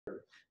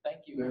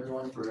Thank you,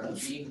 everyone, for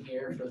being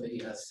here for the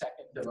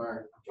second of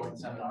our joint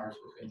seminars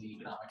between the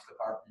Economics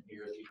Department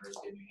here at the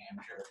University of New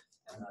Hampshire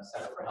and the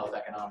Center for Health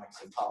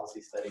Economics and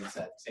Policy Studies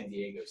at San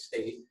Diego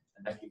State.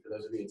 And thank you for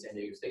those of you at San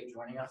Diego State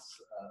joining us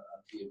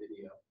via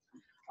video.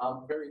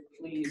 I'm very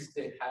pleased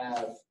to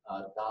have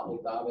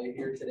Dhaval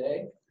here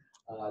today.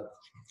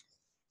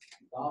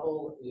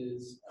 Dhaval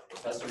is a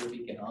professor of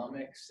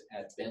economics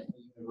at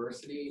Bentley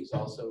University. He's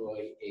also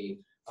a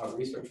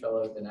research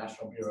fellow at the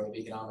National Bureau of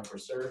Economic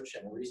Research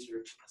and a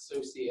research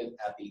associate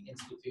at the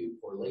Institute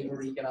for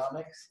Labor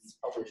Economics. He's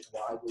published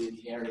widely in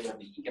the area of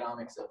the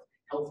economics of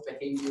health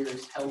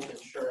behaviors, health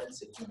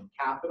insurance, and human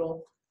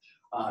capital.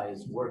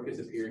 His work has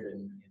appeared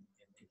in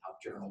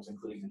top journals,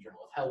 including the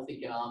Journal of Health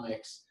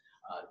Economics,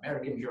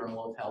 American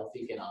Journal of Health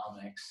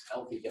Economics,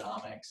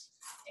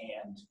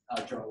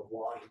 and Journal of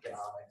Law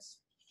Economics.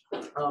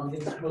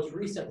 His most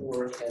recent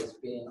work has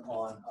been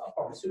on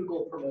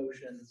pharmaceutical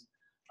promotions,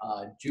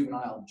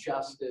 juvenile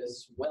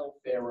justice,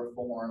 welfare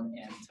reform,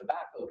 and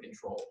tobacco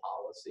control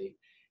policy.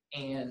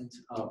 And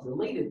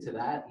related to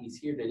that, he's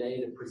here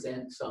today to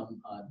present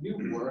some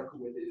new work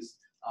with his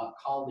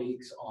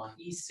colleagues on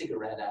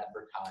e-cigarette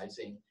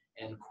advertising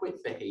and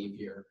quit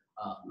behavior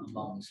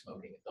among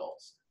smoking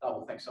adults.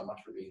 Dhaval, thanks so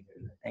much for being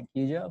here today. Thank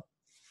you, Joe.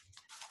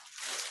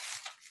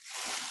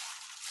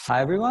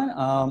 Hi,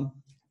 everyone.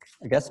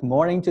 I guess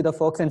morning to the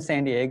folks in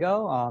San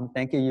Diego.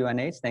 Thank you,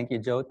 UNH. Thank you,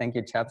 Joe. Thank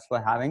you, Chaps, for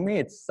having me.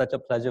 It's such a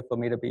pleasure for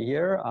me to be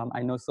here.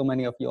 I know so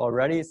many of you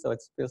already, so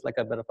it feels like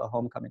a bit of a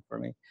homecoming for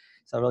me.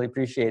 So I really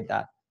appreciate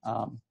that.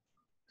 Do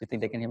you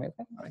think they can hear me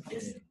okay? All right,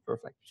 yes.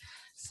 Perfect.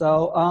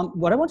 So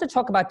what I want to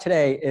talk about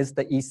today is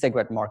the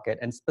e-cigarette market,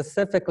 and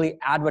specifically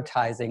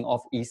advertising of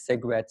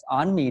e-cigarettes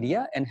on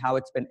media and how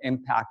it's been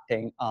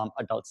impacting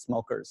adult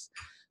smokers.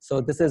 So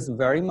this is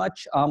very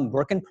much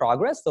work in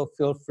progress, so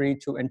feel free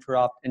to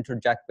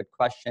interject with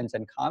questions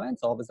and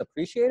comments, always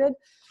appreciated.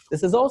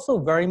 This is also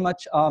very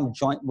much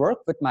joint work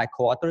with my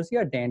co-authors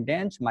here, Dan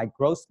Danch, Mike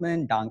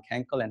Grossman, Don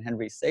Kenkel, and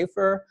Henry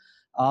Safer.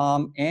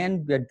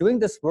 And we're doing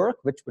this work,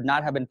 which would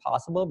not have been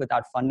possible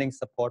without funding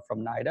support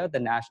from NIDA,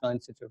 the National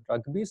Institute of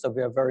Drug Abuse, so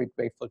we are very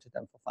grateful to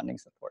them for funding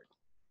support.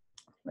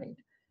 Right.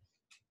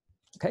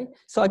 Okay,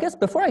 so I guess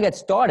before I get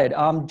started,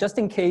 just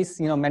in case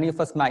many of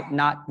us might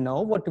not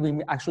know what do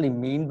we actually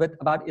mean with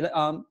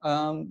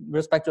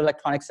respect to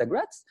electronic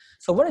cigarettes.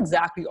 So what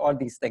exactly are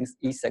these things,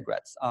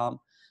 e-cigarettes?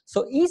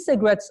 So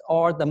e-cigarettes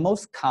are the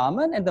most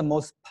common and the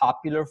most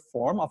popular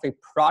form of a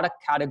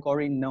product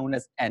category known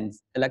as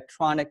ENDS,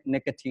 electronic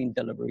nicotine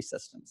delivery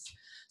systems.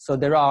 So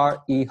there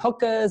are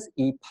e-hookahs,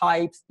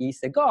 e-pipes,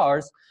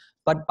 e-cigars,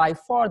 but by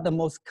far the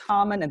most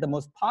common and the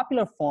most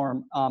popular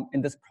form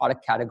in this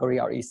product category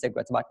are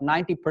e-cigarettes. About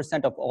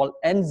 90% of all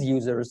ENDS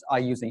users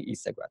are using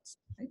e-cigarettes.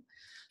 Okay?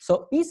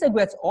 So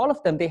e-cigarettes, all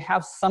of them, they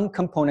have some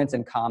components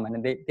in common,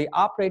 and they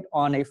operate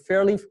on a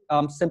fairly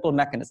simple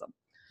mechanism.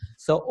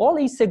 So all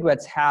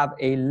e-cigarettes have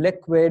a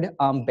liquid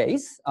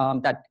base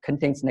that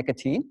contains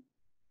nicotine.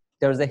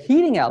 There's a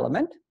heating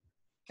element,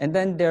 and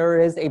then there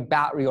is a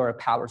battery or a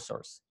power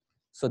source.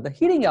 So the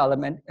heating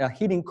element,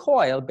 heating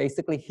coil,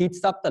 basically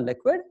heats up the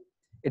liquid.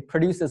 It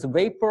produces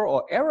vapor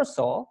or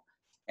aerosol,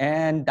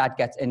 and that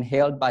gets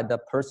inhaled by the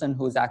person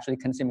who's actually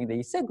consuming the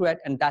e-cigarette,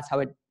 and that's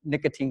how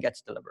nicotine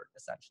gets delivered,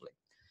 essentially.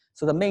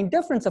 So the main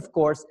difference, of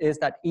course, is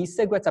that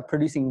e-cigarettes are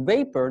producing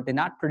vapor. They're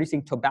not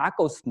producing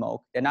tobacco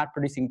smoke. They're not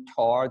producing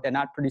tar. They're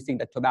not producing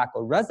the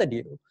tobacco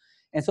residue.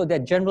 And so they're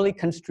generally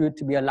construed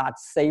to be a lot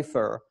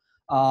safer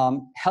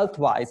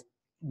health-wise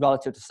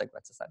relative to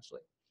cigarettes,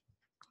 essentially.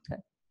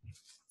 Okay.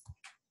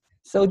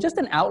 So just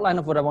an outline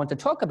of what I want to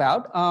talk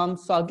about.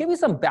 So I'll give you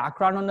some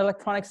background on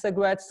electronic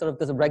cigarettes, sort of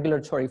this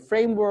regulatory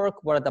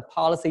framework, what are the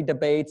policy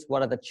debates,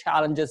 what are the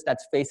challenges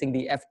that's facing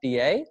the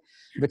FDA,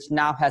 which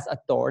now has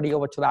authority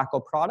over tobacco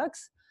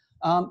products.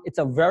 It's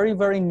a very,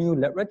 very new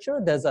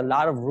literature. There's a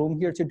lot of room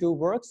here to do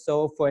work.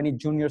 So for any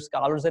junior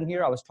scholars in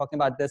here, I was talking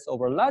about this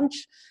over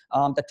lunch.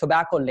 The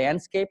tobacco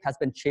landscape has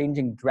been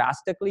changing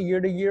drastically year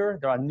to year.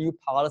 There are new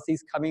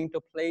policies coming into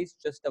place.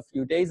 Just a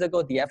few days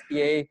ago, the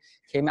FDA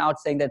came out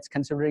saying that it's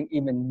considering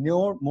even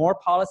more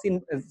policy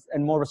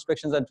and more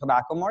restrictions on the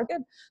tobacco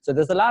market. So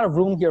there's a lot of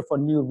room here for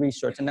new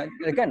research. And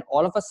again,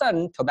 all of a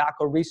sudden,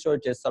 tobacco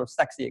research is sort of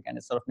sexy again.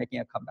 It's sort of making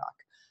a comeback.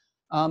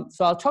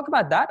 So I'll talk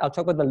about that. I'll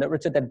talk about the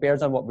literature that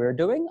bears on what we're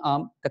doing,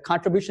 the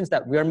contributions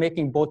that we're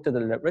making both to the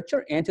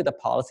literature and to the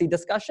policy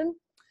discussion.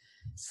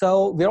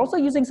 So we're also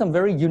using some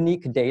very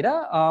unique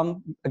data,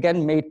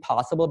 again, made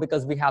possible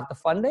because we have the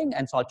funding.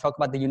 And so I'll talk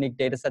about the unique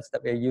data sets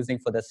that we're using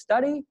for this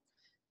study.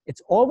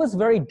 It's always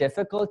very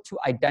difficult to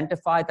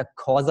identify the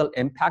causal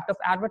impact of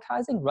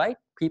advertising, right?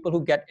 People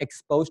who get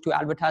exposed to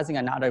advertising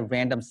are not a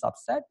random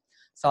subset.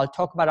 So I'll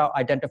talk about our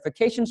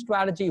identification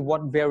strategy,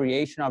 what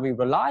variation are we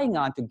relying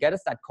on to get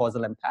us that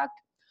causal impact,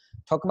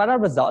 talk about our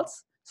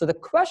results. So the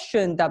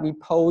question that we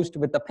posed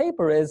with the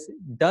paper is,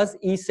 does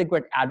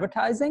e-cigarette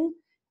advertising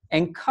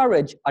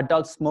encourage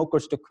adult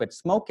smokers to quit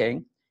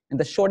smoking? And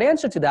the short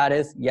answer to that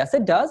is, yes,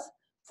 it does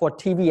for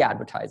TV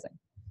advertising.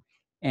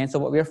 And so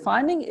what we're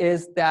finding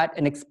is that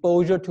an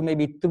exposure to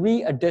maybe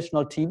 3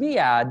 additional TV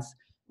ads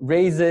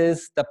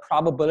raises the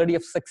probability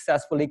of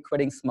successfully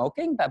quitting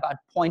smoking by about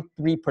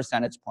 0.3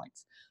 percentage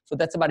points. So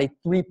that's about a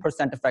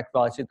 3% effect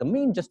relative to the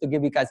mean, just to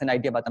give you guys an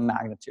idea about the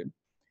magnitude.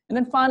 And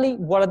then finally,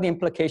 what are the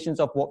implications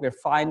of what we're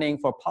finding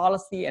for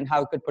policy and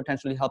how it could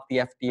potentially help the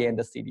FDA and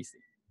the CDC?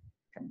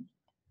 Okay.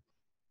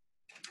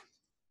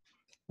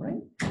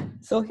 Right.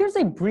 So here's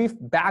a brief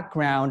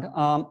background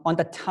on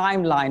the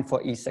timeline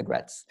for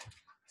e-cigarettes.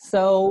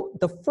 So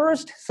the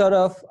first sort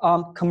of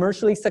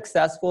commercially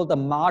successful, the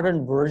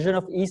modern version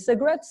of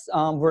e-cigarettes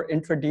were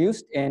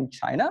introduced in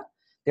China.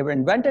 They were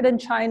invented in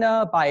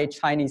China by a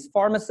Chinese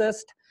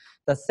pharmacist.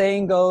 The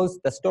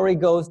story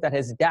goes that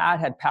his dad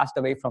had passed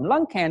away from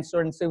lung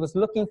cancer, and so he was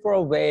looking for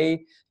a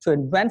way to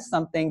invent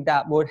something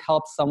that would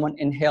help someone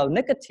inhale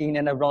nicotine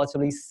in a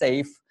relatively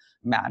safe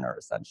manner,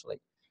 essentially.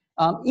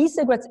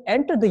 E-cigarettes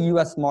entered the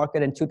US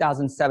market in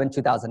 2007,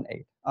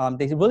 2008.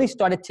 They really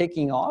started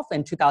taking off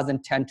in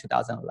 2010,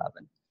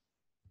 2011.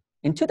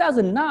 In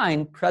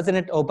 2009,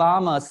 President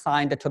Obama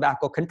signed the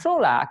Tobacco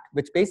Control Act,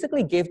 which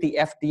basically gave the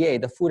FDA,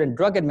 the Food and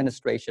Drug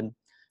Administration,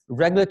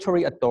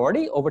 regulatory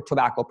authority over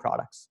tobacco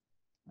products.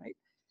 Right?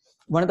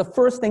 One of the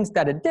first things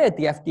that it did,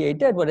 the FDA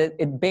did, was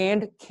it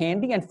banned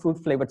candy and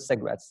fruit-flavored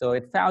cigarettes. So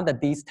it found that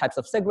these types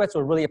of cigarettes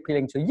were really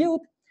appealing to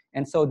youth,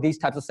 and so these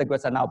types of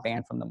cigarettes are now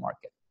banned from the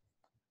market.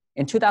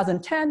 In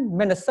 2010,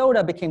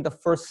 Minnesota became the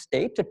first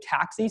state to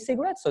tax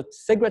e-cigarettes. So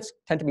cigarettes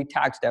tend to be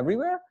taxed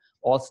everywhere,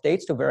 all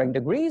states to varying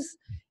degrees.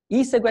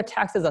 E-cigarette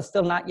taxes are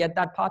still not yet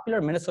that popular.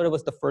 Minnesota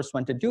was the first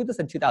one to do this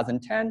in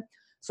 2010.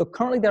 So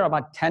currently there are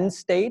about 10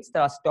 states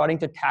that are starting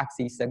to tax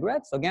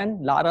e-cigarettes. So again,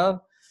 a lot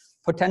of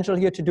potential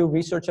here to do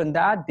research on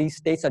that. These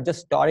states are just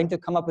starting to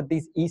come up with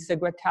these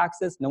e-cigarette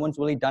taxes. No one's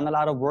really done a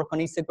lot of work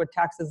on e-cigarette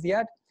taxes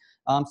yet.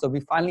 So we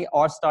finally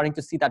are starting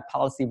to see that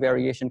policy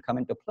variation come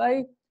into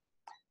play.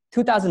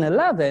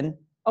 2011,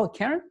 oh,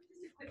 Karen?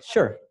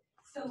 Sure.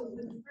 So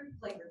with the fruit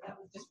flavor, that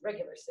was just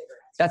regular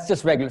cigarettes. That's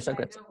just regular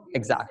cigarettes,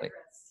 exactly.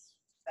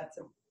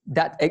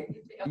 Okay.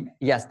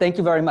 Yes, thank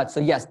you very much.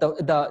 So yes,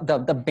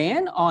 the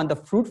ban on the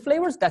fruit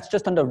flavors, that's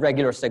just on the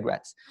regular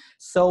cigarettes.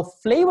 So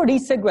flavored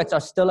e-cigarettes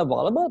are still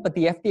available, but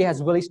the FDA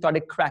has really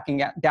started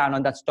cracking down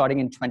on that starting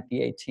in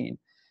 2018.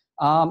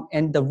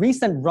 And the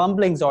recent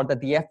rumblings are that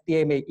the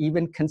FDA may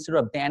even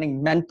consider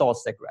banning menthol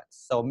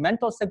cigarettes. So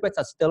menthol cigarettes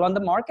are still on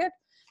the market.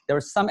 There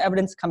is some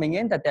evidence coming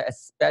in that they're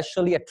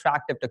especially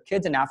attractive to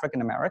kids and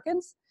African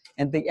Americans.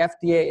 And the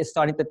FDA is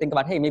starting to think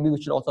about, hey, maybe we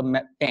should also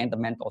ban the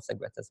menthol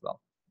cigarettes as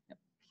well. Yep.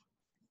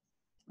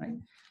 Right?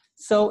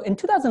 So in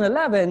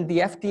 2011, the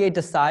FDA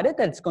decided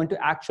that it's going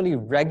to actually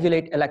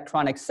regulate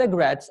electronic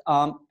cigarettes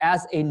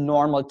as a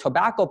normal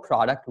tobacco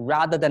product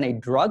rather than a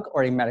drug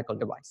or a medical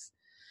device.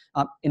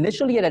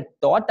 Initially, it had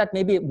thought that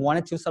maybe it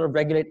wanted to sort of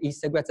regulate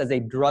e-cigarettes as a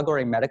drug or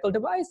a medical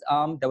device.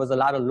 There was a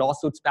lot of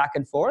lawsuits back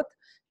and forth.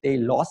 They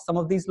lost some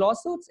of these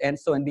lawsuits. And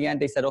so in the end,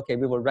 they said, okay,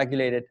 we will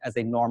regulate it as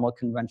a normal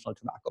conventional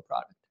tobacco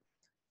product.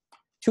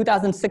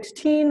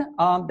 2016,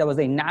 there was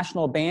a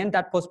national ban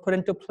that was put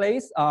into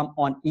place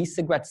on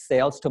e-cigarette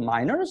sales to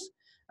minors.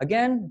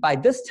 Again, by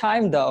this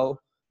time, though,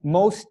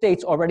 most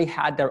states already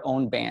had their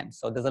own ban.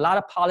 So there's a lot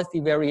of policy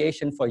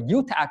variation for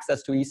youth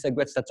access to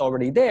e-cigarettes that's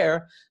already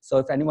there. So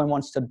if anyone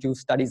wants to do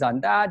studies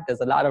on that,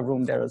 there's a lot of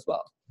room there as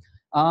well.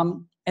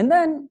 And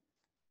then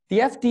the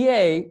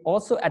FDA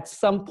also at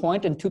some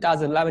point in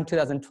 2011,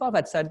 2012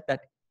 had said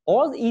that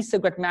all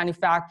e-cigarette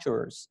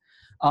manufacturers,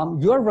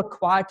 you're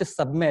required to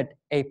submit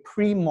a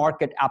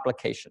pre-market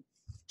application,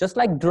 just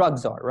like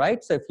drugs are,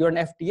 right? So if you're an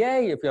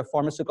FDA, if you're a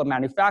pharmaceutical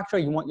manufacturer,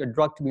 you want your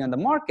drug to be on the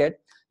market,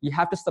 you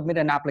have to submit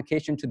an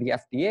application to the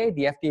FDA.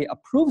 The FDA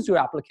approves your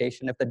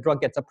application. If the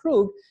drug gets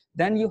approved,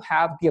 then you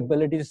have the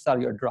ability to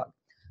sell your drug.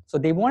 So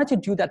they wanted to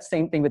do that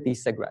same thing with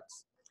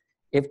e-cigarettes.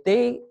 If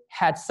they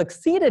had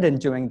succeeded in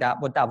doing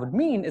that, what that would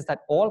mean is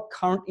that all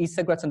current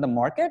e-cigarettes in the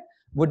market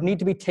would need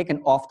to be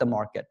taken off the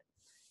market.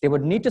 They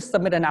would need to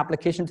submit an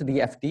application to the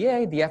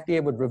FDA. The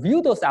FDA would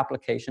review those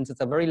applications.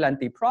 It's a very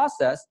lengthy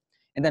process.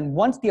 And then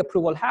once the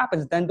approval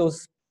happens, then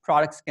those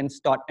products can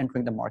start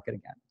entering the market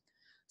again.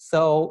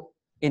 So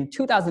in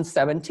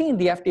 2017,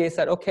 the FDA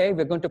said, okay,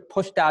 we're going to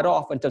push that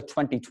off until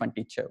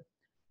 2022.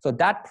 So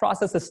that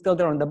process is still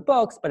there on the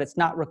books, but it's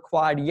not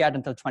required yet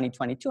until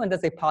 2022. And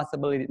there's a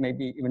possibility it may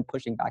be even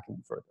pushing back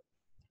even further.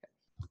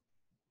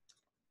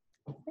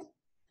 Okay.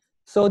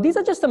 So these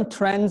are just some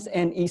trends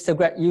in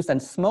e-cigarette use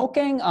and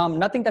smoking.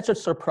 Nothing that should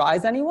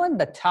surprise anyone.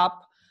 The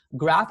top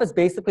graph is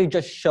basically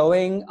just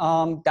showing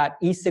that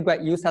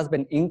e-cigarette use has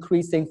been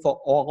increasing for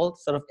all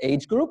sort of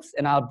age groups.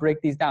 And I'll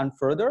break these down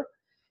further.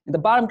 And the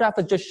bottom graph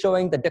is just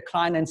showing the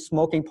decline in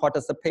smoking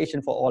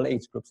participation for all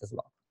age groups as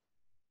well.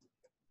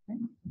 Okay.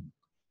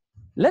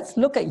 Let's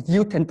look at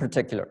youth in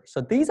particular.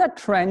 So these are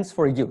trends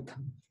for youth,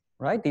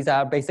 right? These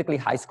are basically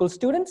high school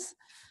students.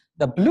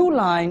 The blue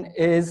line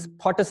is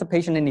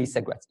participation in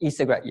e-cigarettes,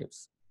 e-cigarette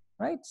use,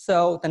 right?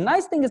 So the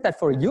nice thing is that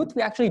for youth,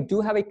 we actually do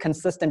have a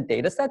consistent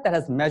data set that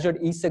has measured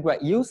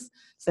e-cigarette use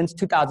since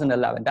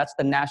 2011. That's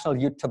the National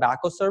Youth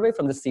Tobacco Survey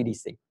from the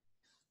CDC.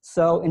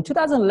 So in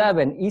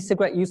 2011,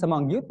 e-cigarette use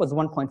among youth was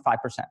 1.5%,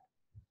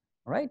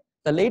 right?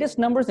 The latest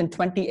numbers in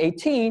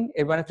 2018,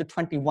 it went up to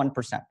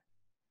 21%,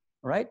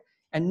 right?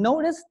 And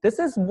notice, this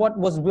is what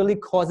was really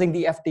causing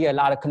the FDA a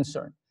lot of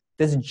concern.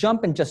 This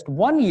jump in just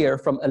 1 year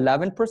from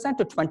 11%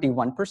 to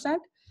 21%.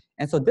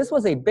 And so this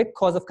was a big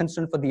cause of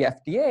concern for the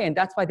FDA, and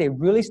that's why they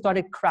really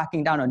started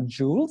cracking down on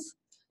Juuls.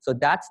 So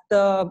that's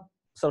the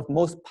sort of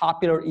most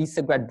popular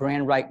e-cigarette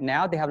brand right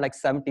now. They have like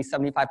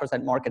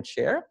 70–75% market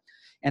share.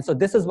 And so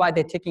this is why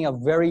they're taking a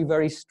very,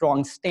 very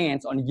strong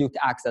stance on youth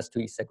access to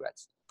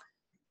e-cigarettes.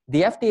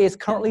 The FDA is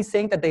currently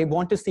saying that they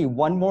want to see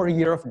 1 more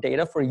year of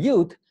data for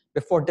youth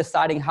before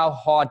deciding how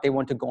hard they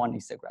want to go on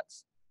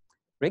e-cigarettes.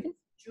 Regan?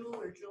 Juul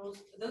or Juuls,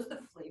 are those the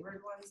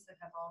flavored ones that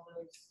have all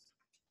those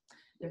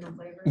different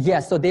flavors? Yeah,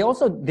 so they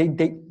also,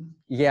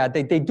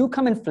 they do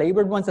come in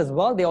flavored ones as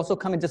well. They also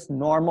come in just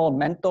normal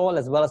menthol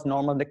as well as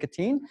normal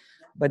nicotine.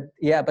 But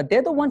yeah, but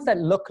they're the ones that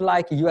look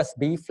like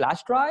USB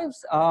flash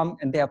drives,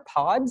 and they're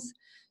pods.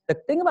 The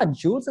thing about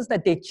Juuls is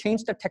that they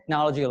changed the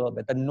technology a little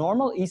bit. The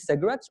normal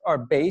e-cigarettes are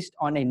based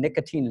on a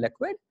nicotine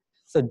liquid.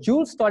 So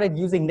Juuls started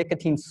using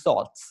nicotine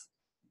salts.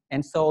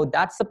 And so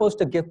that's supposed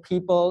to give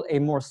people a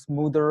more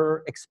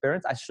smoother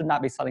experience. I should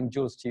not be selling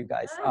Juuls to you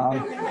guys.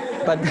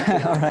 But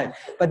all right.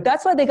 But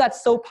that's why they got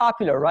so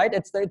popular, right?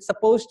 It's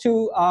supposed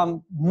to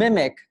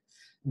mimic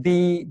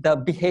the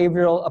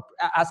behavioral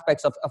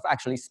aspects of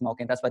actually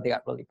smoking. That's why they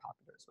got really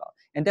popular as well.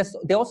 And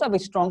they also have a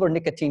stronger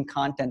nicotine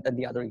content than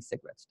the other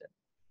e-cigarettes did.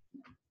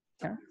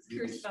 Karen? I'm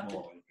curious about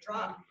the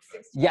drop,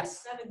 16,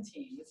 Yes.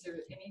 17. Is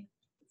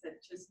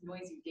it just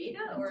noisy data,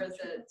 or is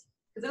it,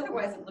 because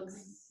otherwise it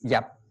looks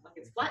Yep. like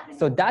it's flattening.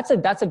 So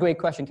that's a great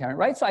question, Karen,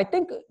 right? So I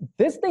think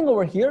this thing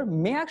over here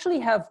may actually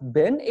have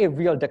been a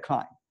real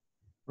decline,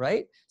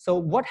 right? So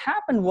what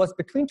happened was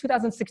between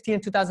 2016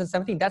 and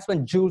 2017, that's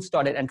when Juul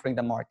started entering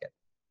the market.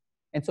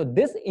 And so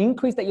this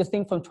increase that you're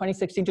seeing from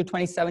 2016 to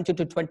 2017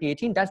 to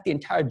 2018, that's the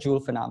entire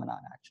Juul phenomenon,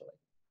 actually,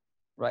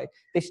 right?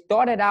 They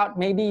started out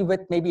maybe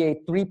with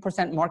a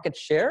 3% market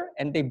share,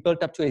 and they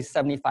built up to a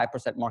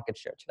 75% market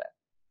share today.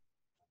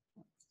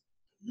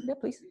 Yeah,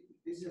 please.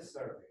 This is a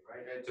survey,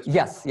 right?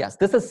 Yes.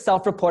 This is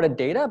self-reported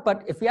data,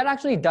 but if we had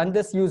actually done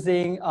this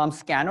using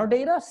scanner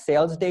data,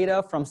 sales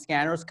data from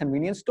scanners,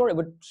 convenience store, it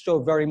would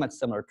show very much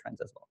similar trends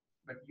as well.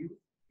 But you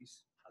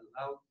is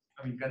allowed,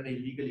 I mean, can they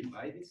legally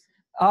buy this?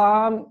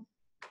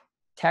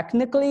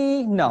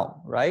 Technically,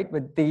 no, right?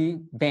 With the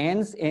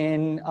bans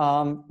in,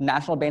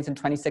 national bans in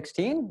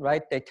 2016,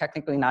 right? They're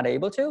technically not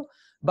able to,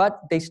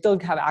 but they still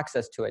have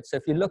access to it. So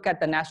if you look at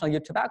the National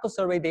Youth Tobacco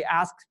Survey, they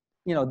ask,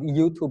 the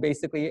youth who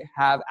basically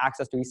have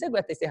access to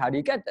e-cigarettes, they say, how do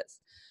you get this?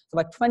 So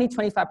about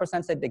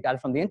 20–25% said they got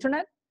it from the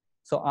internet.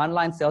 So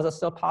online sales are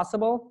still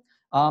possible.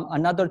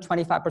 Another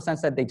 25%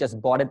 said they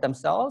just bought it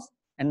themselves.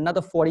 And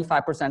another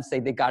 45% say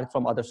they got it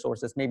from other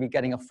sources, maybe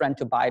getting a friend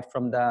to buy it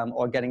from them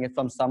or getting it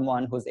from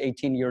someone who's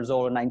 18 years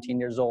old or 19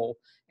 years old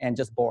and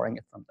just borrowing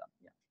it from them.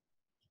 Yeah.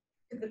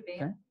 Is the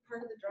band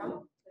part of the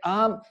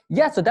drop?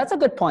 Yeah, so that's a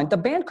good point. The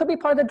ban could be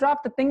part of the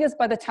drop. The thing is,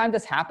 by the time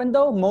this happened,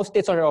 though, most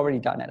states are already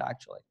done it,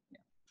 actually. Yeah.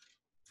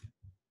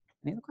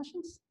 Any other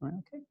questions? All right,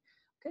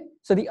 okay.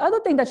 So the other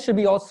thing that should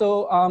be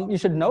also, you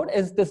should note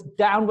is this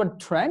downward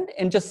trend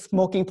in just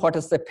smoking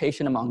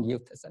participation among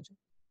youth, essentially.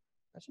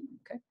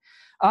 Okay.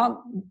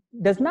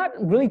 There's not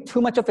really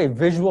too much of a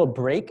visual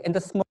break in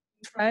the smoking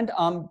trend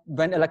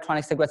when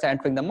electronic cigarettes are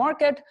entering the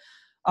market.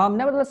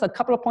 Nevertheless, a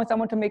couple of points I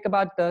want to make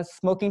about the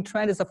smoking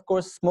trend is, of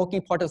course,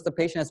 smoking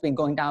participation has been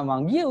going down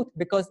among youth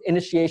because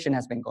initiation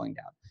has been going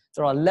down.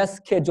 There are less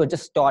kids who are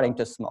just starting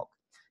to smoke.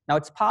 Now,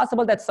 it's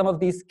possible that some of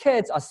these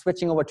kids are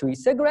switching over to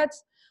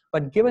e-cigarettes,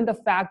 but given the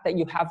fact that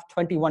you have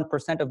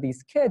 21% of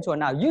these kids who are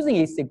now using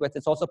e-cigarettes,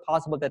 it's also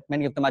possible that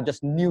many of them are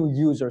just new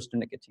users to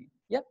nicotine.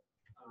 Yep.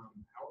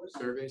 How are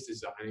surveys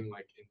designing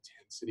like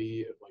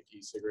intensity of like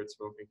e-cigarette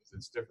smoking? Because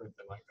it's different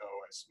than like, oh,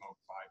 I smoke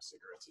 5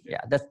 cigarettes a day.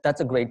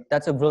 Yeah,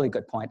 that's a really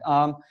good point.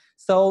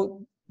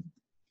 So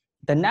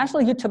the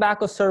National Youth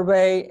Tobacco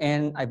Survey,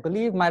 and I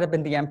believe might have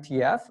been the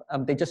MTF,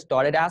 they just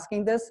started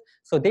asking this.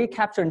 So they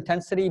capture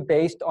intensity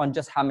based on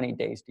just how many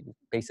days do you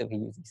basically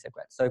use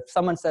e-cigarettes. So if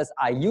someone says,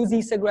 I use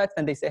e-cigarettes,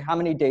 then they say, how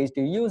many days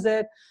do you use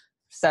it?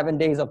 7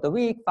 days of the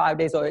week, 5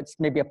 days, or it's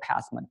maybe a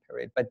past month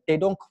period. But they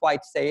don't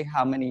quite say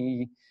how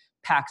many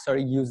packs are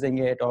you using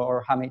it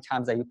or how many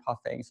times are you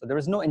puffing. So there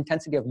is no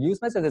intensity of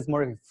use measure, there's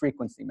more of a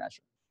frequency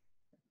measure.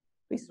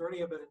 Please. Is there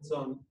any evidence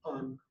on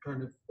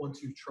kind of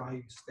once you try,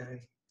 you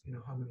stay?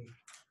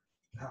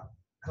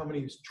 How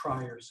many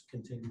triers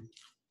continue?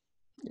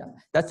 Yeah,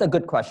 that's a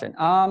good question.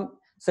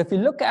 So if you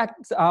look at,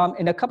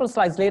 in a couple of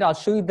slides later, I'll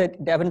show you the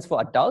evidence for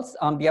adults.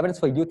 The evidence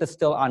for youth is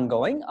still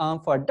ongoing.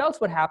 For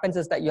adults, what happens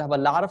is that you have a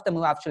lot of them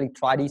who actually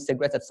tried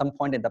e-cigarettes at some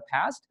point in the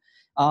past.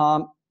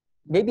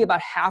 Maybe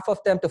about half of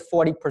them to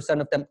 40%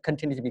 of them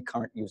continue to be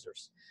current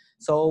users.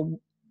 So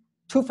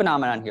two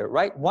phenomena here,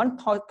 right? One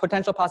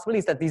potential possibility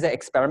is that these are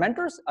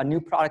experimenters. A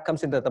new product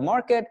comes into the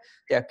market.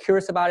 They're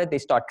curious about it. They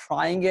start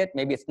trying it.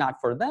 Maybe it's not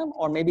for them,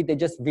 or maybe they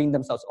just wean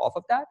themselves off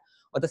of that.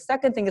 Or the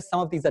second thing is some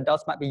of these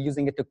adults might be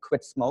using it to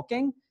quit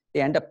smoking,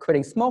 they end up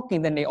quitting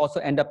smoking, then they also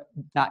end up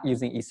not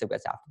using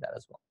e-cigarettes after that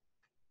as well.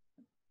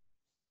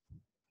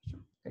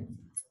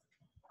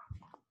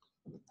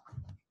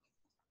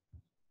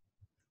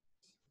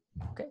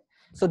 Okay.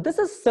 So this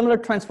is similar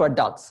trends for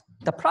adults.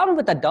 The problem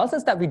with adults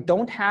is that we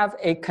don't have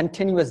a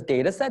continuous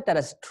data set that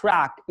has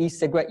tracked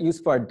e-cigarette use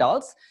for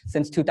adults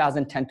since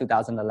 2010,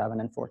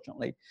 2011,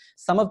 unfortunately.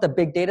 Some of the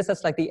big data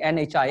sets like the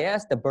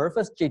NHIS, the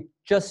Burfus,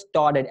 just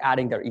started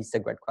adding their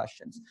e-cigarette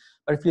questions.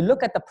 But if you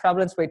look at the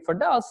prevalence rate for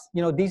adults,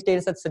 these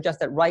data sets suggest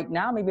that right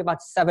now, maybe about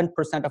 7%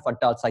 of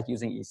adults are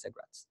using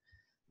e-cigarettes.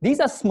 These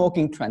are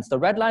smoking trends. The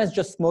red line is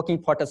just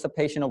smoking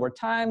participation over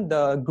time.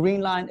 The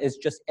green line is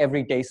just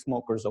everyday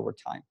smokers over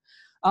time.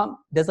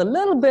 There's a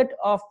little bit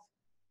of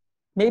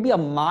maybe a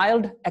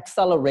mild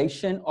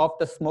acceleration of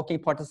the smoking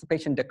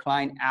participation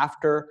decline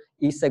after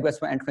e-cigarettes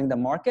were entering the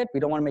market. We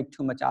don't want to make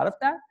too much out of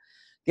that.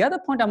 The other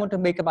point I want to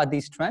make about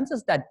these trends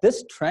is that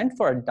this trend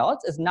for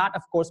adults is not,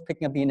 of course,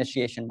 picking up the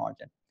initiation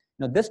margin.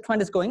 This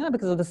trend is going on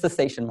because of the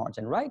cessation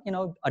margin, right?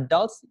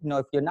 Adults,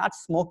 if you're not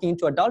smoking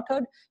into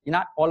adulthood, you're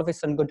not all of a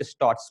sudden going to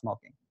start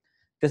smoking.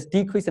 This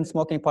decrease in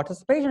smoking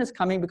participation is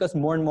coming because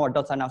more and more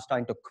adults are now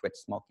starting to quit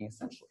smoking,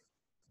 essentially.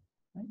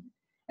 Right?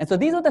 And so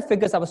these are the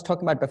figures I was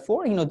talking about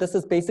before. This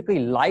is basically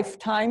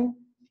lifetime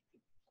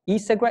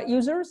e-cigarette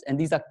users, and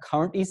these are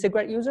current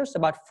e-cigarette users.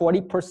 About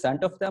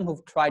 40% of them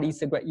who've tried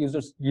e-cigarette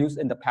use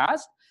in the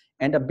past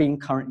end up being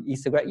current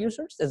e-cigarette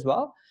users as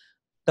well.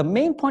 The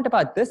main point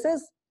about this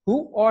is,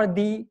 who are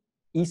the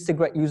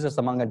e-cigarette users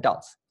among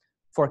adults?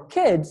 For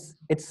kids,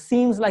 it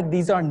seems like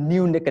these are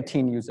new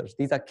nicotine users.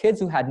 These are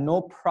kids who had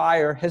no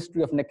prior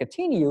history of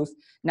nicotine use,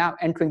 now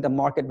entering the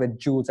market with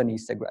Juuls and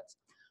e-cigarettes.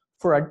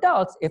 For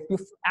adults, if you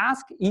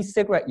ask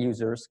e-cigarette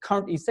users,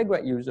 current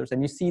e-cigarette users,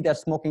 and you see their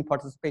smoking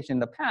participation in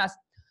the past,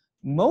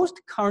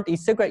 most current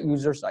e-cigarette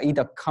users are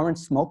either current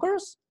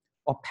smokers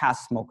or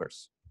past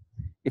smokers.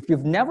 If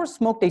you've never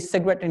smoked a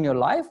cigarette in your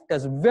life,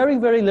 there's very,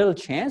 very little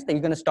chance that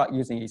you're going to start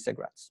using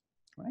e-cigarettes,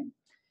 right?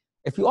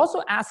 If you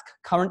also ask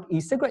current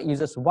e-cigarette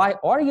users, why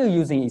are you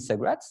using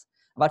e-cigarettes?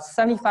 About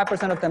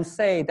 75% of them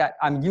say that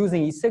I'm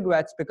using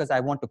e-cigarettes because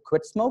I want to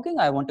quit smoking,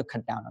 I want to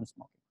cut down on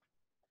smoking.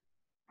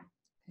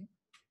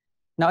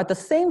 Now, at the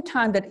same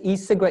time that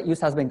e-cigarette use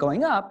has been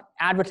going up,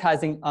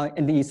 advertising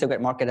in the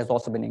e-cigarette market has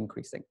also been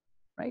increasing,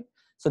 right?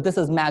 So this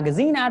is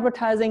magazine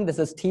advertising, this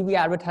is TV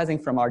advertising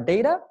from our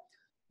data.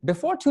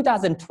 Before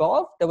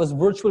 2012, there was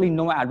virtually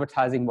no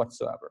advertising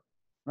whatsoever,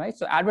 right?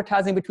 So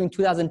advertising between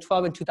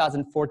 2012 and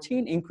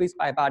 2014 increased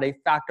by about a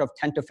factor of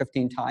 10 to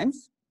 15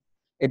 times.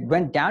 It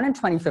went down in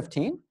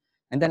 2015,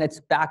 and then it's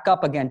back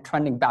up again,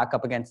 trending back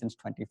up again since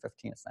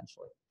 2015,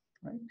 essentially,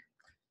 right?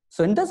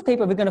 So in this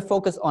paper, we're going to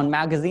focus on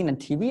magazine and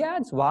TV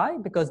ads. Why?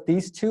 Because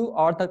these two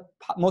are the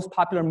most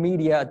popular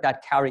media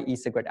that carry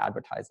e-cigarette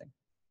advertising,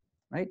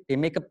 right? They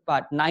make up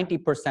about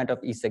 90% of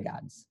e-cig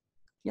ads.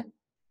 Yeah?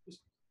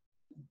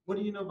 What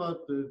do you know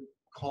about the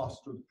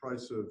cost or the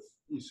price of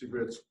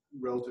e-cigarettes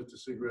relative to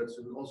cigarettes,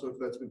 and also if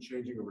that's been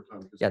changing over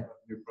time because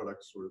new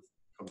products sort of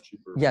come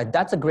cheaper? Yeah,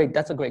 that's a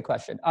great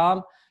question.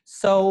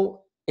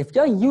 So if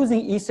you're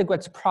using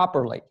e-cigarettes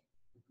properly,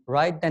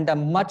 right, then they're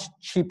much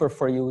cheaper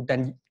for you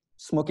than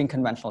smoking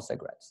conventional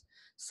cigarettes.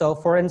 So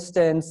for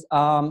instance,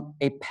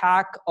 a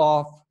pack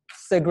of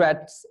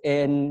cigarettes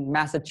in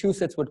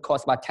Massachusetts would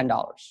cost about $10.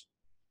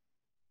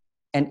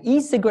 An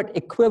e-cigarette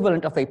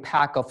equivalent of a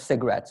pack of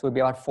cigarettes would be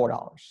about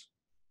 $4,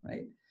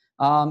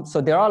 right?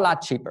 So they're a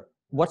lot cheaper.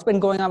 What's been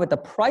going on with the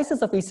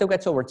prices of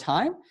e-cigarettes over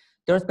time?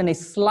 There's been a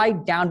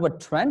slight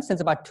downward trend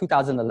since about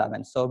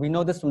 2011. So we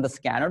know this from the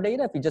scanner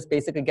data. If you just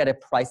basically get a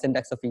price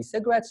index of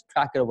e-cigarettes,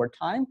 track it over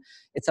time,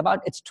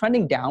 it's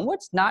trending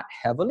downwards, not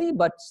heavily,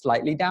 but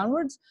slightly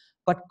downwards.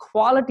 But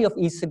quality of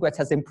e-cigarettes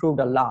has improved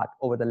a lot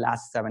over the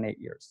last 7-8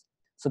 years.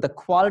 So the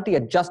quality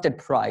adjusted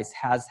price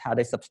has had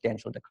a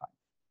substantial decline.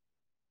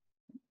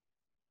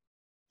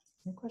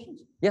 Any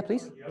questions? Yeah,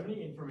 please. Do you have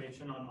any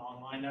information on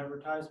online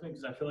advertisement?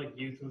 Because I feel like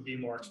youth would be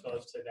more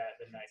exposed to that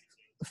than magazines.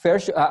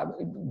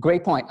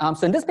 Great point.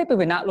 So in this paper,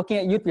 we're not looking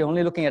at youth, we're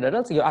only looking at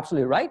adults. So you're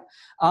absolutely right.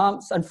 So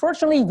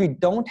unfortunately, we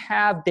don't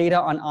have data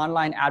on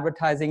online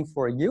advertising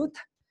for youth.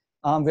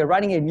 We're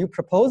writing a new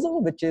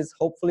proposal, which is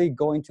hopefully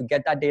going to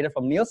get that data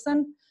from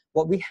Nielsen.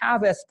 What we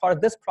have as part of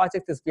this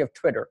project is we have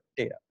Twitter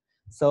data.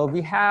 So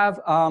we have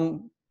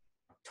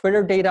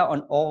Twitter data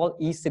on all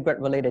e-cigarette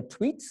related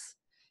tweets.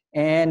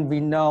 And we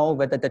know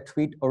whether the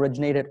tweet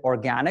originated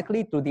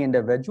organically through the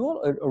individual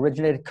or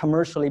originated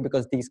commercially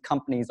because these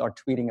companies are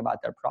tweeting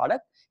about their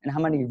product, and how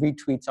many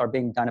retweets are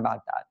being done about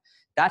that.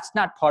 That's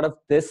not part of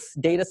this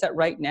data set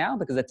right now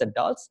because it's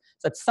adults.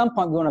 So at some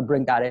point we want to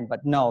bring that in,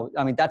 but no,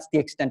 I mean, that's the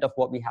extent of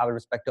what we have with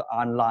respect to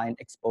online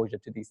exposure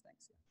to these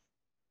things.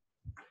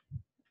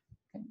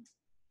 Okay.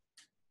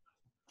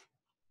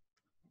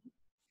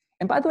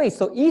 And by the way,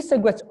 so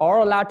e-cigarettes are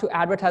allowed to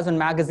advertise on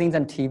magazines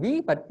and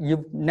TV, but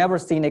you've never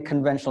seen a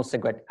conventional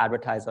cigarette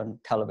advertised on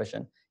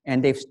television.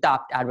 And they've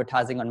stopped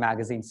advertising on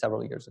magazines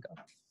several years ago.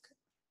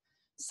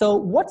 So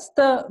what's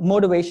the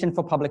motivation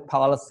for public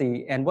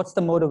policy and what's the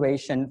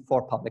motivation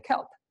for public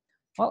health?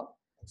 Well,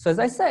 So as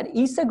I said,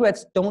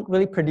 e-cigarettes don't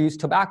really produce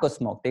tobacco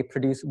smoke. They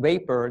produce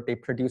vapor, they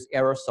produce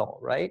aerosol,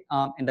 right?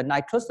 And the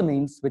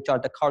nitrosamines, which are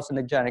the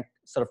carcinogenic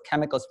sort of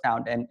chemicals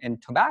found in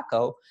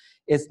tobacco,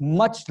 is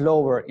much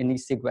lower in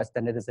e-cigarettes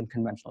than it is in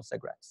conventional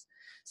cigarettes.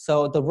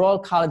 So the Royal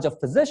College of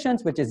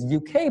Physicians, which is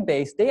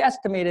UK-based, they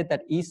estimated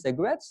that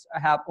e-cigarettes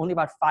have only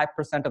about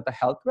 5% of the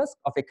health risk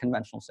of a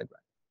conventional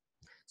cigarette.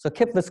 So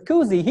Kip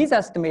Viscusi, he's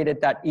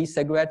estimated that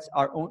e-cigarettes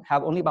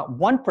have only about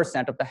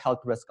 1% of the health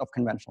risk of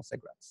conventional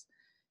cigarettes.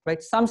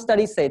 Right? Some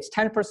studies say it's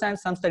 10%,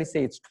 some studies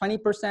say it's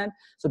 20%.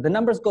 So the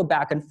numbers go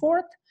back and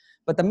forth.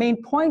 But the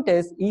main point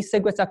is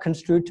e-cigarettes are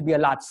construed to be a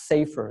lot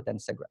safer than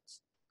cigarettes.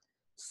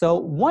 So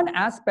one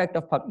aspect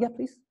of, yeah,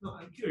 please. No,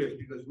 I'm curious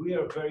because we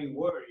are very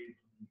worried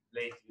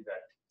lately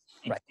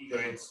that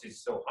e-cigarettes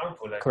is so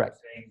harmful. Like Correct.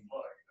 Saying,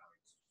 well,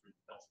 you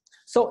know,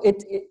 So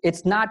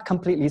it's not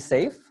completely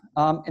safe.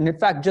 And in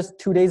fact, just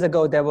 2 days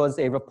ago, there was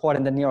a report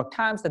in the New York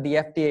Times that the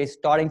FDA is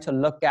starting to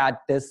look at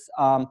this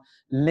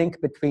link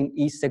between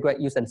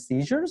e-cigarette use and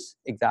seizures.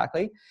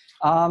 Exactly.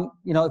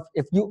 You know,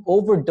 if you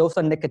overdose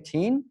on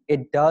nicotine,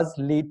 it does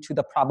lead to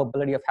the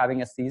probability of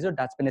having a seizure.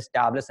 That's been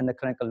established in the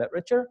clinical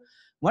literature.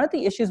 One of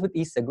the issues with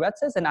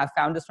e-cigarettes is, and I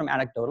found this from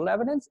anecdotal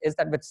evidence, is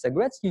that with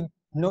cigarettes, you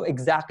know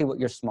exactly what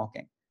you're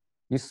smoking.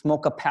 You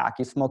smoke a pack,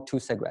 you smoke 2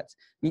 cigarettes.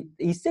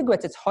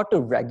 E-cigarettes, it's hard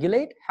to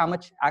regulate how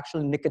much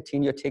actual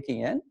nicotine you're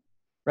taking in,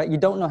 right? You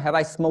don't know, have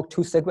I smoked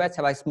 2 cigarettes?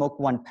 Have I smoked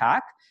 1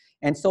 pack?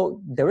 And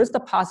so there is the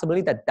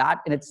possibility that that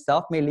in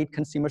itself may lead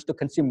consumers to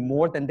consume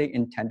more than they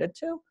intended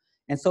to.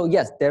 And so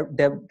yes,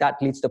 that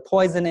leads to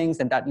poisonings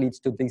and that leads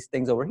to these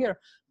things over here.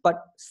 But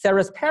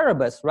ceteris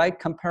paribus, right?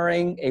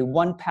 Comparing a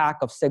 1 pack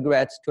of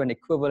cigarettes to an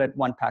equivalent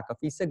 1 pack of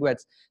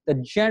e-cigarettes, the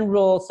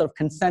general sort of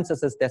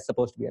consensus is they're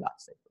supposed to be a lot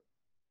safer.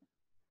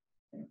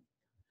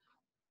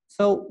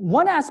 So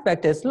one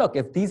aspect is, look,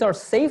 if these are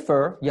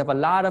safer, you have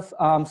a lot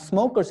of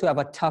smokers who have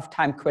a tough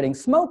time quitting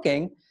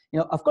smoking. You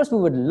know, of course, we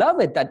would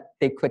love it that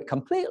they quit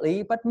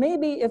completely, but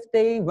maybe if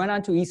they went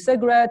on to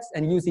e-cigarettes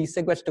and use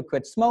e-cigarettes to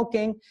quit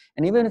smoking,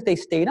 and even if they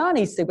stayed on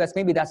e-cigarettes,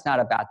 maybe that's not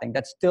a bad thing.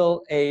 That's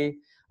still a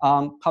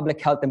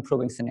public health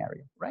improving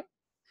scenario, right?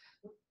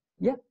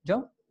 Yeah,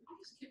 Joe? I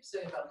just keep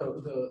saying about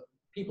the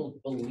people's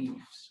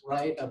beliefs,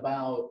 right,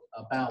 about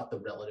the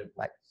relative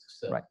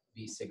risks of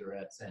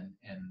e-cigarettes and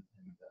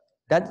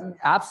That's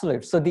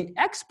absolutely. So the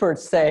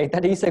experts say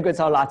that e-cigarettes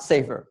are a lot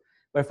safer.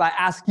 But if I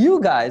ask you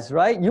guys,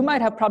 right, you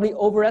might have probably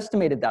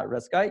overestimated that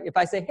risk, right? If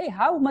I say, hey,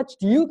 how much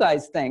do you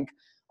guys think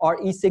are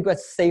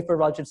e-cigarettes safer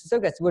relative to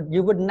cigarettes?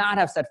 You would not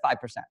have said 5%.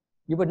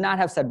 You would not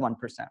have said 1%,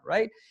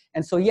 right?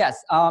 And so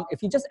yes,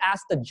 if you just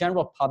ask the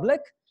general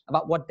public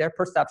about what their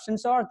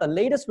perceptions are, the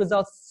latest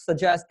results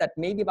suggest that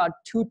maybe about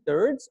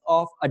 2/3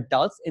 of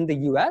adults in the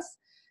US,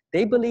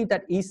 they believe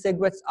that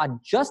e-cigarettes are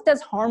just as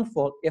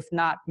harmful, if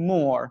not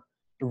more,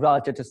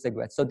 relative to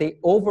cigarettes. So they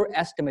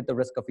overestimate the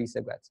risk of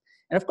e-cigarettes.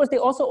 And of course,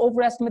 they also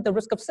overestimate the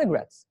risk of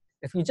cigarettes.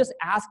 If you just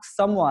ask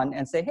someone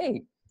and say, hey,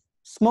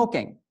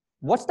 smoking,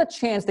 what's the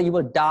chance that you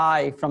will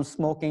die from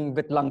smoking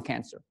with lung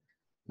cancer?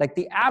 Like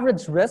the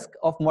average risk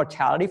of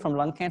mortality from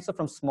lung cancer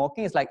from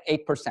smoking is like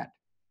 8%.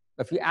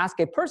 If you ask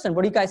a person,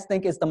 what do you guys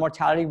think is the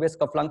mortality risk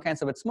of lung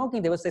cancer with smoking?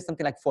 They would say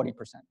something like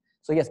 40%.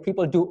 So yes,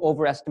 people do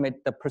overestimate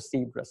the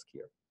perceived risk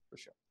here, for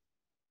sure.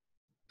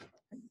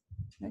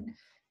 Okay.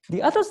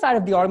 The other side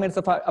of the argument is,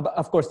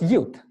 of course,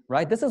 youth,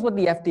 right? This is what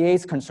the FDA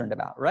is concerned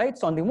about, right?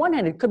 So on the one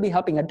hand, it could be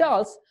helping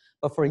adults,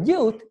 but for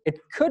youth, it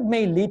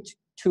may lead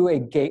to a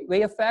gateway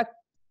effect,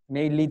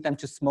 may lead them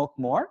to smoke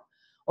more,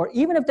 or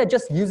even if they're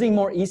just using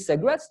more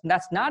e-cigarettes,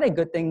 that's not a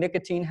good thing.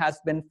 Nicotine has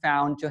been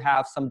found to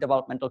have some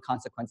developmental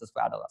consequences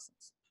for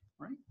adolescents,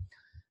 right?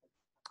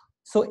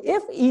 So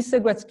if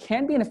e-cigarettes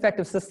can be an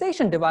effective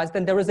cessation device,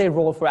 then there is a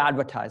role for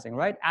advertising,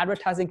 right?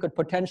 Advertising could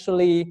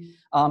potentially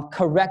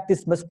correct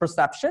these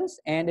misperceptions,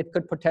 and it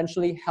could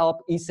potentially help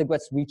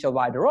e-cigarettes reach a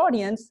wider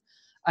audience.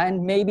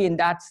 And maybe in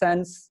that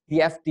sense, the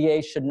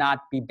FDA should not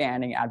be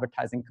banning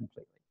advertising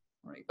completely,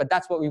 right? But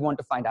that's what we want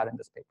to find out in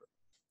this paper.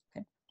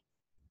 Okay.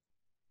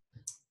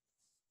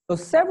 So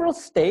several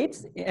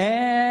states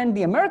and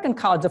the American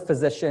College of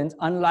Physicians,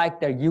 unlike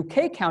their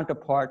UK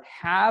counterpart,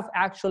 have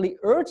actually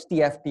urged the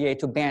FDA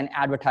to ban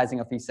advertising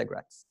of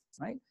e-cigarettes,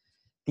 right?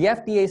 The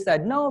FDA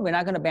said, no, we're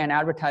not going to ban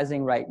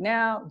advertising right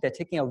now. They're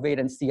taking a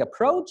wait-and-see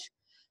approach.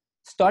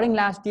 Starting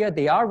last year,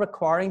 they are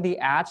requiring the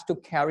ads to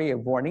carry a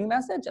warning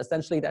message,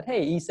 essentially that,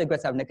 hey,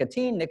 e-cigarettes have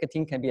nicotine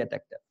can be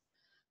addictive.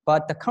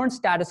 But the current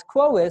status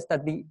quo is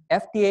that the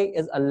FDA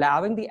is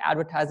allowing the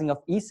advertising of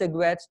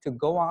e-cigarettes to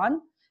go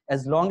on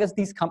as long as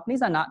these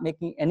companies are not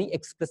making any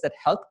explicit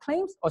health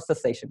claims or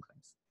cessation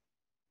claims.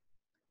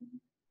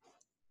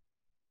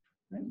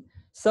 Right.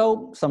 So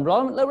some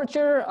relevant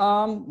literature,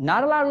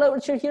 not a lot of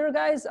literature here,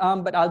 guys,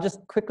 but I'll just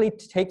quickly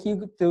take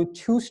you through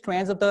 2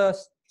 strands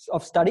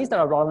of studies that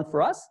are relevant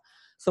for us.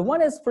 So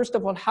one is, first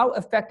of all, how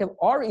effective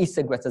are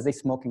e-cigarettes as a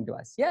smoking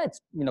device? Yeah,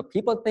 it's,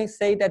 people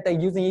say that they're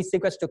using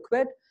e-cigarettes to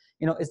quit.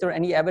 Is there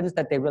any evidence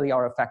that they really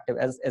are effective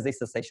as a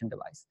cessation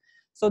device?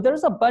 So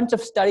there's a bunch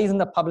of studies in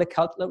the public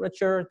health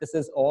literature. This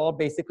is all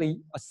basically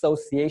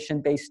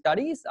association-based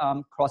studies,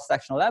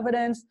 cross-sectional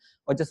evidence,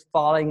 or just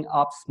following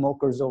up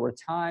smokers over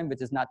time,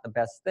 which is not the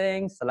best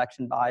thing,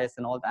 selection bias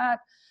and all that.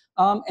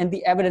 And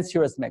the evidence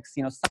here is mixed.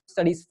 You know, some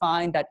studies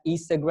find that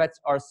e-cigarettes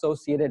are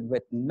associated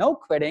with no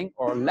quitting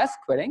or less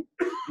quitting,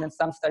 and then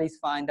some studies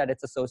find that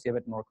it's associated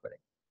with more quitting.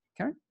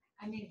 Karen?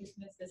 I may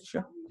dismiss this.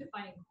 Sure.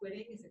 Defining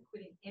quitting, is it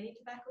quitting any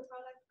tobacco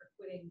product or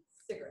quitting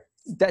cigarettes?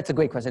 That's a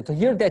great question. So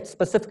here they're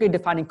specifically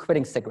defining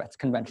quitting cigarettes,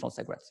 conventional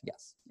cigarettes.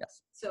 Yes,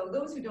 yes. So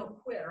those who don't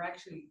quit are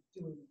actually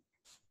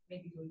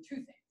maybe doing two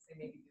things. They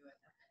may be doing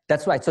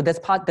That's right. So there's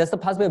the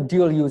possibility of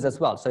dual use as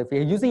well. So if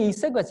you're using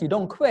e-cigarettes, you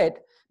don't quit,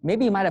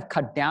 maybe you might have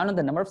cut down on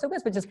the number of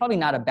cigarettes, which is probably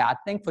not a bad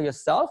thing for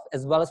yourself,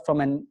 as well as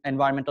from an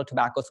environmental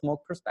tobacco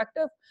smoke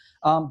perspective.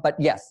 But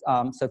yes,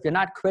 so if you're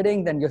not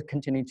quitting, then you're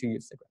continuing to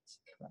use cigarettes.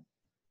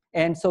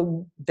 And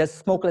so there's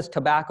smokeless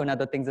tobacco and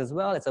other things as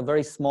well. It's a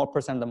very small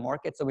percent of the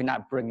market, so we're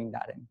not bringing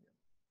that in.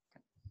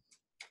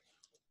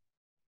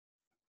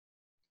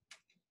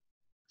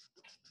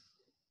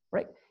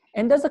 Right.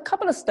 And there's a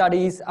couple of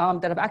studies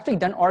that have actually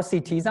done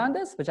RCTs on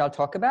this, which I'll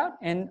talk about,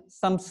 and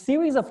some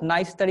series of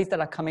nice studies that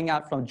are coming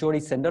out from Jody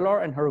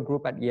Sindelar and her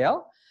group at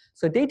Yale.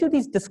 So they do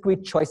these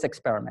discrete choice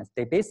experiments.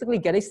 They basically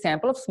get a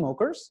sample of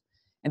smokers,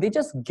 and they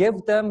just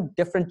give them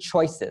different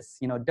choices,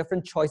 you know,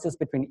 different choices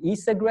between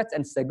e-cigarettes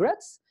and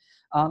cigarettes.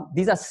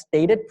 These are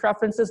stated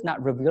preferences,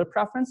 not revealed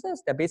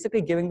preferences. They're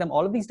basically giving them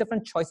all of these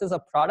different choices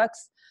of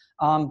products.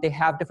 They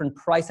have different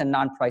price and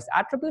non-price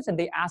attributes, and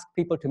they ask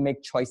people to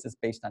make choices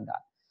based on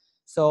that.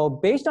 So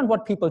based on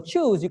what people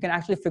choose, you can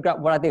actually figure out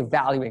what are they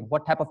valuing,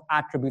 what type of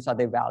attributes are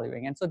they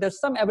valuing. And so there's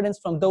some evidence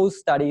from those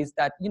studies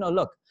that, you know,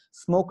 look,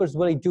 smokers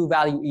really do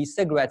value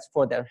e-cigarettes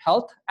for their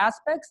health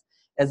aspects,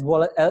 as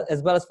well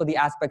as for the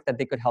aspect that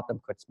they could help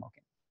them quit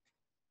smoking.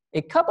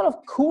 A couple of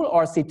cool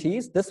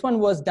RCTs. This one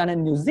was done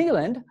in New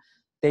Zealand.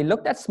 They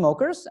looked at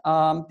smokers.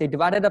 They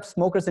divided up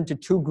smokers into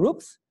two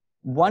groups.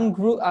 One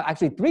group,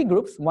 actually three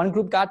groups. One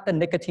group got the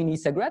nicotine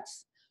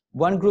e-cigarettes.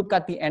 One group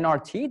got the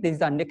NRT.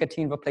 These are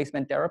nicotine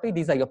replacement therapy.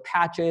 These are your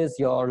patches,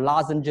 your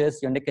lozenges,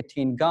 your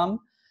nicotine gum.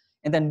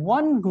 And then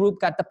one group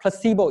got the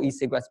placebo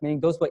e-cigarettes,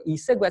 meaning those were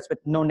e-cigarettes with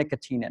no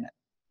nicotine in it,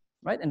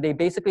 right? And they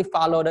basically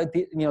followed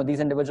these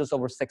individuals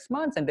over 6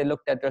 months, and they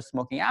looked at their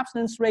smoking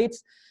abstinence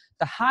rates.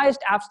 The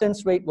highest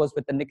abstinence rate was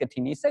with the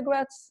nicotine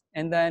e-cigarettes,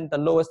 and then the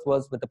lowest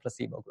was with the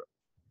placebo group.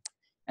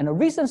 And a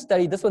recent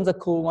study, this one's a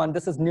cool one.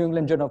 This is New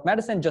England Journal of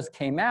Medicine, just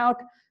came out.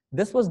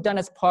 This was done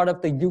as part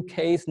of the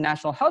UK's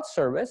National Health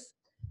Service.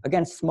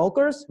 Again,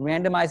 smokers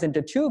randomized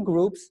into two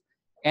groups,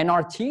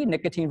 NRT,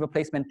 nicotine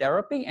replacement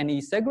therapy, and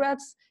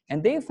e-cigarettes.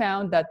 And they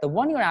found that the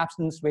one-year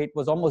abstinence rate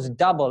was almost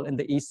double in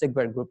the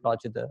e-cigarette group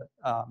relative to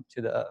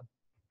the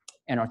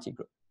NRT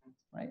group,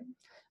 right?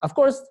 Of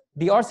course,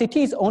 the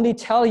RCTs only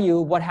tell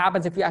you what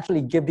happens if you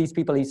actually give these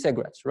people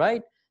e-cigarettes,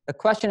 right? The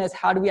question is,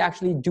 how do we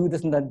actually do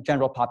this in the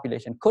general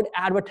population? Could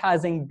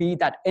advertising be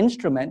that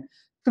instrument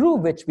through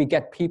which we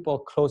get people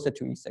closer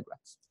to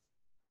e-cigarettes?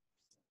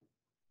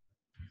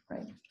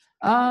 Right.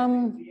 The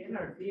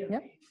NRT and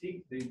yep.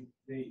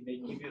 they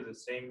give you the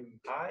same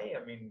high.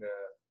 I mean,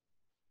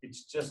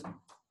 it's just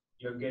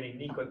you're getting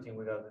nicotine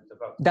without the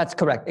tobacco. That's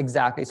correct,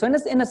 exactly. So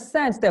in a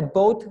sense, they're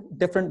both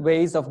different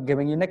ways of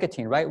giving you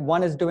nicotine, right?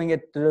 One is doing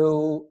it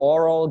through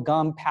oral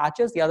gum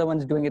patches. The other one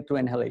is doing it through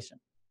inhalation,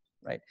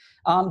 right?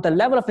 The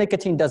level of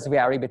nicotine does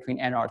vary between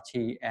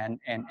NRT and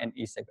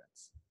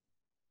e-cigarettes.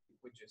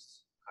 Which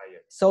is higher?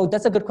 So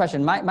that's a good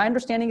question. My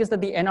understanding is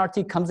that the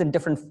NRT comes in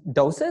different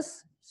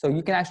doses. So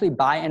you can actually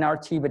buy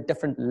NRT with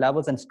different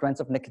levels and strengths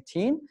of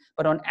nicotine.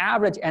 But on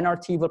average,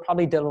 NRT will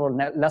probably deliver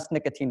less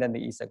nicotine than the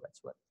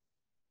e-cigarettes would.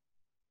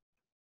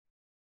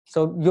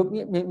 So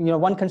you know,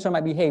 one concern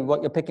might be, hey,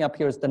 what you're picking up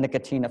here is the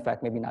nicotine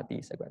effect, maybe not the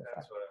e-cigarette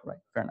effect. Right,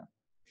 fair enough.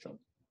 Sure.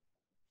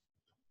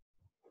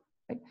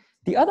 Right.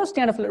 The other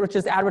strand of literature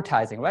is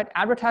advertising, right?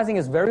 Advertising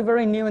is very,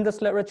 very new in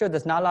this literature.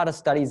 There's not a lot of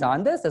studies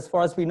on this. As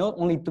far as we know,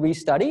 only 3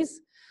 studies.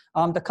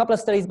 The couple of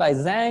studies by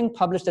Zhang,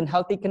 published in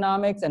Health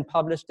Economics and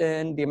published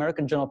in the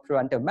American Journal of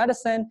Preventive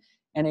Medicine,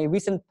 and a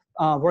recent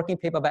working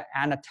paper by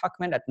Anna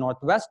Tuckman at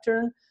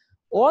Northwestern.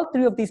 All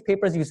 3 of these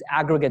papers use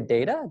aggregate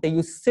data. They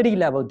use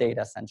city-level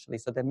data, essentially.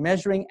 So they're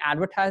measuring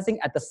advertising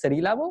at the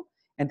city level,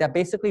 and they're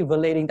basically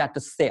relating that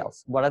to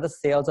sales. What are the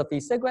sales of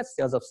e-cigarettes,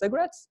 sales of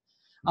cigarettes?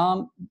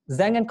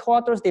 Zhang and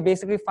co-authors, they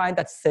basically find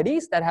that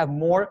cities that have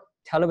more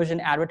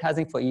television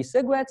advertising for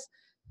e-cigarettes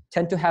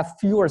tend to have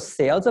fewer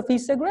sales of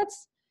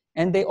e-cigarettes,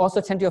 and they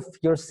also tend to have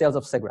fewer sales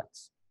of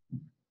cigarettes.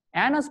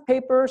 Anna's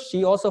paper,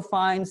 she also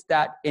finds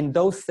that in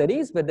those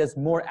cities where there's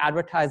more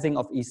advertising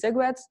of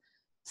e-cigarettes,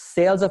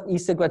 sales of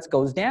e-cigarettes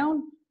goes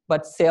down,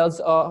 but sales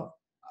of,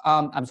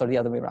 I'm sorry, the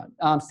other way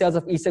around. Sales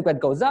of e-cigarette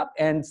goes up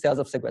and sales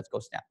of cigarettes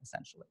goes down,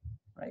 essentially,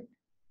 right?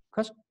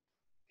 Question?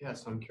 Yeah,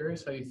 so I'm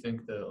curious how you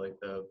think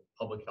the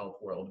public health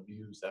world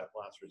views that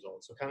last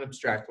result. So kind of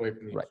abstract away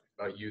from the issue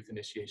about youth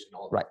initiation,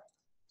 all that. Right.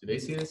 Do they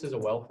see this as a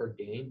welfare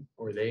gain,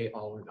 or are they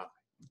all or nothing?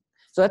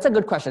 So that's a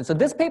good question. So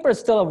this paper is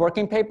still a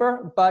working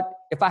paper, but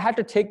if I had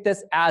to take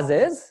this as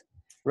is,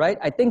 right?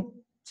 I think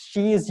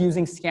she is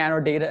using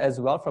scanner data as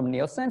well from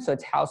Nielsen, so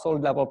it's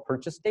household level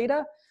purchase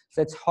data.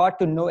 So it's hard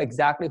to know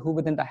exactly who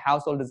within the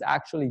household is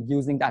actually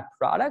using that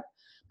product.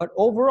 But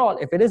overall,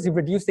 if it is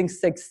reducing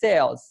cig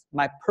sales,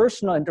 my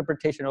personal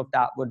interpretation of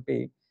that would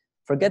be,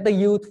 forget the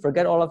youth,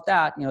 forget all of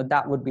that,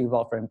 that would be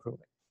welfare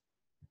improving,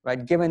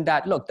 right? Given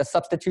that, look, the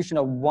substitution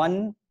of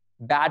one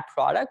bad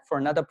product for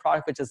another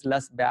product which is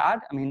less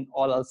bad, I mean,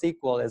 all else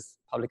equal is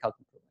public health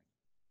improvement.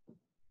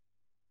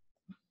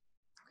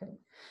 Okay.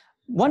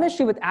 One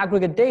issue with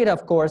aggregate data,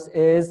 of course,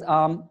 is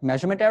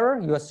measurement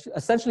error. You're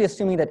essentially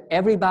assuming that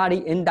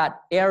everybody in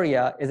that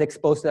area is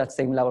exposed to that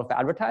same level of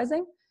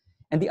advertising.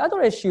 And the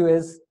other issue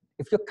is,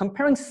 if you're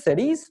comparing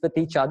cities with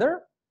each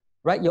other,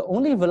 right, you're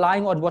only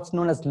relying on what's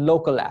known as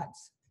local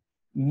ads.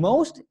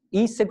 Most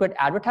e-cigarette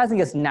advertising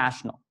is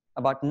national.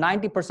 About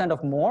 90%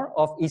 of more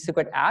of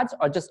e-cigarette ads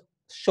are just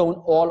shown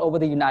all over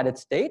the United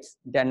States.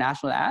 They're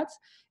national ads.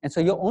 And so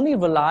you're only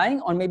relying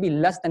on maybe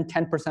less than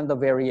 10% of the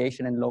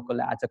variation in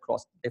local ads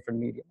across different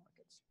media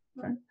markets.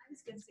 Well, Right? I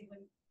was going to say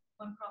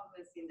one problem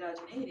is the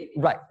endogeneity.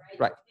 Right,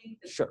 right. I think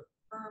that Sure.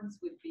 firms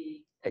would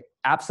be.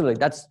 Absolutely,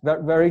 that's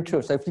very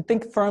true. So if you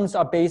think firms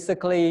are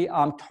basically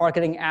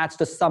targeting ads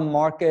to some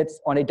markets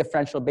on a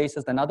differential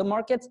basis than other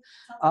markets,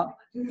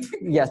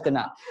 yes, they're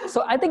not.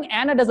 So I think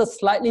Anna does a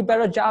slightly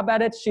better job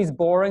at it. She's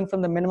borrowing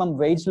from the minimum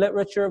wage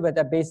literature, where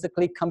they're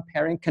basically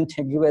comparing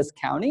contiguous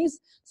counties.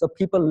 So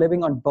people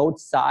living on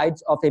both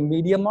sides of a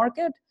media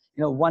market,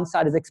 one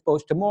side is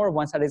exposed to more,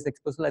 one side is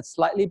exposed to less,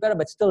 slightly better,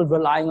 but still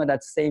relying on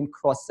that same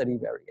cross-city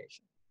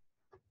variation.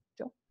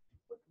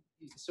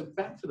 So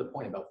back to the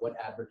point about what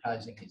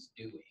advertising is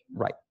doing,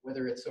 right?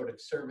 Whether it's sort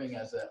of serving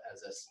as a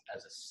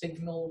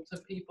signal to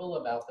people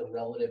about the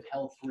relative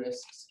health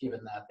risks,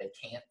 given that they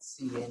can't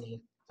see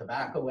any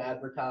tobacco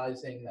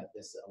advertising, that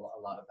a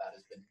lot of that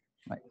has been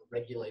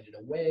regulated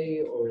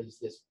away, or is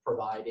this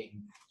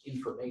providing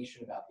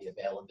information about the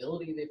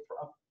availability of the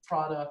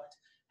product?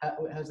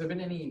 Has there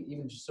been any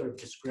even just sort of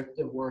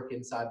descriptive work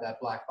inside that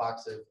black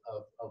box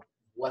of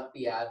what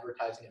the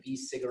advertising of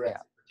e-cigarettes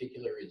in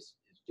particular is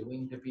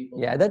doing to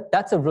people? Yeah,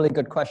 that's a really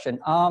good question.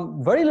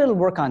 Very little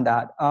work on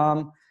that.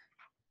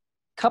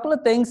 Couple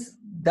of things.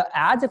 The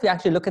ads, if you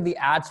actually look at the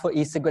ads for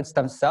e-cigarettes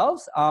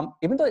themselves,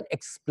 even though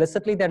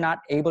explicitly they're not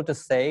able to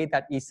say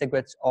that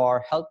e-cigarettes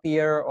are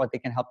healthier or they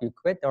can help you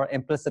quit, there are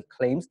implicit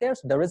claims there.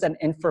 So there is an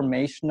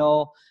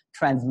informational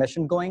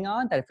transmission going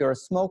on that if you're a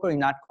smoker, you're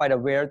not quite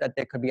aware that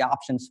there could be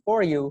options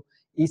for you.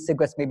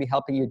 E-cigarettes may be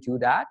helping you do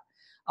that.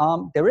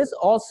 There is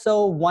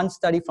also one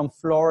study from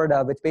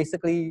Florida which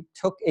basically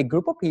took a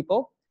group of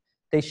people.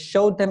 They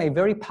showed them a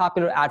very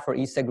popular ad for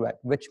e-cigarette,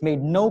 which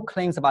made no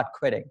claims about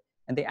quitting.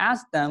 And they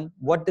asked them,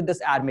 what did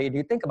this ad make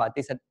you think about?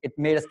 They said, it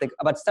made us think,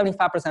 about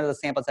 75% of the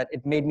sample said,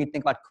 it made me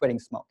think about quitting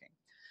smoking.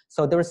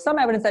 So there was some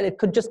evidence that it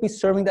could just be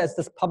serving as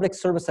this public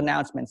service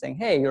announcement saying,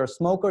 hey, you're a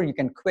smoker, you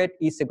can quit,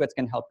 e-cigarettes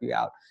can help you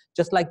out.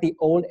 Just like the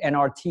old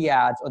NRT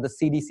ads or the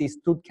CDC's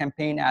Truth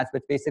Campaign ads,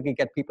 which basically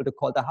get people to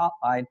call the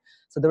hotline.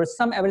 So there was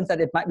some evidence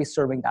that it might be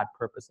serving that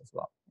purpose as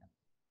well.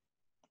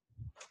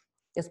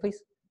 Yes,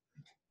 please.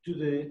 Do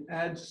the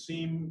ads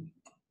seem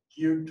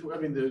geared to, I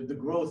mean, the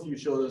growth you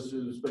showed us,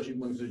 especially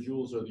amongst the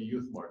jewels, are the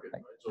youth market,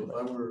 right? So if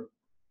I were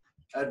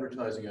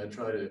advertising, I'd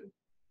try to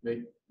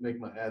make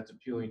my ads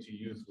appealing to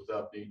youth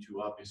without being too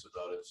obvious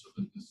about it, so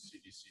that the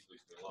CDC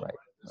leaves me alone.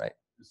 Right.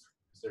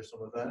 Is there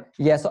some of that?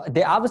 Yeah, so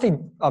they obviously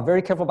are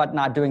very careful about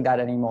not doing that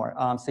anymore.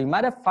 So you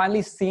might have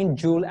finally seen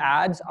Juul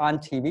ads on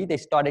TV. They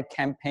started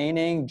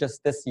campaigning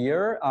just this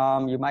year.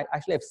 You might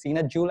actually have seen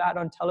a Juul ad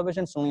on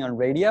television, it's only on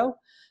radio.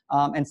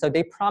 And so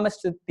they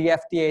promised to the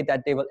FDA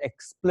that they will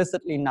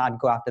explicitly not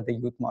go after the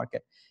youth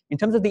market. In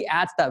terms of the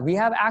ads that we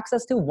have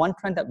access to, one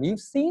trend that we've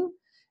seen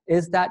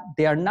is that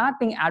they are not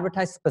being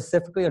advertised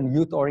specifically on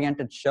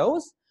youth-oriented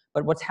shows,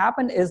 but what's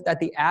happened is that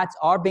the ads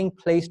are being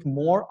placed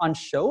more on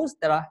shows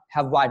that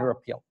have wider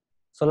appeal.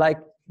 So like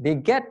they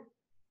get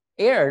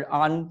aired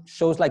on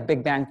shows like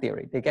Big Bang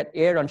Theory. They get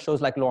aired on shows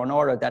like Law and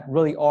Order that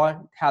really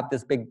all have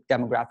this big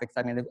demographics.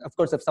 I mean, of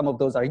course, if some of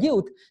those are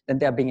youth, then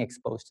they're being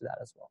exposed to that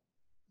as well.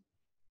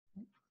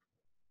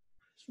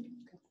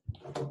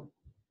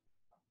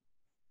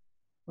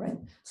 Right.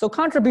 So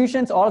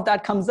contributions, all of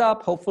that comes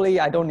up.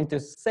 Hopefully, I don't need to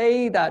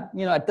say that,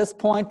 at this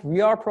point,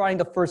 we are providing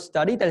the first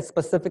study that is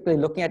specifically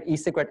looking at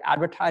e-cigarette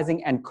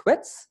advertising and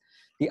quits.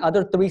 The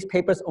other 3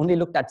 papers only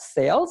looked at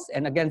sales.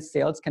 And again,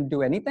 sales can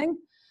do anything.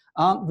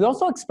 We're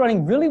also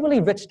exploring really, really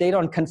rich data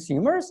on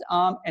consumers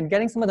and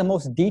getting some of the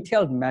most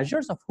detailed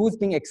measures of who's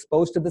being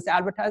exposed to this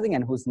advertising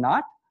and who's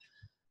not.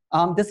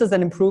 This is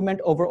an improvement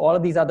over all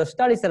of these other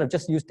studies that have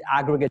just used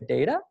aggregate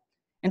data.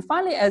 And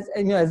finally,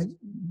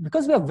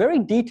 because we have very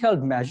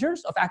detailed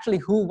measures of actually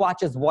who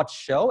watches what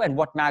show and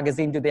what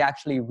magazine do they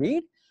actually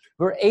read,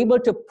 we're able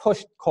to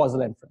push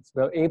causal inference.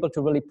 We're able to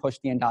really push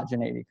the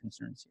endogeneity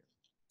concerns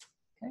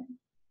here. Okay.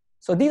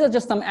 So these are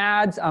just some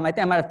ads. I think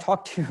I might have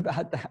talked to you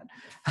about that.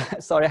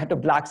 Sorry, I had to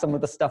black some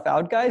of the stuff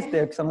out, guys.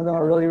 Some of them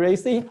are really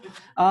racy.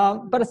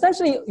 But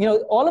essentially,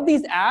 all of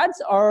these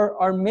ads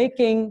are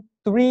making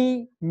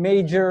three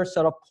major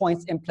sort of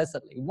points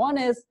implicitly. One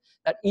is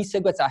that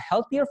e-cigarettes are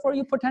healthier for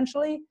you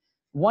potentially.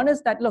 One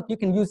is that, look, you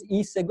can use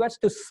e-cigarettes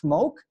to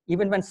smoke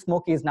even when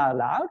smoking is not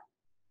allowed,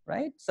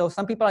 right? So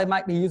some people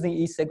might be using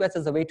e-cigarettes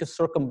as a way to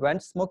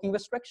circumvent smoking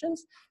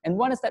restrictions. And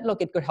one is that,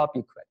 look, it could help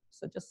you quit.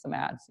 So just some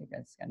ads, you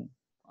guys can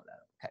call that.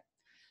 Okay.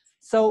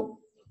 So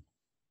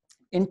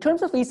in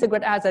terms of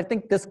e-cigarette ads, I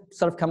think this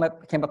sort of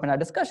came up in our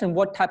discussion.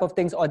 What type of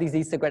things are these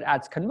e-cigarette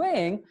ads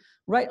conveying?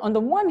 Right, on the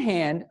one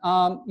hand,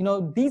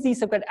 these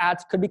e-cigarette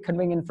ads could be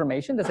conveying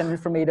information. There's an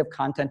informative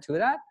content to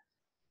that.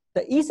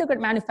 The e-cigarette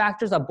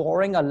manufacturers are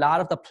borrowing a lot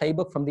of the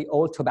playbook from the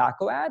old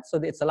tobacco ads. So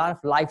it's a lot of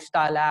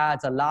lifestyle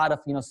ads, a lot of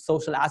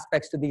social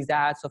aspects to these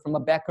ads. So from a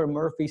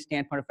Becker-Murphy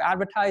standpoint of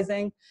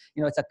advertising,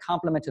 it's a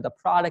complement to the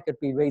product. It'd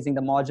be raising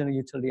the marginal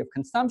utility of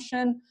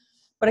consumption.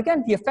 But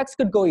again, the effects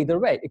could go either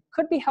way. It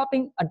could be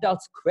helping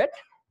adults quit,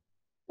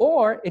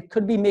 or it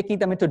could be making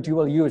them into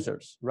dual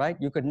users, right?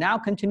 You could now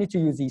continue to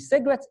use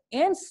e-cigarettes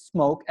and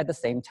smoke at the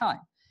same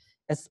time,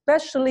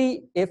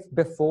 especially if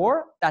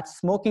before that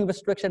smoking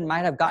restriction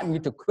might have gotten you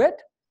to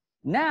quit.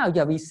 Now you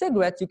have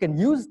e-cigarettes, you can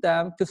use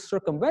them to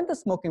circumvent the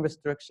smoking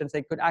restrictions.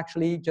 They could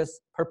actually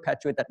just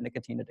perpetuate that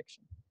nicotine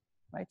addiction,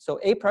 right? So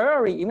a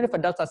priori, even if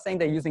adults are saying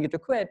they're using it to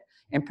quit,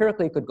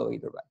 empirically it could go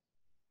either way.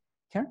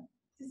 Karen?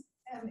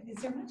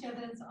 Is there much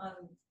evidence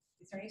on,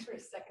 is there any sort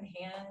of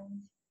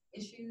secondhand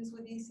issues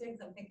with e-cigs?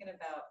 I'm thinking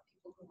about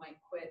people who might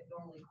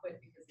normally quit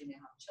because they now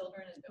have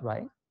children and don't.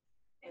 Right.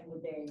 And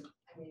would they,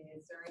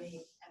 is there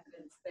any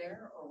evidence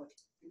there, or what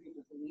do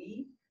people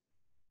believe?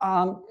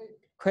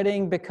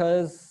 Quitting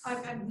because...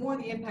 I'm more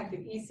the impact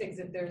of e-cigs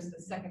if there's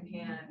the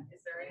secondhand.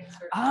 Is there any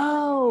sort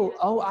of...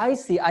 Oh, I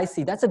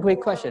see. That's a great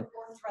question.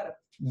 Or threat of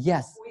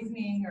yes.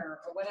 poisoning or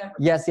whatever.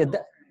 Yes, yeah.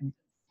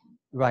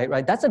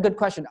 Right. That's a good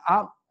question.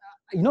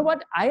 You know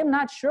what? I am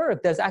not sure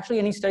if there's actually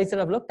any studies that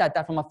have looked at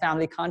that from a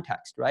family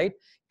context, right?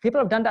 People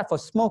have done that for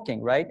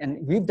smoking, right? And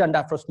we've done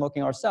that for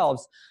smoking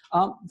ourselves.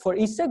 For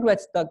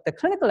e-cigarettes, the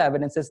clinical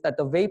evidence is that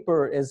the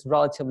vapor is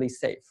relatively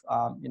safe.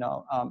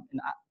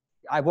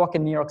 I walk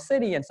in New York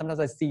City and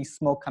sometimes I see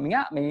smoke coming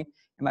at me.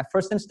 And my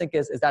first instinct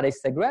is that a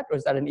cigarette or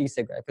is that an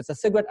e-cigarette? If it's a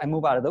cigarette, I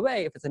move out of the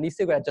way. If it's an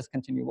e-cigarette, I just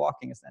continue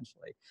walking,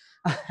 essentially.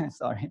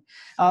 Sorry.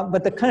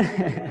 But the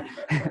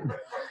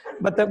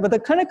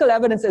clinical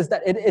evidence is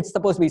that it's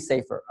supposed to be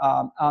safer.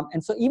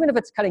 And so even if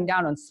it's cutting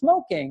down on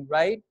smoking,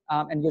 right,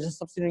 and you're just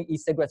substituting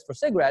e-cigarettes for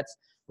cigarettes,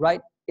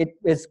 right, it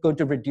is going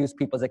to reduce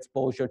people's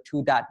exposure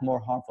to that more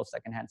harmful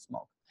secondhand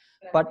smoke.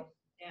 But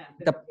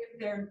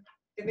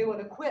if they want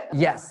to quit.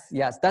 Yes,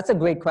 that's a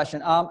great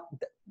question.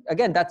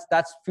 Again,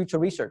 that's future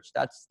research.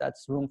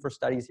 That's room for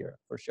studies here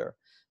for sure.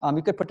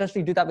 You could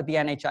potentially do that with the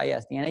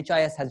NHIS. The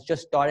NHIS has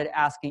just started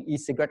asking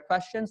e-cigarette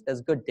questions.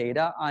 There's good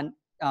data on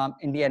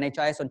in the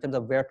NHIS in terms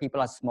of where people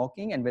are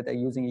smoking and where they're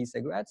using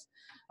e-cigarettes.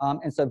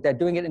 And so if they're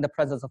doing it in the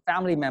presence of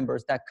family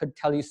members, that could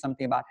tell you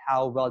something about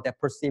how well they're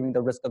perceiving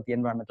the risk of the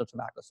environmental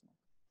tobacco smoke.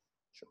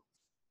 Sure.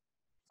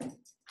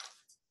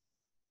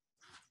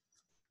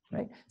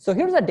 Right. So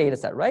here's a data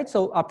set, right?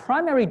 So our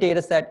primary data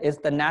set is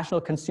the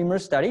National Consumer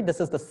Study. This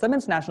is the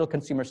Simmons National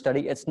Consumer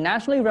Study. It's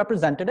nationally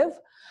representative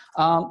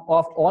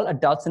of all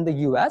adults in the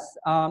US.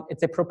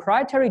 It's a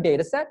proprietary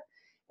data set.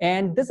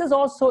 And this is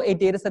also a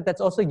data set that's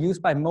also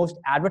used by most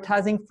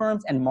advertising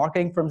firms and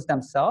marketing firms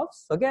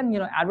themselves. So again,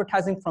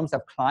 advertising firms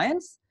have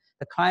clients.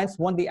 The clients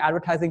want the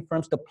advertising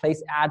firms to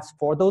place ads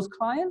for those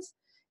clients.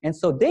 And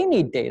so they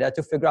need data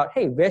to figure out,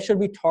 hey, where should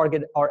we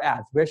target our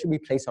ads? Where should we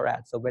place our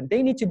ads? So when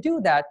they need to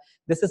do that,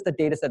 this is the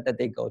data set that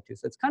they go to.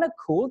 So it's kind of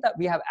cool that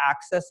we have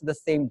access to the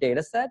same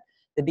data set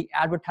that the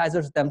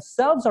advertisers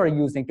themselves are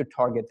using to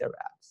target their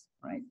ads,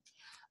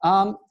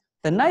 right?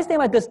 The nice thing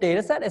about this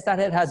data set is that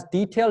it has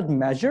detailed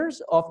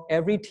measures of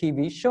every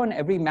TV show and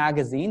every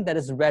magazine that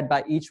is read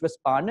by each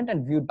respondent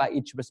and viewed by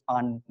each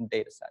respondent in the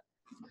data set.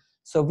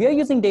 So we are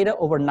using data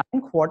over 9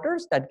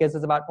 quarters. That gives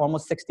us about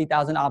almost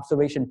 60,000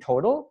 observation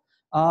total.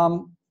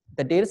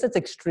 The data set's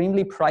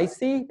extremely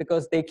pricey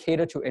because they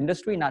cater to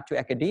industry, not to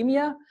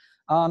academia.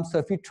 So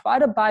if you try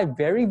to buy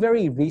very,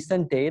 very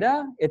recent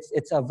data,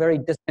 it's a very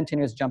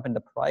discontinuous jump in the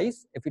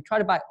price. If you try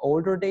to buy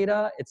older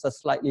data, it's a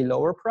slightly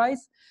lower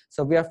price.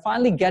 So we are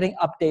finally getting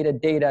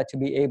updated data to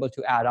be able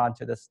to add on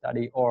to this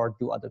study or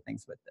do other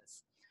things with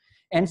this.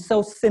 And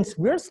so since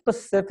we're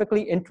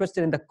specifically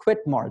interested in the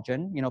quit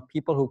margin,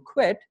 people who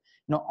quit,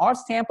 our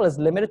sample is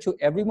limited to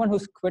everyone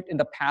who's quit in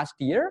the past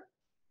year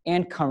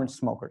and current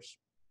smokers,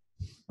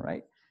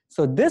 right?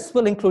 So this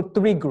will include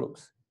 3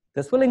 groups.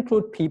 This will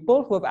include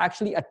people who have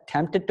actually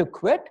attempted to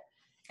quit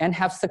and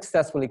have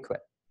successfully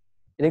quit.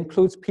 It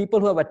includes people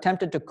who have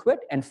attempted to quit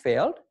and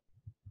failed,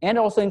 and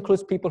also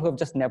includes people who have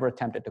just never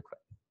attempted to quit.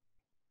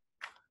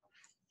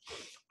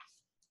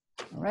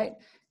 All right,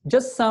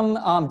 just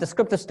some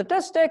descriptive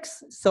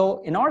statistics.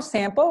 So in our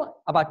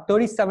sample, about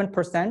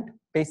 37%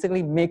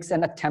 basically makes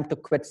an attempt to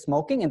quit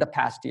smoking in the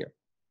past year.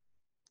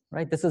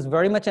 Right, this is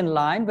very much in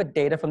line with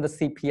data from the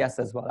CPS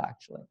as well,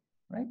 actually,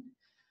 right?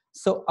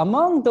 So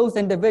among those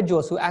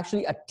individuals who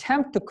actually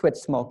attempt to quit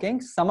smoking,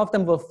 some of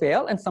them will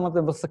fail and some of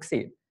them will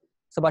succeed.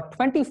 So about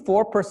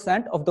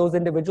 24% of those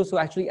individuals who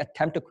actually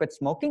attempt to quit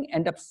smoking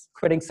end up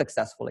quitting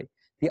successfully.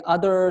 The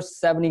other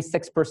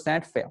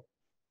 76% fail.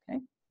 Okay?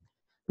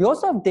 We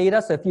also have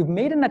data, so if you've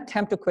made an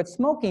attempt to quit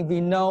smoking,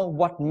 we know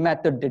what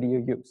method did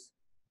you use,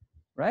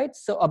 right?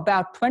 So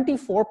about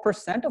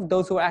 24% of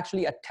those who are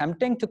actually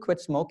attempting to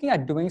quit smoking are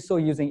doing so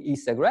using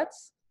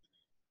e-cigarettes,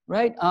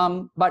 right?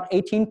 About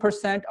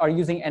 18% are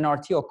using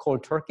NRT or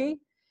cold turkey.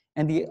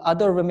 And the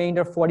other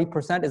remainder,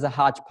 40%, is a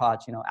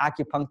hodgepodge,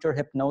 acupuncture,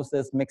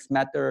 hypnosis, mixed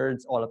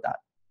methods, all of that.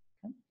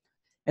 Okay?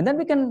 And then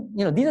we can,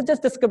 these are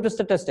just descriptive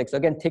statistics. So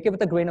again, take it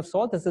with a grain of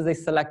salt. This is a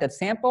selected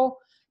sample.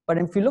 But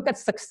if you look at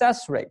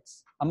success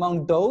rates,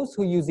 among those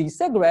who use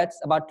e-cigarettes,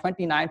 about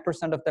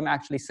 29% of them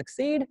actually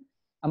succeed.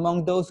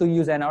 Among those who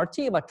use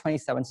NRT, about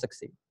 27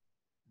 succeed.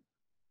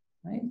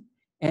 Right?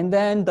 And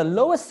then the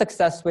lowest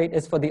success rate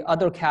is for the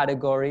other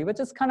category, which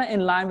is kind of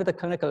in line with the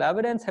clinical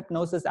evidence.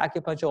 Hypnosis,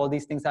 acupuncture, all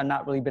these things are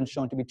not really been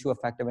shown to be too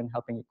effective in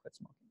helping you quit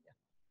smoking.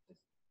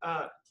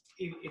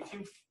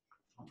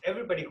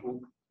 Everybody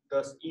who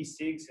does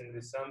e-cigs in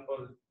the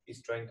sample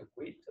is trying to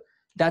quit.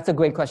 That's a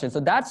great question. So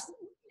that's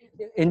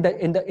in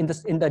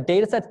the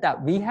data sets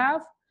that we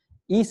have,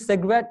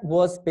 e-cigarette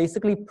was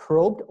basically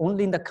probed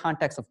only in the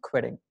context of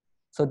quitting.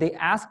 So they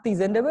ask these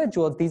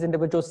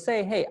individuals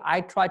say, hey, I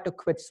tried to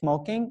quit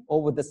smoking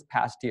over this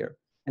past year.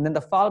 And then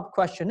the follow-up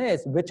question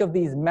is, which of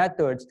these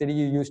methods did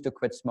you use to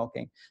quit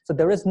smoking? So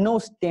there is no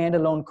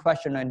standalone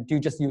question, and do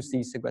you just use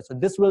e-cigarettes? So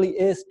this really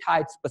is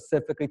tied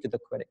specifically to the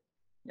quitting.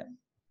 Yeah.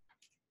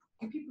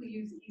 Do people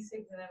use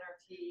e-cigs and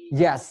NRT?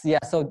 Yes,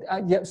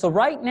 yeah. So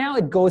right now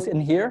it goes in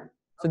here.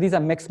 So these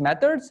are mixed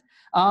methods.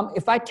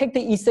 If I take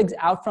the e-cigs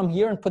out from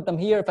here and put them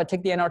here, if I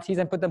take the NRTs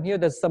and put them here,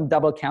 there's some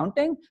double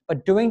counting,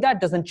 but doing that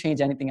doesn't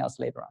change anything else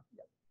later on.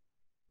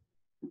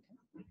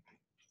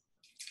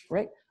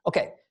 Right?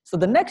 Okay, so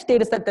the next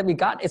data set that we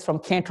got is from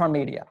Kantar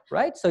Media,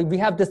 right? So we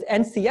have this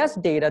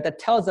NCS data that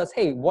tells us,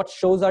 hey, what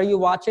shows are you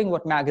watching?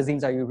 What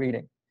magazines are you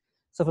reading?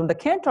 So from the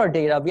Kantar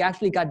data, we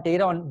actually got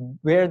data on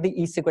where the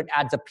e-cigarette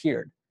ads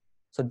appeared.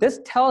 So this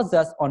tells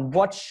us on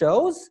what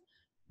shows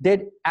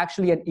did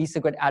actually an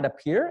e-cigarette ad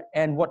appear,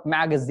 and what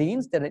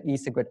magazines did an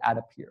e-cigarette ad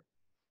appear.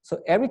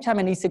 So every time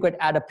an e-cigarette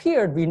ad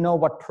appeared, we know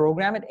what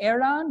program it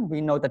aired on,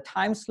 we know the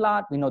time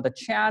slot, we know the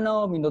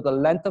channel, we know the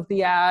length of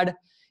the ad,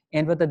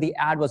 and whether the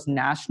ad was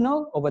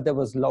national or whether it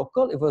was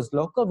local. If it was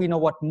local, we know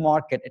what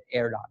market it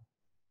aired on.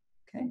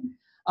 Okay?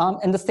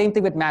 And the same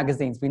thing with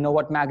magazines. We know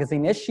what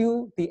magazine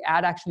issue the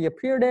ad actually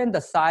appeared in,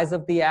 the size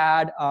of the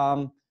ad,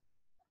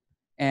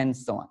 and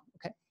so on.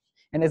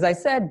 And as I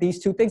said, these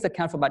two things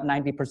account for about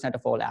 90%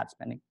 of all ad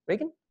spending.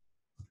 Reagan?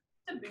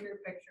 It's a bigger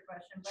picture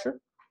question. But Sure.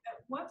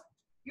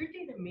 Your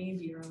data may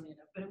be early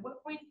enough, but at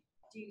what point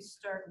do you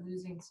start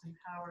losing some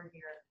power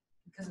here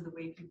because of the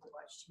way people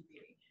watch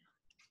TV?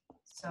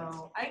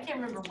 So I can't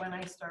remember when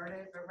I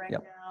started, but right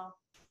now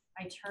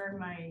I turn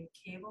my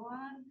cable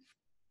on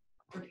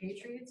for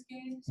Patriots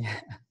games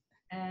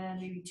and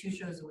maybe 2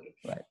 shows a week.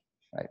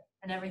 Right.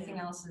 And everything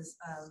else is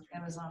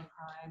Amazon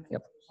Prime and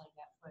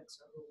Netflix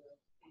or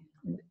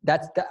Hulu.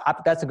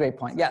 That's a great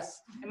point.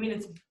 Yes. I mean,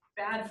 it's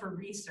bad for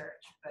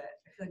research, but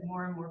I feel like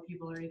more and more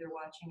people are either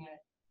watching it,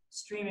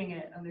 streaming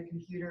it on their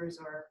computers,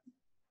 or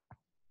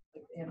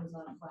like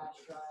Amazon flash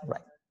drive.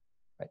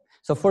 Right.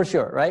 So for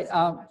sure, right?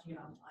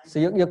 So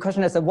your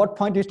question is, at what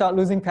point do you start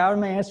losing power?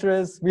 My answer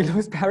is, we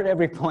lose power at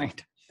every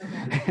point.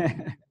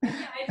 Okay.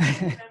 I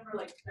just remember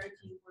like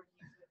 13, 14,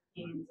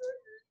 15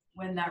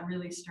 when that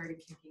really started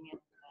kicking in.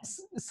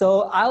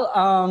 So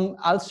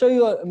I'll show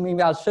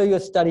you a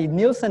study.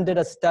 Nielsen did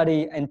a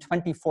study in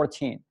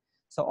 2014.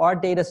 So our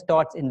data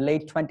starts in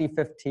late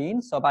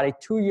 2015. So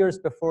about 2 years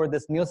before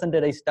this, Nielsen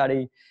did a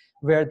study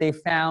where they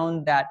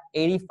found that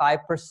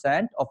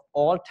 85% of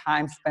all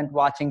time spent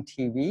watching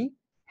TV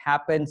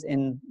happens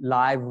in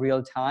live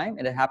real time,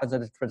 and it happens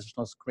on a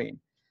traditional screen.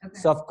 Okay.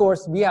 So of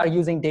course, we are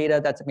using data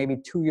that's maybe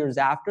 2 years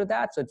after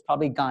that. So it's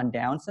probably gone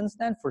down since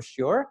then for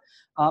sure.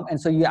 And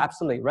so you're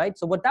absolutely right.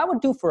 So what that would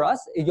do for us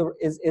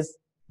is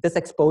this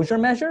exposure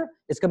measure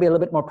is going to be a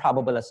little bit more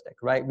probabilistic,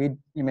 right?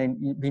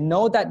 We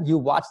know that you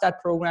watch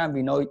that program.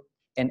 We know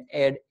an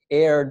ad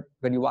aired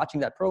when you're watching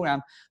that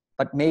program,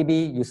 but maybe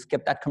you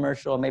skip that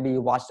commercial, or maybe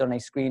you watched it on a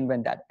screen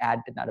when that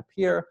ad did not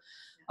appear.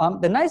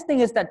 The nice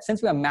thing is that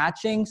since we are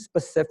matching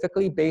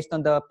specifically based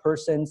on the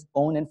person's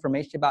own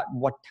information about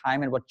what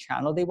time and what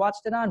channel they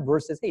watched it on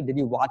versus, hey, did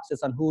you watch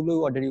this on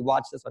Hulu or did you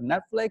watch this on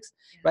Netflix,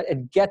 right?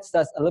 It gets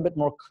us a little bit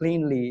more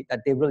cleanly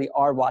that they really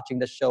are watching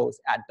the shows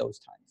at those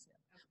times.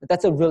 But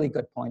that's a really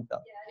good point,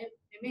 though. Yeah,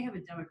 it may have a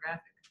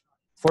demographic.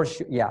 For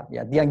sure, yeah.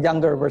 The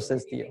younger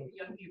versus the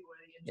young people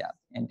are the yeah,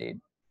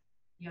 indeed.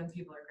 Young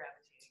people are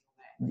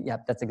gravitating away. Yeah,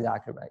 that's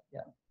exactly right.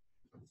 Yeah.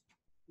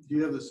 Do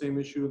you have the same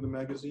issue in the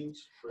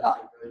magazines?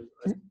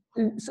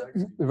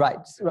 Right.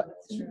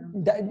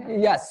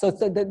 Yes. So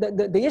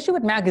the issue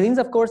with magazines,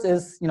 of course,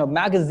 is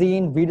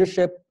magazine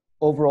readership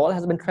overall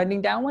has been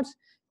trending downwards.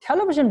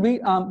 Television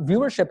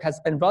viewership has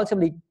been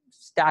relatively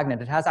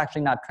stagnant. It has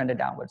actually not trended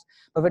downwards.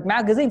 But with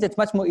magazines, it's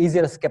much more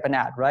easier to skip an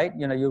ad, right?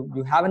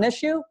 You have an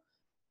issue,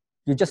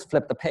 you just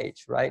flip the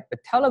page, right?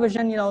 But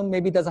television,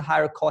 maybe there's a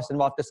higher cost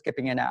involved to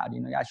skipping an ad.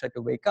 You actually have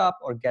to wake up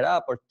or get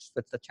up or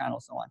switch the channel,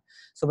 so on.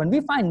 So when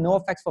we find no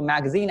effects for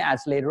magazine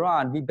ads later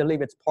on, we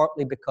believe it's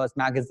partly because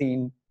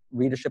magazine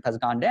readership has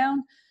gone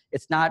down.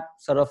 It's not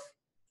sort of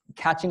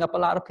catching up a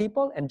lot of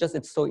people, and just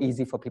it's so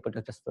easy for people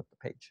to just flip the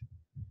page.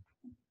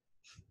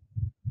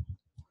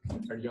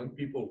 Are young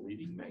people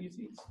reading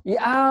magazines?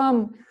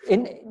 Yeah,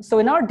 so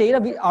in our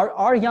data,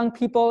 our young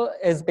people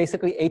is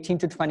basically 18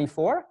 to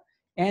 24.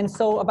 And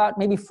so about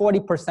maybe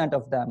 40%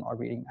 of them are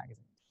reading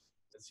magazines.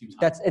 That seems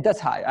high. That's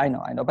high, I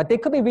know. But they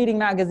could be reading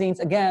magazines,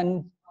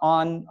 again,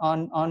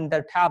 on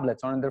their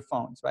tablets or on their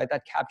phones, right?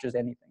 That captures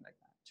anything like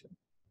that, too.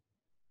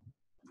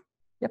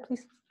 Yeah,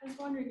 please. I was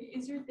wondering,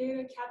 is your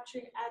data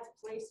capturing ad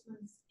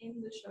placements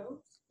in the shows?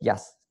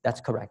 Yes,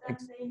 that's correct. And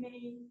they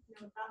may,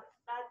 that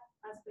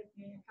aspect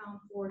may account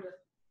for the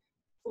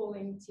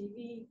falling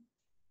TV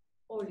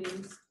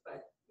audience,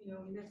 but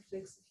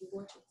Netflix, if you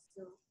watch it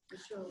still, the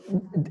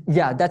show.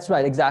 Yeah, that's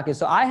right, exactly.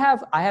 So I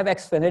have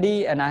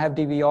Xfinity and I have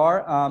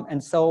DVR,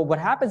 and so what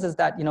happens is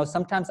that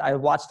sometimes I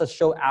watch the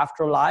show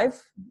after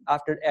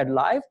it aired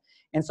live.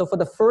 And so for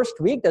the first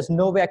week, there's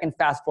no way I can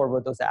fast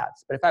forward those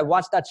ads. But if I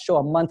watch that show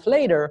a month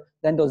later,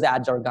 then those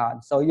ads are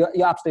gone. So you're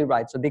absolutely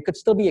right. So they could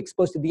still be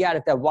exposed to the ad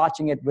if they're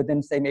watching it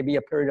within, say, maybe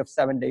a period of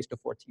 7 days to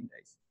 14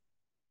 days.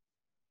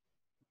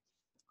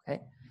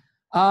 Okay.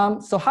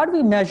 So how do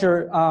we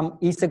measure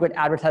e-cigarette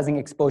advertising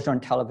exposure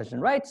on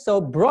television, right? So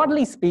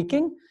broadly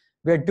speaking,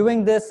 we're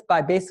doing this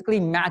by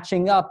basically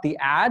matching up the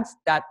ads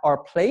that are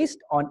placed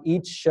on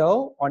each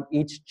show, on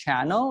each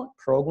channel,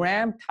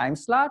 program, time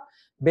slot,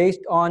 based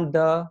on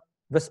the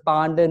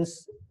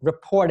respondents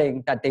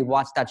reporting that they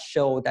watched that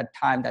show, that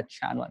time, that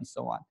channel, and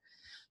so on.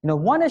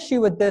 One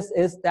issue with this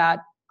is that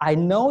I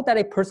know that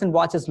a person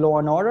watches Law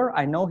and Order.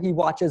 I know he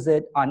watches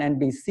it on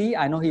NBC.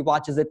 I know he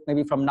watches it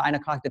maybe from 9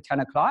 o'clock to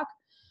 10 o'clock,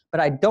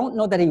 but I don't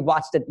know that he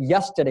watched it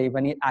yesterday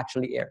when it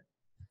actually aired.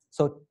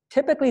 So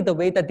typically the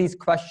way that these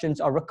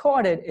questions are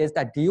recorded is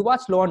that, do you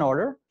watch Law and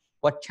Order?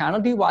 What channel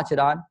do you watch it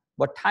on?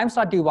 What time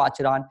slot do you watch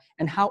it on?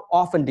 And how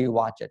often do you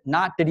watch it?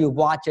 Not did you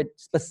watch it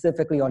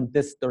specifically on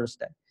this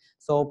Thursday.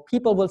 So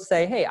people will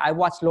say, hey, I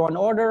watch Law and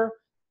Order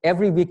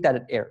every week that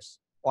it airs.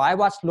 Or I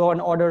watch Law and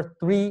Order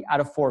 3 out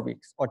of 4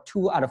 weeks, or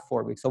 2 out of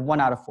 4 weeks, or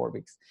 1 out of 4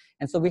 weeks.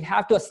 And so we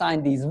have to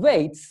assign these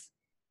weights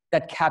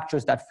that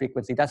captures that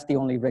frequency. That's the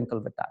only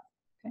wrinkle with that.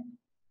 Okay?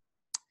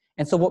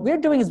 And so what we're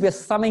doing is we're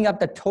summing up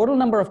the total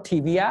number of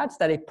TV ads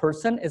that a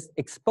person is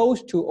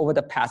exposed to over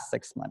the past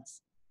 6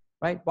 months.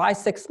 Right? Why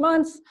 6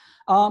 months?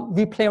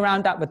 We play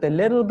around that with a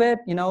little bit.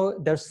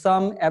 There's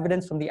some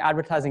evidence from the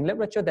advertising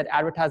literature that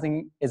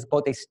advertising is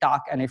both a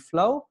stock and a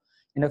flow.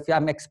 If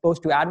I'm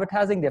exposed to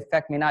advertising, the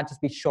effect may not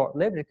just be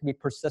short-lived, it can be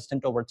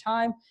persistent over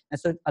time. And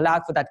so allow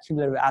for that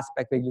cumulative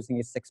aspect, we're using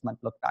a 6-month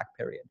look-back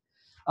period.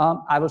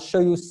 I will show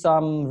you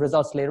some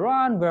results later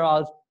on where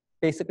I'll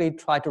basically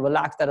try to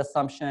relax that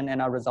assumption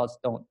and our results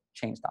don't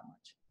change that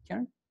much.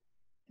 Karen?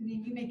 I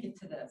mean, you make it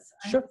to this.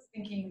 Sure. I'm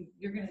thinking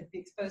you're going to be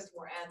exposed to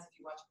more ads if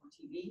you watch more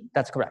TV.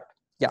 That's correct.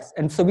 Yes.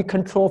 And so we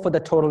control for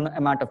the total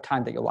amount of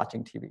time that you're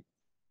watching TV.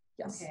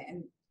 Yes. Okay.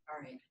 And all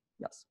right.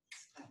 Yes.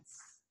 That's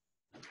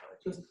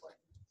Just,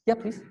 yeah,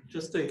 please.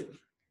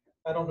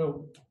 I don't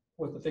know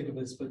what to think of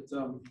this, but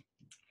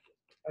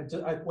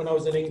when I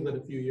was in England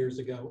a few years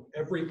ago,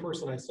 every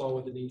person I saw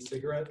with an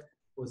e-cigarette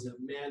was a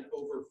man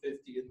over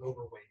 50 and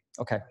overweight.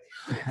 Okay.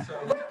 So,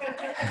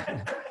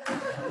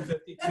 I'm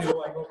 52,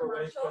 I'm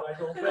overweight, but I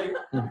don't think,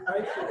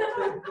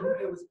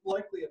 it was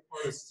likely a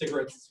part of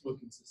cigarette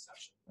smoking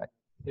cessation. Right.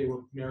 They were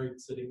married,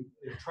 sitting,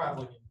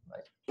 traveling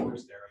in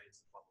tourist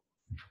areas.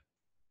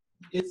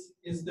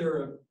 Is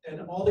there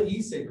and all the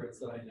e-cigarettes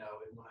that I know,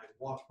 and when I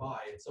walk by,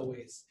 it's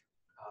always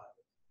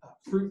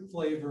fruit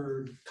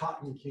flavored,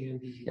 cotton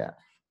candy. Yeah.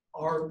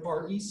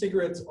 Are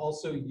e-cigarettes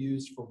also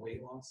used for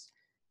weight loss?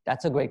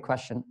 That's a great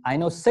question. I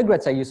know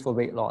cigarettes are used for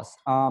weight loss.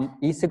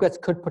 E-cigarettes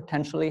could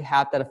potentially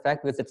have that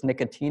effect because it's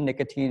nicotine.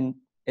 Nicotine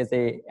is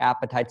an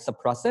appetite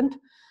suppressant.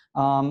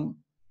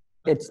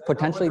 It's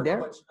potentially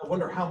there. I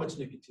wonder how much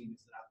nicotine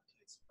is an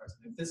appetite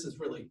suppressant. If this is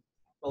really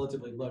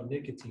relatively low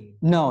nicotine.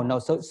 No. No,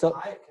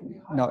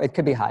 it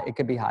could be high. It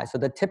could be high. So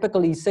the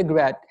typical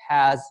e-cigarette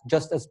has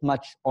just as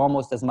much,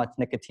 almost as much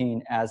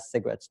nicotine as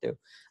cigarettes do.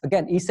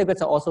 Again,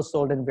 e-cigarettes are also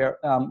sold in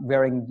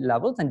varying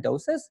levels and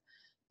doses.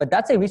 But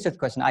that's a research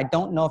question. I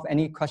don't know of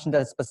any question that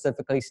has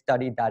specifically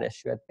studied that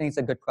issue. I think it's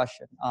a good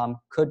question.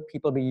 Could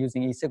people be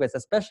using e-cigarettes,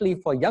 especially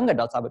for young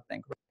adults, I would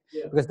think.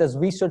 Yeah. Because there's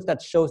research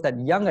that shows that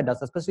young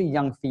adults, especially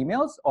young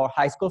females or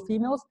high school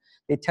females,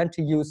 they tend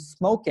to use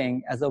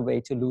smoking as a way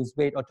to lose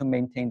weight or to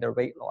maintain their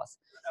weight loss.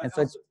 And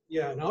so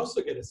yeah, and I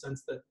also get a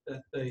sense that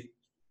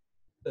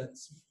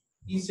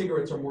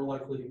e-cigarettes are more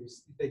likely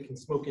they can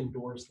smoke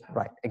indoors now.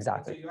 Right,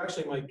 exactly. So you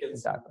actually might get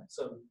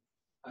some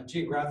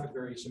geographic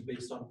variation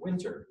based on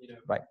winter.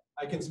 Right.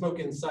 I can smoke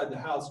inside the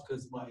house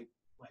because my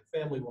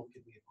family won't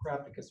give me a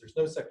crap because there's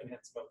no secondhand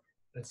smoke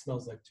and it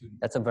smells like tootie.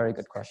 That's a very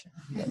good question.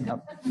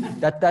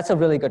 That's a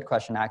really good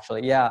question,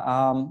 actually. Yeah.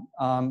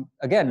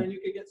 Again. And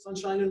you could get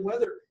sunshine and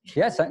weather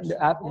Yes.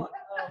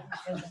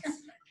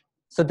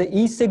 So the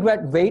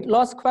e-cigarette weight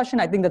loss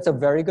question, I think that's a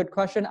very good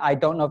question. I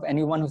don't know of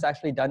anyone who's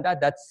actually done that.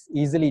 That's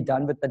easily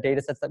done with the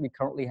data sets that we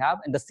currently have.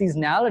 And the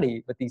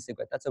seasonality with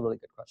e-cigarette, that's a really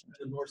good question.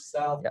 The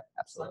north-south. Yeah,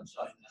 absolutely.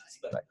 Sunshine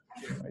aspect. Right.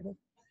 Very good.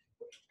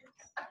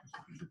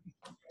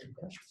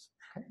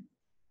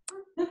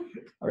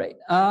 All right.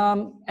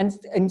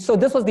 And so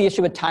this was the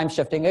issue with time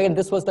shifting. Again,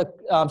 this was the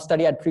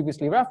study I'd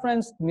previously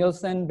referenced.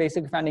 Nielsen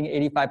basically finding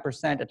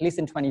 85%, at least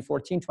in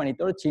 2014,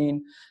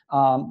 2013,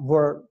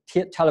 were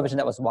television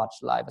that was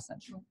watched live,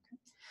 essentially.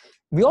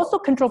 We also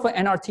control for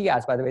NRT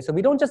ads, by the way. So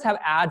we don't just have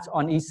ads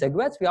on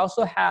e-cigarettes. We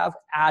also have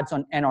ads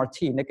on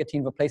NRT,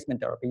 nicotine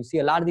replacement therapy. You see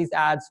a lot of these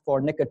ads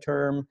for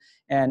Nicoterm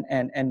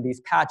and these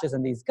patches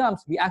and these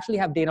gums. We actually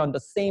have data on the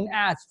same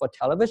ads for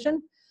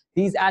television.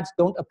 These ads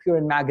don't appear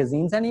in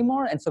magazines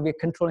anymore, and so we're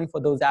controlling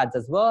for those ads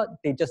as well.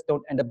 They just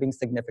don't end up being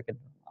significant.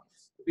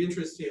 It'd be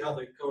interesting to see how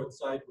they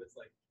coincide with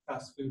like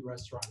fast food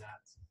restaurant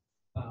ads,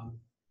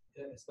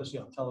 especially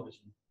on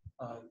television.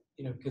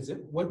 You know, because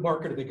what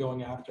market are they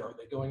going after? Are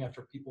they going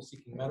after people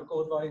seeking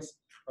medical advice?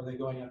 Are they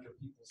going after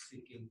people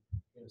seeking,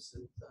 you know,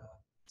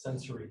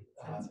 sensory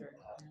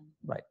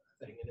right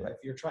thing? And if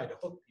you're trying to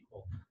hook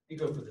people, you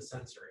go for the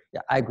sensory.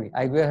 Yeah, I agree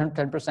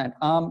 110%.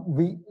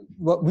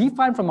 What we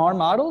find from our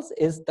models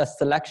is the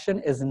selection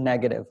is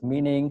negative,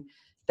 meaning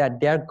that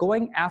they're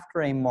going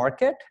after a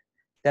market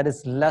that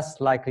is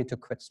less likely to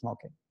quit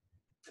smoking.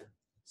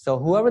 So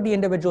whoever the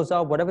individuals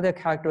are, whatever their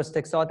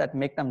characteristics are that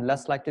make them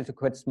less likely to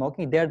quit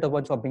smoking, they're the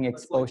ones who are being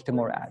exposed to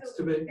more ads.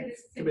 Commit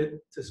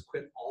to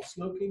quit all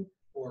smoking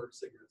or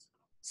cigarettes?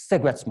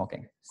 Cigarette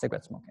smoking.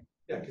 Cigarette smoking.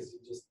 Yeah, because you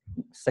just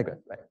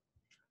cigarette, right?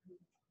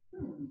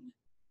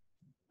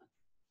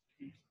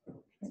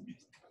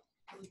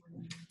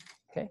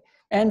 Okay.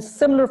 And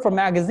similar for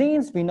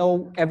magazines, we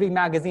know every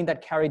magazine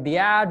that carried the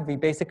ad. We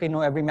basically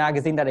know every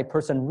magazine that a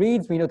person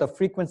reads. We know the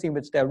frequency in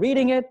which they're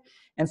reading it.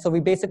 And so we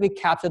basically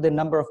capture the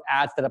number of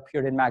ads that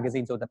appeared in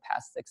magazines over the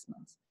past 6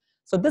 months.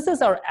 So this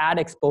is our ad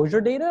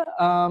exposure data.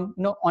 You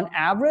know, on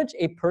average,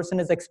 a person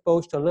is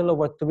exposed to a little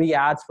over 3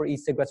 ads for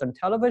e-cigarettes on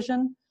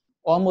television,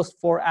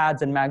 almost 4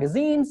 ads in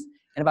magazines,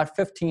 and about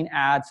 15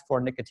 ads for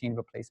nicotine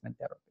replacement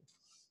therapy.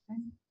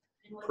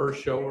 Per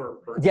show or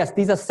per? Yes,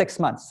 these are 6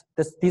 months.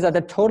 These are the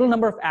total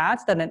number of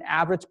ads that an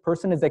average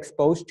person is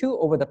exposed to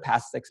over the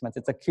past 6 months.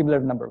 It's a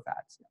cumulative number of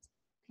ads.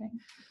 Okay.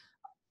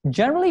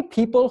 Generally,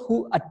 people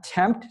who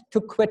attempt to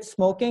quit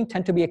smoking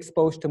tend to be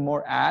exposed to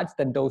more ads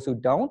than those who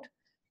don't,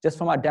 just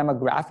from our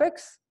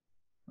demographics,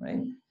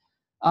 right?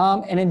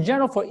 And in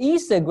general, for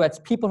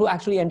e-cigarettes, people who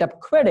actually end up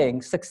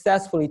quitting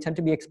successfully tend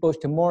to be exposed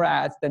to more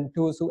ads than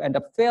those who end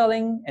up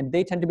failing, and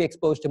they tend to be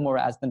exposed to more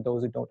ads than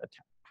those who don't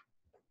attempt.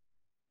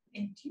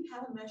 And do you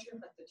have a measure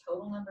of like the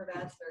total number of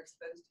ads they're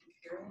exposed to,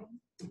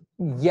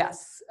 period?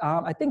 Yes,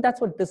 I think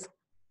that's what this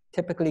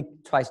typically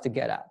tries to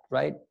get at,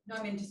 right? No,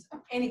 I mean just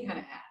any kind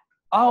of ad.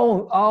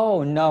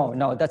 Oh,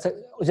 no, that's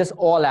just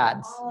all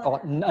ads.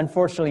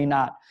 Unfortunately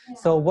not. Yeah.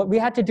 So what we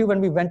had to do when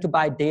we went to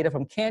buy data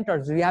from Kantar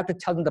is we have to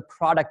tell them the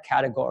product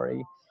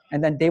category,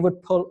 and then they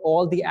would pull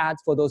all the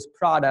ads for those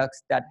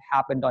products that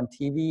happened on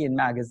TV and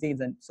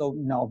magazines. And so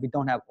no, we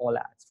don't have all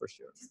ads for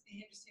sure. Just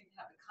be interesting to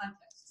have the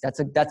context. That's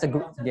a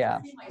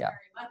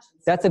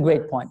That's a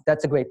great point.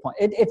 That's a great point.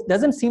 It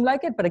doesn't seem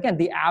like it, but again,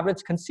 the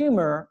average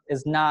consumer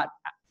is not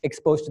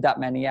exposed to that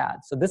many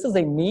ads. So this is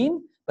a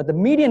mean, but the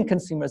median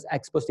consumer is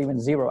exposed to even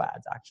 0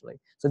 ads, actually.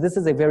 So this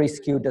is a very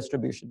skewed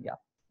distribution, yeah.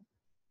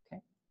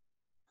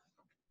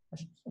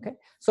 Okay.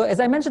 So as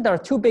I mentioned, there are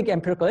 2 big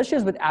empirical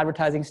issues with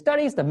advertising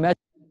studies: the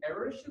measurement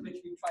error issue,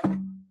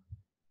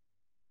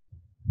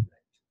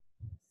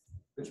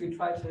 which we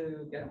try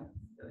to get.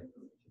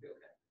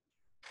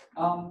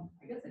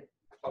 I guess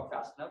I talk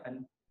fast enough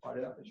and brought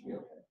it up. It should be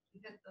okay.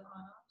 You get the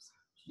on-offs.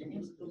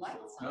 The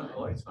lights on. No, the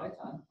lights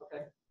on.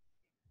 Okay.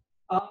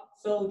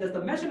 So there's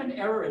the measurement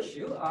error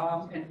issue,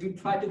 and we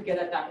try to get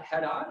at that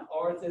head on.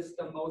 Or is this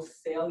the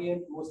most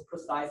salient, most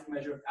precise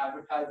measure of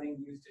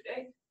advertising used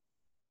today?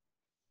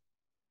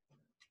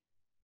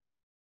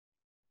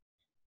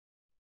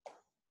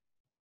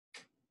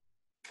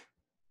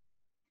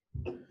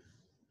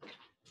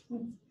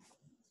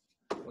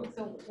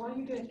 So while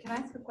you're doing, can I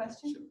ask a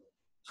question?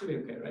 Should be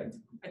okay, right?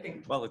 I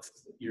think. Well, it's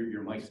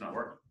your mic's not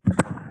working.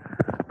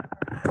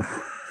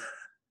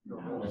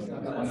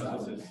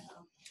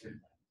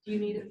 Do you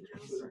need it?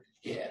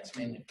 Yeah, it's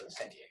mainly for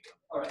San Diego.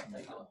 All right.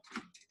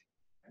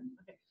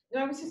 Okay.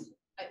 No, I was just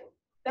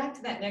back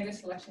to that negative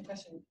selection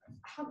question.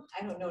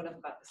 I don't know enough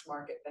about this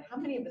market, but how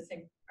many of the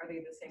same are they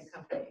the same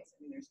companies? I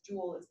mean, there's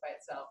Juul is by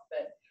itself,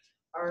 but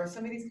are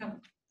some of these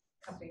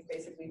companies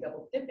basically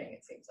double dipping?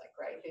 It seems like,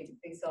 right?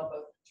 They sell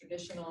both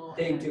traditional.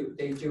 They do.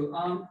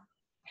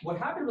 What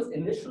happened was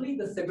initially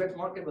the e-cigarette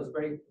market was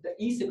very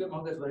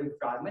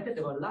fragmented.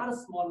 There were a lot of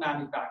small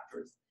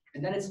manufacturers,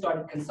 and then it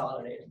started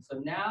consolidating. So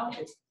now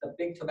it's the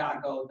big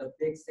tobacco, the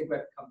big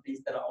cigarette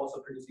companies that are also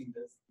producing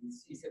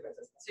these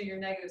e-cigarettes. So your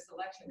negative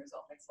selection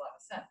result makes a lot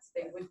of sense.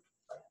 They would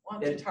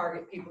want to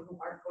target people who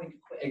aren't going to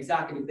quit.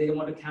 Exactly. They don't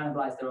want to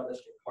cannibalize their other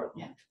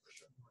partners. Yeah. For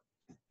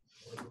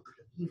sure.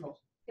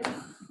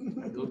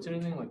 Have you looked at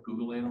anything like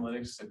Google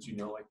Analytics since you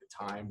know like the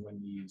time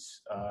when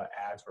these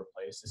ads were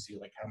placed to see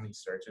like how many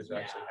searches are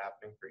actually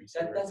happening for each?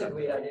 That's a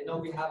great idea. No,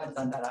 we haven't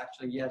done that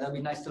actually. Yeah, that'd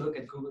be nice to look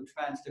at Google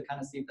Trends to kind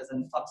of see if there's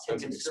an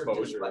uptick in searches.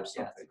 Exposure or But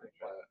yeah, something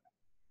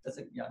like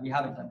that. yeah, we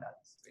haven't done that.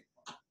 That's great.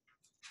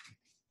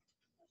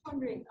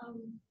 Wondering,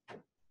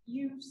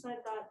 you said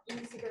that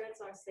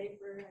e-cigarettes are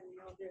safer and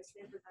they're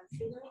safer than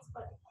cigarettes,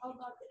 but how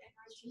about the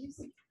NRGs?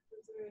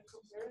 Is there a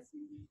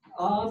comparison?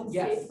 Is it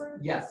Yes, safer?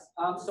 yes.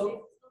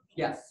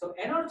 Yes, so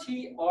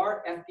NRT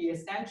are FDA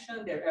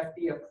sanctioned, they're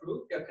FDA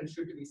approved, they're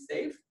considered to be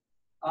safe.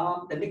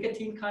 The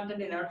nicotine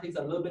content in NRT is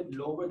a little bit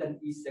lower than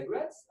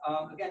e-cigarettes.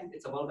 Again,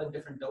 it's a little bit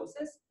different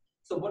doses.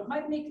 So what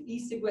might make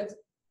e-cigarettes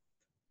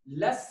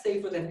less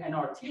safer than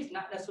NRT is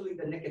not necessarily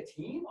the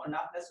nicotine or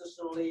not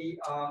necessarily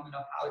how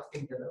it's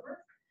being delivered.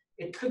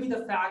 It could be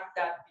the fact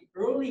that the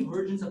early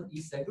versions of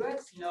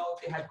e-cigarettes,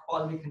 they had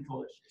quality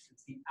control issues.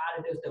 It's the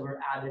additives that were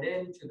added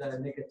into the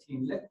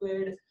nicotine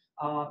liquid.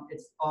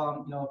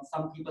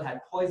 Some people had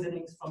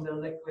poisonings from their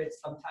liquids.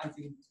 Sometimes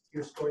you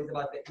hear stories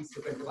about the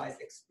e-cigarette device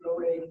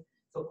exploding.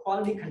 So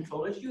quality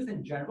control issues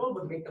in general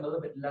would make them a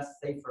little bit less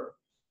safer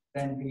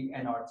than the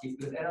NRTs,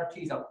 because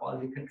NRTs are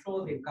quality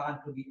control. They've gone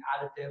through the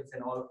additives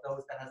and all of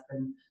those that has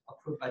been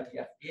approved by the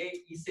FDA.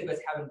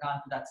 E-cigarettes haven't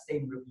gone through that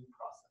same review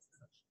process.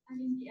 And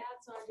in the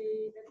ads, are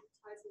they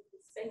advertising the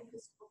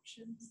safest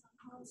options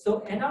somehow? So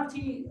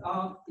NRT,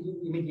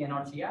 you mean the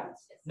NRT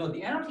ads? Yes. No,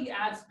 the NRT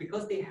ads,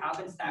 because they have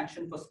been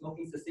sanctioned for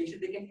smoking cessation,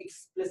 they can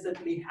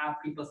explicitly have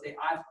people say,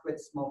 I've quit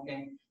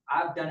smoking,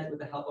 I've done it with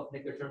the help of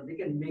nicotine. They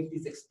can make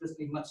these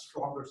explicitly much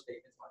stronger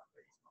statements about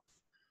quitting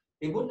smoking.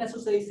 They wouldn't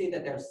necessarily say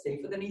that they're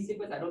safer than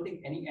e-cigarettes. I don't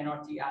think any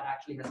NRT ad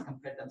actually has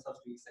compared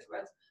themselves to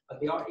e-cigarettes, but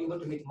they are able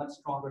to make much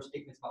stronger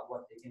statements about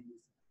what they can do.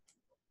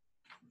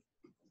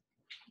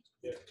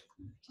 Yeah,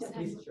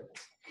 please, sure.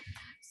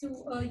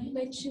 So you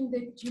mentioned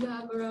that you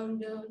have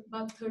around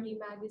about 30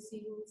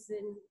 magazines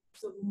and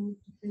so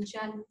different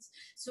channels.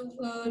 So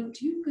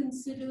do you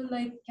consider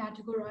like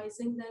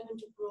categorizing them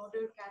into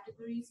broader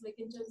categories, like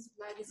in terms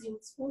of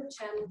magazines, sport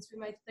channels? We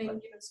might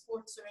think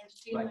sports or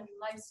entertainment and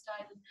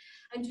lifestyle.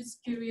 I'm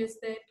just curious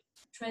that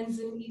trends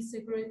in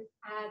e-cigarette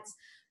ads,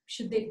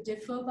 should they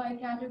differ by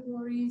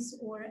categories,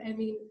 or I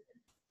mean,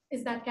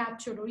 is that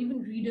captured, or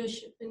even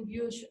readership and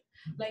viewership,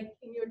 like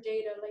in your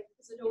data, like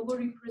is it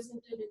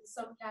overrepresented in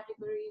some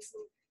categories?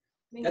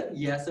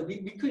 Yeah, so we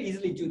could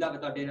easily do that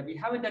with our data. We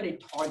haven't done a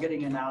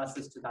targeting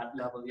analysis to that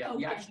level yet. Okay.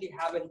 We actually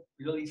haven't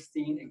really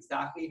seen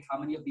exactly how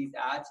many of these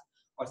ads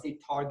are, say,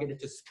 targeted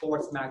to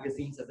sports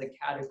magazines as a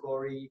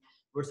category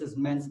versus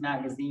men's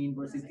magazine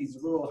versus these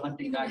rural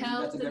hunting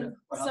magazines. That's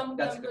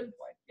a good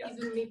point. Yes.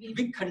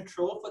 We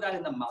control for that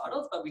in the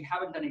models, but we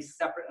haven't done a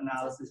separate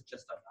analysis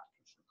just on that.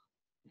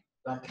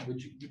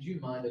 Would you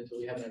mind, until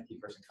we have an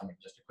IT person coming,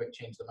 just a quick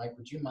change the mic?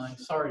 Would you mind?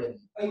 Sorry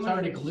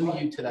to glue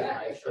you to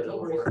that mic. Sure, don't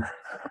worry.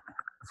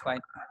 It's fine.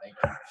 Thank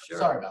you. Sure.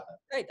 Sorry about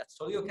that. Hey, that's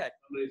totally okay.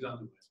 Somebody's on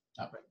the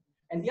way. Okay.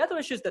 And the other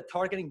issue is the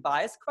targeting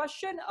bias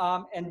question.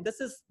 And this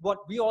is what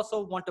we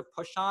also want to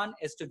push on,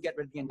 is to get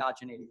rid of the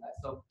endogeneity bias.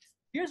 So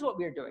here's what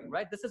we're doing,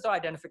 right? This is our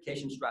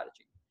identification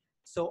strategy.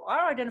 So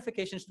our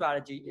identification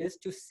strategy is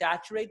to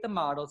saturate the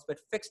models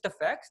with fixed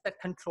effects that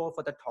control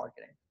for the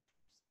targeting.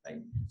 Right?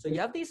 So you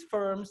have these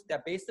firms that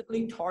are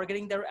basically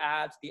targeting their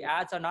ads. The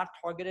ads are not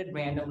targeted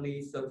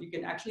randomly. So if you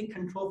can actually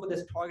control for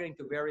this targeting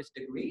to various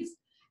degrees,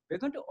 we're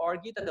going to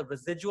argue that the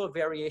residual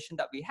variation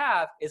that we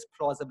have is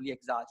plausibly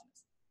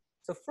exogenous.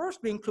 So first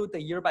we include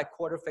the year by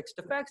quarter fixed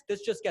effects. This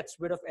just gets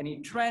rid of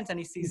any trends,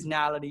 any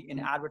seasonality in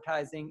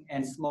advertising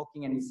and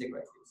smoking and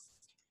e-cigarette use.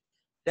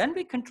 Then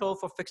we control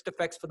for fixed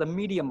effects for the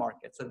media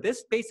market. So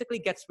this basically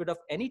gets rid of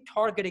any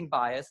targeting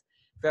bias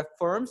where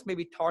firms may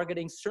be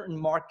targeting certain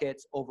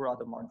markets over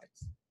other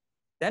markets.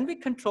 Then we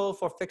control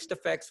for fixed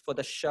effects for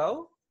the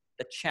show,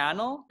 the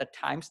channel, the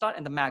time slot,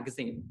 and the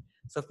magazine.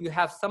 So if you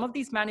have some of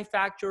these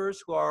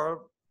manufacturers who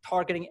are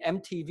targeting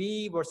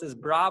MTV versus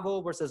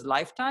Bravo versus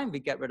Lifetime, we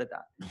get rid of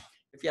that.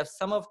 If you have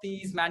some of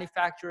these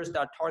manufacturers that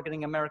are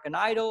targeting American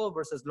Idol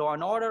versus Law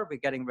and Order, we're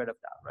getting rid of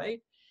that, right?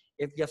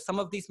 If you have some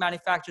of these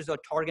manufacturers who are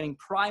targeting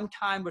prime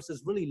time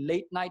versus really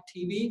late night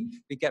TV,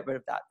 we get rid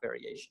of that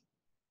variation.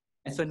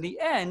 And so in the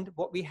end,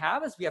 what we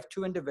have is we have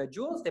two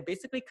individuals. They're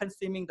basically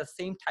consuming the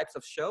same types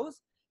of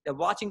shows. They're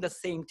watching the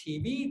same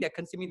TV. They're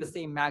consuming the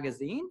same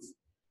magazines.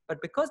 But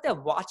because they're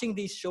watching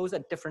these shows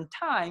at different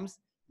times,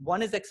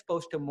 one is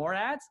exposed to more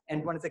ads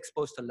and one is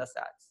exposed to less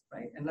ads,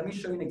 right? And let me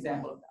show you an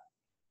example of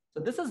that.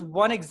 So this is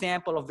one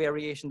example of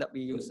variation that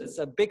we use. It's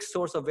a big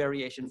source of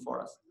variation for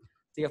us.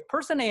 So you have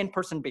person A and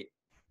person B.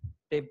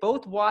 They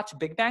both watch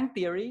Big Bang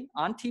Theory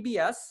on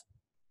TBS.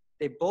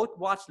 They both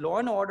watch Law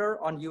and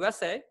Order on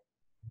USA.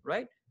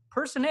 Right?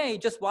 Person A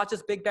just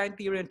watches Big Bang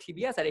Theory on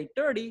TBS at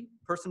 8:30.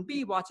 Person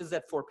B watches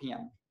at 4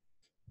 p.m.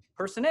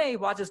 Person A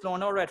watches Law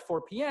and Order at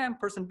 4 p.m.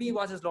 Person B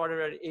watches Law and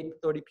Order at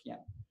 8:30 p.m.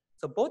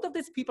 So both of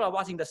these people are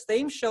watching the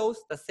same shows,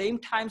 the same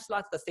time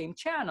slots, the same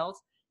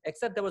channels,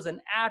 except there was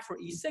an ad for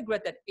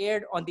e-cigarette that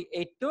aired on the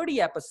 8:30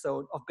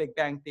 episode of Big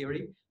Bang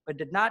Theory, but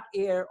did not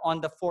air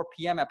on the 4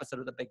 p.m. episode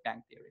of the Big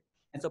Bang Theory.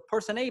 And so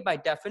person A, by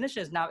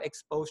definition, is now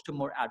exposed to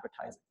more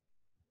advertising,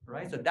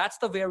 right? So that's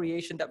the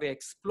variation that we're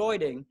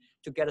exploiting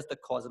to get us the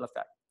causal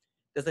effect.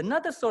 There's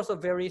another source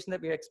of variation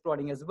that we're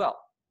exploiting as well.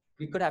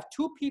 We could have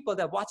two people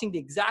that are watching the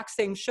exact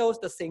same shows,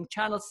 the same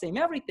channels, same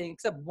everything,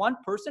 except one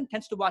person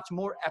tends to watch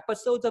more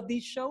episodes of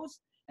these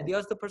shows, and the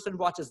other person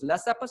watches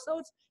less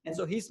episodes, and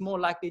so he's more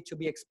likely to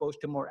be exposed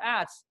to more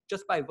ads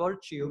just by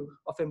virtue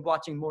of him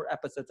watching more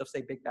episodes of,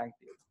 say, Big Bang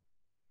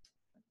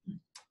Theory.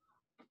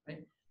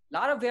 Right? A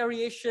lot of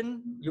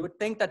variation. You would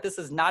think that this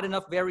is not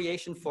enough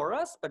variation for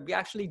us, but we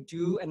actually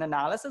do an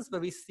analysis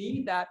where we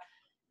see that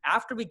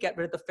after we get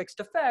rid of the fixed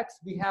effects,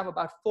 we have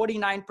about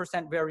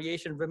 49%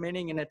 variation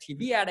remaining in a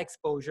TV ad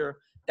exposure.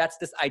 That's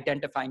this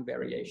identifying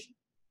variation.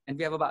 And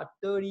we have about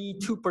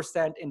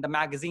 32% in the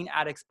magazine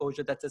ad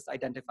exposure. That's this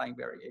identifying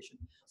variation.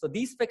 So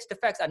these fixed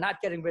effects are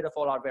not getting rid of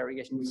all our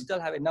variation. We still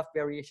have enough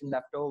variation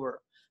left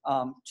over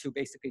to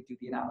basically do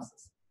the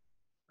analysis.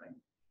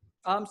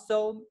 Right?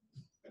 So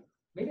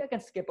maybe I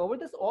can skip over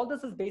this. All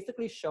this is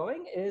basically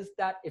showing is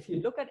that if you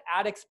look at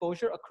ad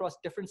exposure across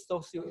different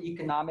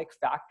socioeconomic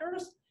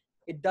factors,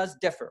 it does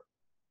differ,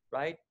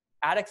 right?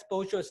 Ad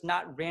exposure is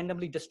not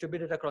randomly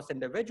distributed across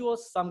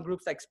individuals. Some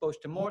groups are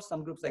exposed to more,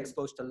 some groups are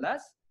exposed to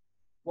less.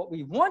 What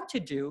we want to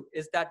do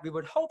is that we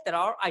would hope that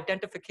our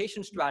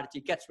identification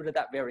strategy gets rid of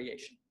that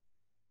variation.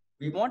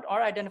 We want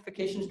our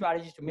identification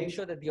strategy to make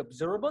sure that the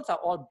observables are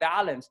all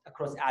balanced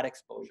across ad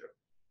exposure.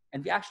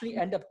 And we actually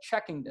end up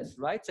checking this,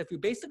 right? So if you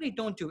basically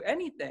don't do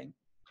anything,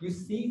 you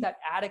see that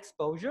ad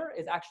exposure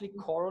is actually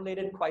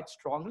correlated quite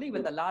strongly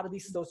with a lot of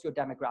these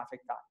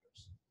socio-demographic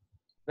factors.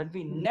 When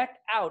we net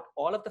out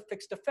all of the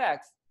fixed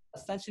effects,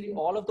 essentially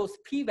all of those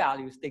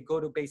p-values, they go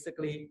to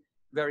basically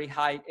very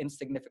high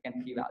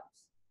insignificant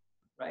p-values,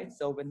 right?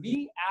 So when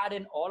we add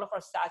in all of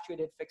our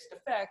saturated fixed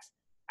effects,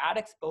 ad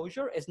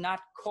exposure is not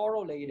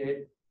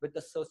correlated with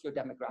the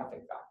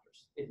socio-demographic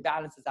factors. It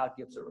balances out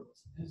the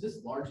observables. Is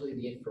this largely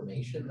the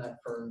information that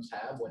firms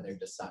have when they're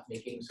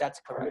making? That's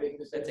correct.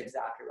 That's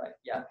exactly right.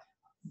 Yeah.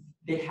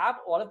 They have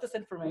all of this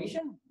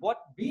information. What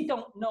we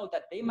don't know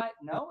that they might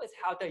know is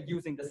how they're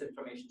using this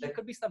information. There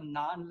could be some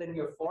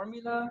nonlinear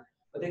formula,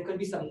 but there could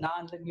be some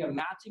nonlinear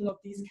matching of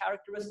these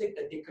characteristics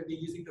that they could be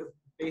using to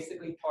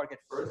basically target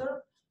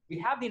further. We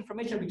have the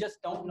information, we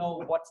just don't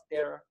know what's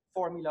their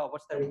formula,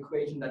 what's their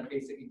equation that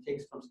basically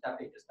takes from step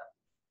A to step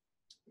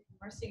B.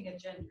 We're seeing a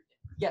gender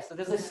difference. Yes, so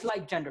there's a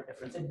slight gender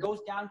difference. It goes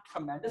down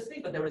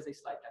tremendously, but there is a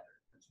slight gender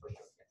difference for sure.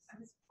 Yes.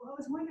 I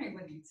was wondering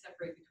whether you'd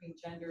separate between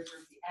gender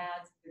versus the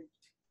ads.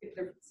 If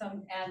there are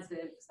some ads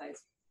that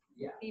emphasize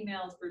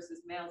females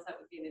versus males, that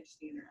would be an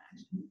interesting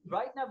interaction.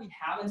 Right now, we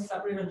haven't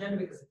separated on gender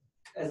because,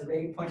 as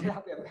Ray pointed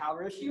out, we have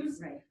power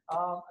issues. Right.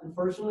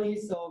 Unfortunately,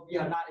 so we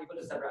are not able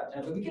to separate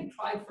gender. But we can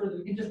try further.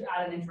 We can just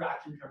add an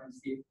interaction term and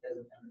see if there's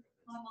a gender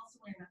difference. Well, I'm also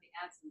wondering about the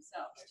ads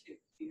themselves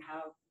too. Do you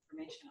have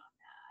information on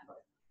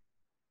that?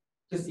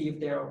 To see if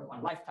they're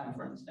on Lifetime,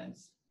 for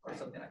instance, or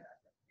something like that.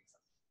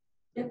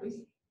 Yeah,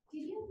 please.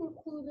 Did you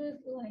include it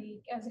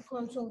like as a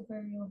control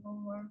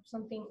variable or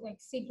something like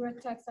cigarette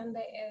tax and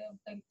the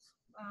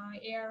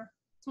air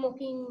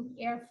smoking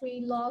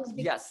air-free logs?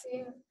 Yes.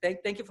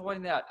 Thank you for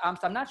pointing that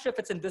out. So I'm not sure if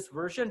it's in this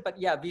version, but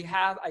yeah, we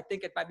have. I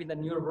think it might be the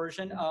newer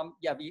version.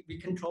 Yeah, we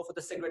control for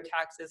the cigarette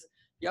taxes.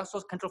 We also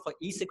control for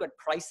e-cigarette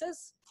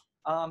prices.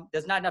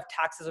 There's not enough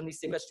taxes on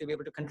e-cigarettes to be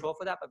able to control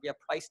for that, but we have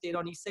price data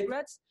on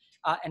e-cigarettes,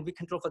 and we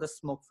control for the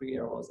smoke-free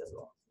air holes as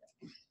well.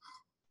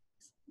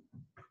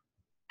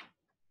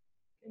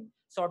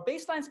 So our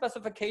baseline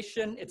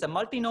specification, it's a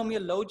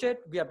multinomial logit.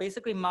 We are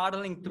basically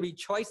modeling three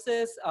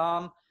choices.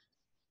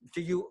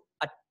 You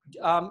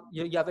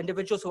have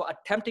individuals who are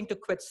attempting to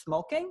quit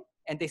smoking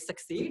and they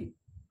succeed.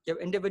 You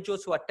have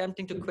individuals who are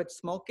attempting to quit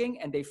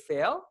smoking and they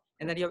fail.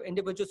 And then you have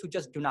individuals who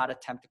just do not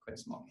attempt to quit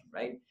smoking,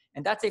 right?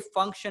 And that's a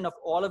function of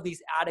all of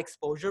these ad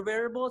exposure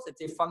variables. It's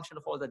a function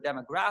of all the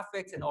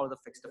demographics and all the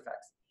fixed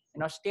effects.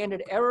 And our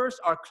standard errors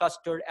are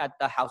clustered at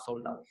the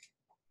household level.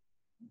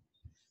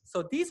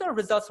 So these are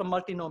results from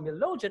multinomial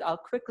logit. I'll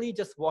quickly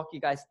just walk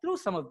you guys through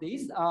some of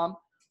these.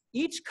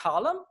 Each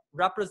column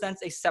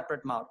represents a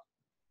separate model,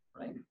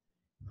 right?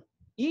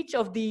 Each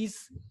of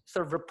these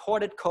sort of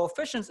reported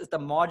coefficients is the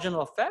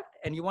marginal effect,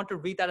 and you want to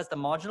read that as the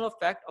marginal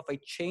effect of a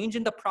change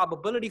in the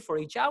probability for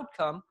each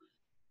outcome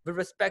with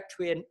respect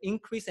to an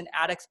increase in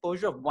ad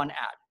exposure of one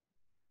ad,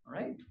 all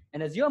right?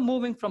 And as you're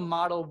moving from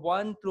model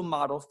 1 through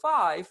model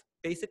 5,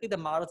 basically the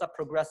models are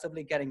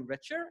progressively getting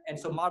richer, and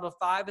so model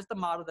 5 is the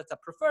model that's a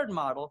preferred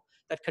model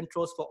that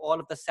controls for all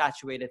of the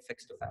saturated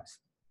fixed effects.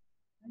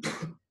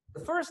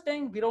 The first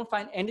thing, we don't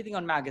find anything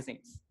on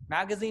magazines.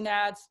 Magazine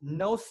ads,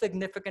 no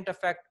significant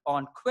effect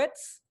on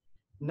quits,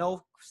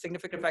 no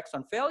significant effects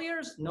on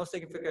failures, no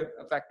significant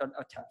effect on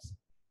attempts,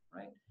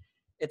 right?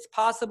 It's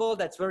possible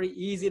that's very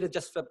easy to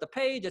just flip the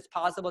page. It's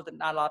possible that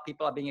not a lot of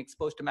people are being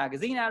exposed to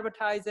magazine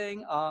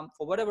advertising.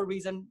 For whatever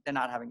reason, they're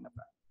not having an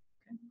effect.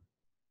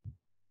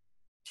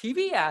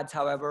 TV ads,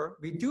 however,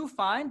 we do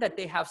find that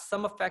they have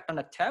some effect on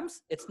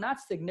attempts. It's not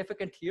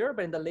significant here,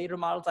 but in the later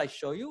models I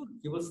show you,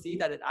 you will see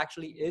that it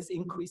actually is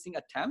increasing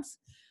attempts.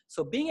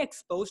 So being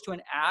exposed to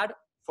an ad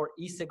for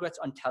e-cigarettes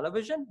on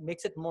television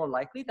makes it more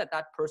likely that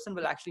that person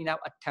will actually now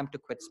attempt to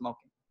quit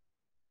smoking.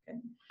 Okay.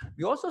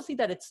 We also see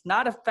that it's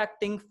not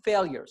affecting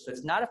failure. So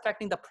it's not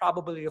affecting the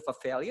probability of a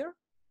failure,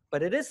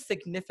 but it is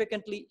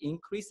significantly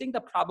increasing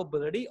the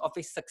probability of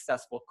a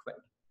successful quit.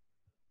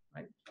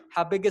 Right?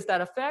 How big is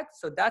that effect?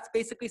 So that's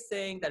basically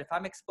saying that if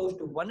I'm exposed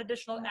to one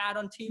additional ad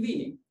on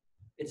TV,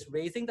 it's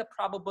raising the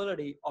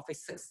probability of a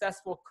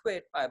successful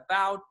quit by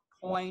about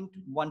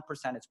 0.1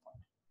 percentage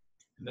point.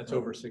 And that's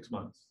over 6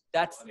 months.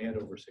 That's One ad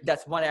over 6 months.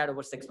 That's one ad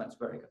over 6 months.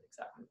 Very good,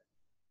 exactly.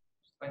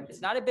 Right?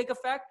 It's not a big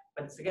effect,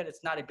 but again,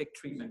 it's not a big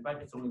treatment,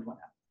 right? It's only one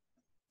ad.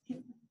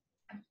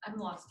 I'm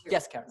lost here.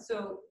 Yes, Karen.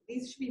 So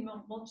these should be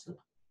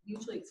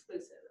mutually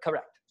exclusive.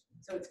 Correct.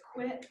 So it's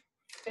quit,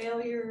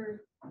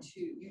 failure to,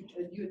 you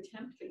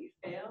attempt, but you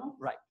fail?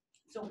 Right.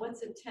 So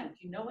what's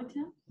attempt? You know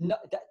attempt? No,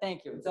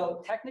 thank you.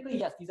 So technically,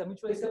 yes, these are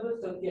mutually exclusive.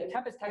 So the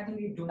attempt is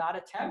technically do not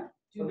attempt.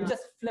 So we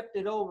just flipped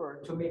it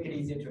over to make it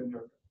easier to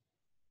interpret.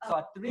 So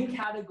our 3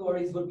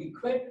 categories would be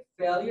quit,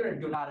 failure,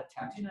 and do not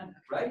attempt,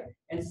 right?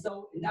 And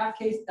so in that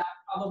case, that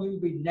probably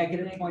would be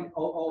negative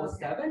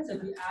 0.007. So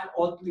if you add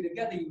all 3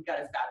 together, you get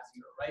a fat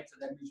 0, right? So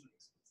then mutually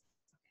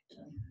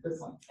exclusive. Good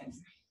point,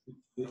 thanks.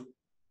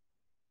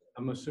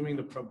 I'm assuming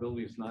the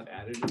probability is not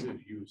additive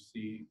if you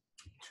see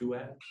 2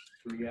 ads,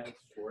 3 ads,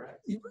 4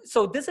 ads?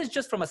 So this is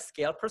just from a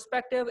scale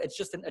perspective. It's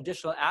just an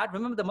additional ad.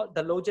 Remember,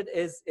 the logit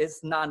is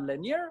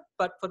non-linear,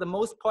 but for the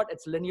most part,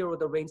 it's linear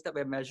with the range that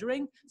we're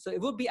measuring. So it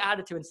would be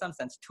additive in some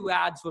sense. 2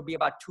 ads would be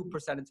about 2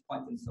 percentage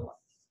points and so on.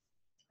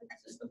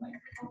 It's just the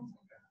microphone.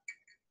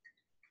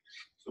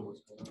 So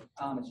what's going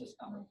on? It's just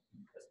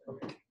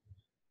Okay.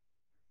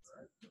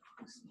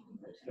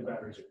 The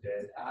batteries are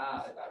dead.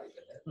 Ah, the batteries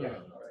are dead.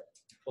 Yeah. All right.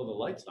 Oh, the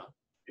light's on.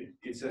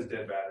 It says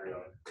dead battery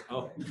on it.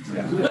 Oh.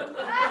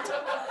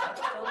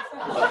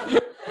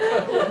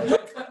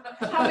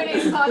 How many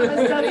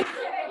economists studies?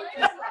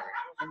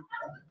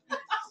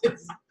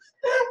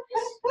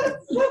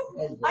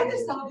 I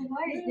just saw the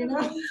light, you know?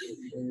 I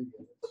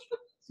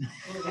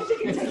think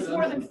it takes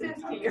more than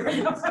 50. I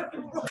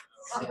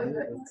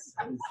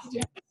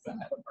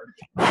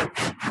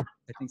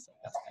think so.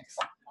 Yes, thanks.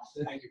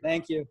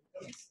 Thank you.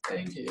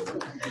 Thank you.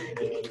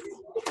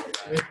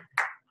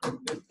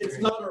 It's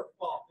not our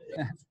fault.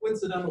 It's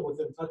coincidental with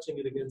them touching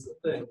it against the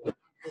thing.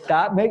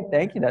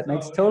 Thank you. That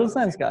makes total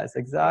sense, guys.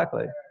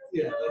 Exactly.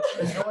 Yeah.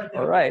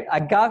 All right. I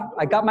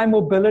got my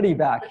mobility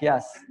back.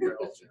 Yes.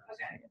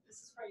 Okay,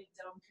 this is for you,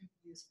 don't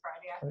confuse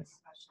Friday after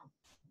discussion.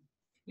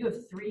 You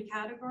have 3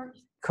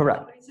 categories?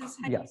 Correct. Choices?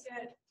 How do Yes. you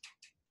get-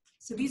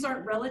 So these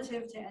aren't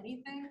relative to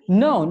anything?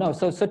 No.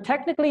 So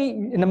technically,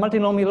 in the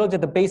multinomial logit,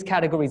 the base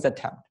category is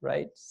attempt,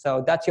 right?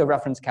 So that's your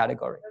reference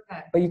category.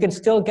 Okay. But you can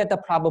still get the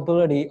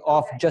probability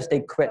of just a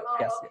quit. Oh,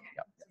 Yes. okay.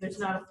 So there's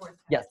not a 4th.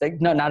 Yes.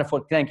 No, not a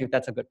full. Thank you.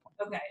 That's a good point.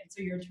 Okay, and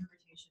so your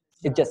interpretation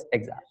is. It not- just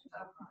exactly.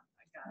 Okay,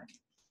 I got it.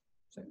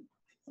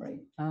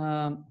 Right.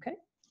 Okay.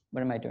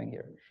 What am I doing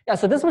here? Yeah.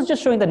 So this was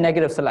just showing the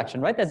negative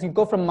selection, right? As you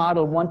go from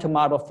model 1 to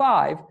model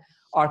 5,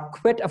 our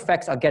quit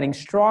effects are getting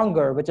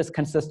stronger, which is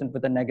consistent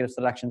with the negative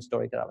selection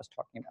story that I was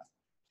talking about.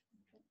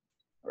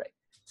 Right.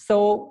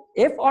 So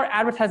if our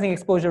advertising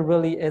exposure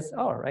really is,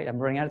 oh, right, I'm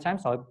running out of time,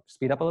 so I'll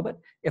speed up a little bit.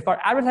 If our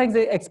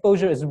advertising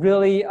exposure is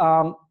really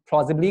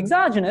plausibly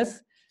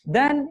exogenous,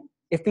 then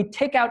if we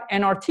take out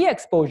NRT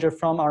exposure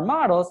from our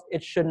models,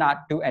 it should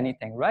not do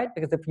anything, right?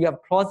 Because if you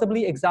have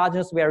plausibly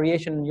exogenous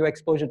variation in your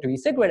exposure to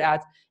e-cigarette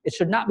ads, it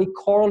should not be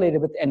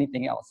correlated with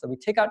anything else. So we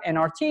take out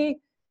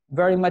NRT,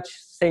 very much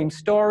same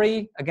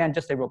story, again,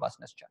 just a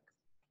robustness check.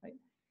 Right?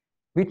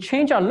 We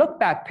change our look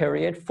back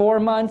period, 4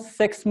 months,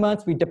 6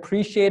 months, we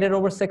depreciate it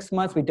over 6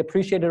 months, we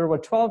depreciate it over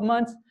 12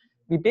 months.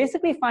 We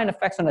basically find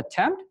effects on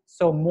attempt.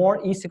 So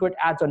more e-cigarette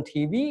ads on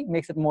TV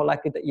makes it more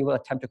likely that you will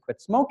attempt to quit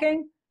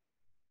smoking.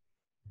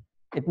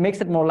 It makes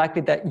it more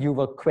likely that you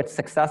will quit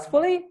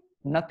successfully,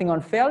 nothing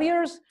on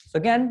failures. So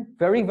again,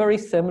 very, very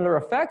similar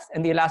effects,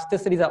 and the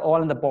elasticities are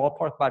all in the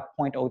ballpark, about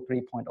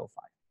 0.03, 0.05.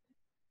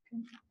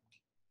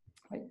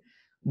 Right.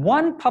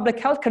 One public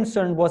health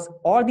concern was,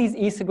 are these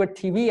e-cigarette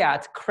TV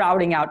ads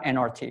crowding out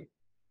NRT?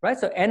 Right?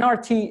 So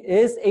NRT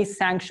is a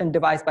sanctioned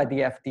device by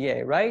the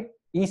FDA, right?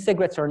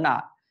 E-cigarettes are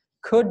not.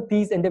 Could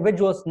these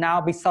individuals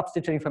now be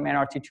substituting from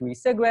NRT to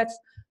e-cigarettes?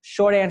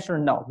 Short answer,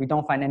 no. We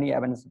don't find any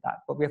evidence of that.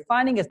 What we're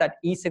finding is that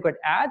e-cigarette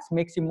ads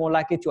makes you more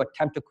likely to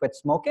attempt to quit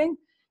smoking.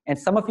 And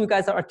some of you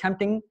guys are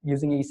attempting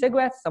using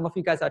e-cigarettes. Some of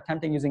you guys are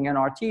attempting using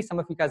NRT. Some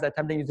of you guys are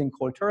attempting using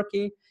cold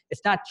turkey.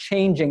 It's not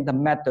changing the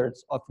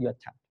methods of your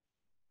attempt.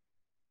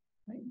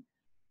 Right?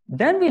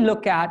 Then we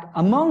look at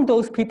among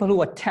those people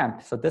who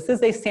attempt. So this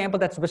is a sample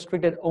that's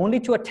restricted only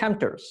to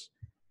attempters.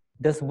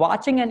 Does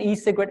watching an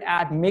e-cigarette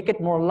ad make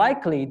it more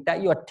likely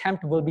that your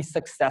attempt will be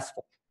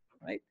successful?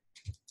 Right?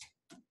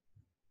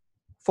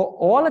 For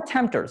all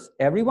attempters,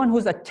 everyone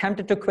who's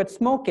attempted to quit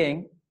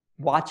smoking,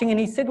 watching an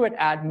e-cigarette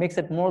ad makes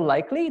it more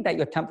likely that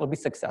your attempt will be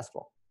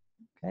successful.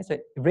 Okay, so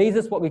it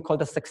raises what we call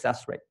the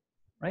success rate,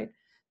 right?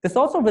 This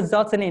also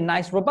results in a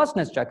nice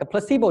robustness check, a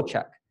placebo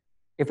check.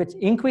 If it's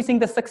increasing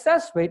the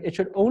success rate, it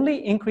should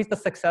only increase the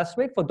success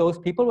rate for those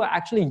people who are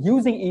actually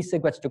using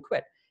e-cigarettes to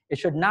quit. It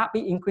should not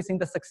be increasing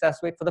the success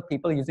rate for the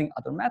people using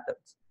other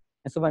methods.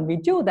 And so when we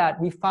do that,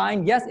 we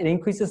find, yes, it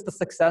increases the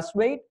success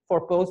rate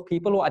for those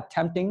people who are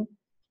attempting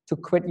to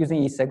quit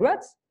using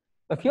e-cigarettes.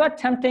 But if you're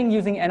attempting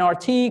using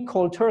NRT,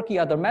 cold turkey,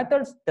 other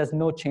methods, there's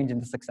no change in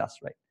the success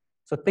rate.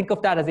 So think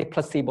of that as a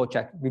placebo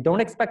check. We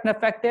don't expect an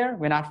effect there.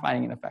 We're not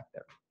finding an effect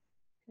there.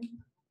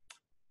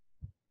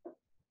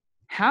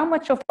 How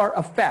much of our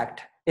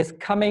effect is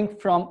coming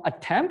from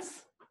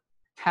attempts?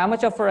 How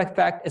much of our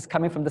effect is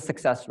coming from the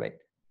success rate?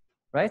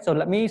 Right? So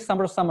let me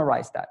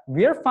summarize that.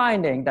 We're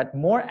finding that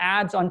more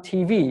ads on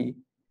TV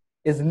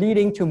is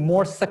leading to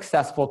more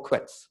successful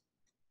quits.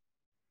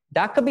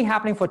 That could be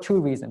happening for two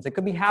reasons. It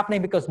could be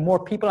happening because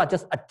more people are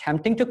just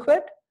attempting to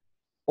quit,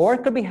 or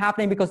it could be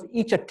happening because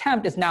each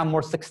attempt is now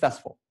more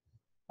successful,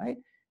 right?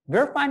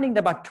 We're finding that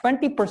about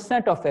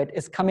 20% of it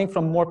is coming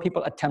from more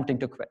people attempting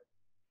to quit.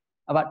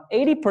 About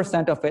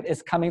 80% of it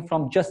is coming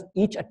from just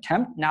each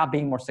attempt now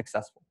being more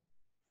successful,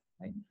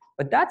 right?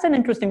 But that's an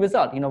interesting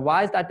result.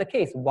 Why is that the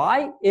case?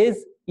 Why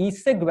is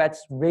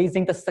e-cigarettes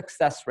raising the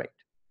success rate,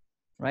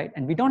 right?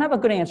 And we don't have a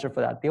good answer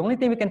for that. The only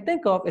thing we can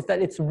think of is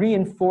that it's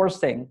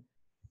reinforcing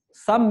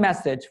some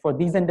message for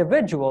these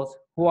individuals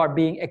who are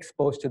being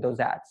exposed to those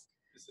ads.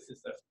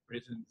 Is that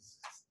raising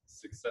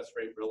success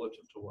rate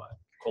relative to what?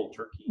 Cold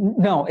turkey?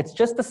 No, it's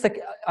just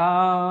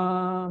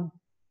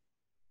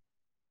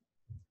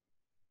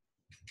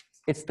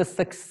it's the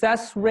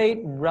success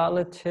rate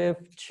relative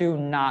to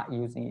not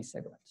using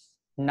e-cigarettes,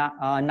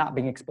 not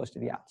being exposed to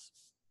the ads.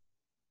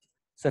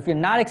 So if you're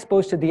not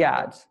exposed to the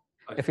ads,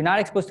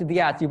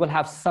 you will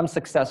have some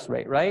success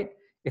rate, right?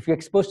 If you're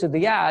exposed to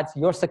the ads,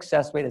 your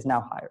success rate is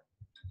now higher.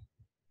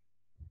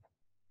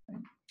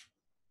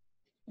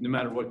 No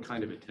matter what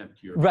kind of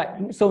attempt you're...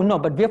 Right, so no,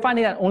 but we're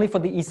finding that only for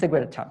the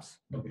e-cigarette attempts.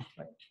 Okay.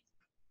 Right.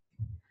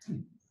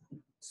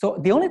 So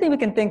the only thing we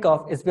can think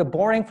of is we're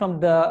borrowing from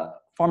the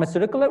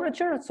pharmaceutical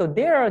literature. So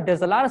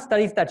there's a lot of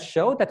studies that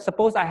show that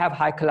suppose I have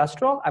high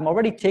cholesterol, I'm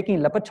already taking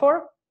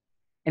Lipitor,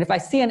 and if I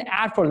see an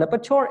ad for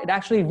Lipitor, it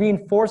actually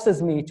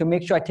reinforces me to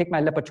make sure I take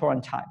my Lipitor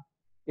on time.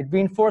 It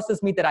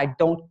reinforces me that I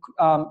don't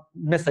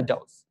miss a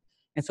dose.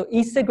 And so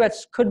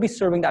e-cigarettes could be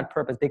serving that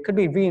purpose. They could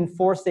be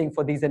reinforcing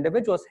for these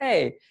individuals,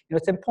 hey,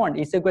 it's important,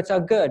 e-cigarettes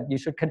are good, you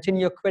should continue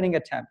your quitting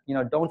attempt,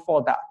 don't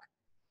fall back,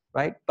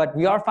 right? But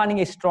we are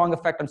finding a strong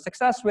effect on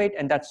success rate,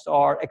 and that's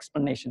our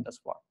explanation thus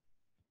far.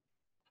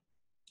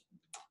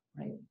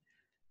 Right.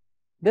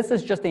 This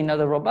is just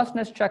another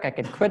robustness check. I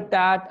can quit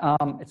that.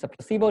 It's a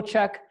placebo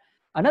check.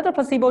 Another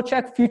placebo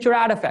check, future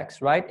ad effects,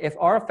 right? If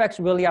our effects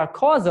really are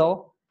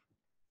causal,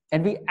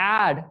 and we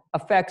add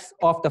effects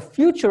of the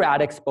future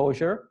ad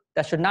exposure,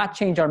 that should not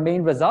change our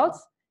main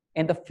results,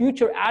 and the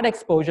future ad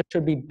exposure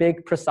should be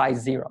big, precise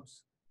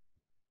zeros,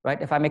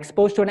 right? If I'm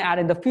exposed to an ad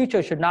in the future,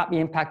 it should not be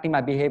impacting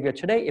my behavior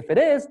today. If it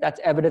is, that's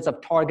evidence of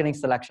targeting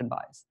selection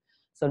bias.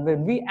 So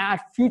when we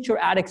add future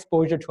ad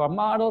exposure to our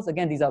models,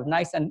 again, these are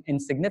nice and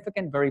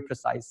insignificant, very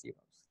precise zeros.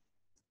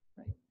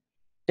 Right?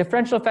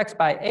 Differential effects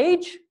by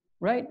age,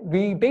 right?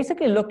 We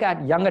basically look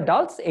at young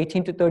adults,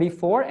 18 to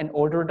 34, and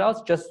older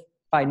adults just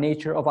by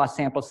nature of our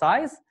sample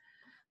size.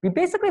 We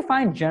basically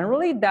find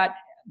generally that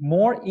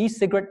more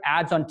e-cigarette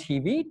ads on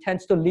TV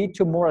tends to lead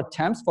to more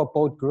attempts for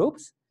both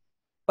groups,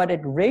 but it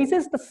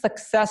raises the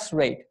success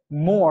rate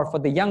more for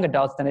the young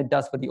adults than it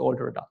does for the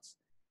older adults.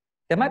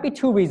 There might be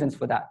two reasons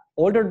for that.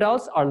 Older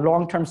adults are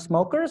long-term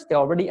smokers. They're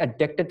already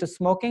addicted to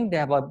smoking. They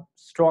have a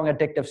strong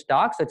addictive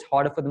stock, so it's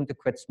harder for them to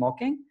quit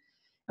smoking.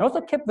 And also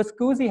Kip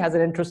Viscusi has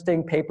an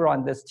interesting paper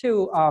on this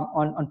too,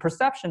 on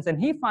perceptions, and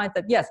he finds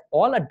that yes,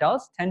 all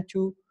adults tend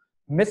to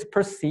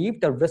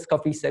misperceive the risk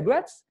of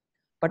e-cigarettes,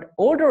 but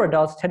older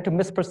adults tend to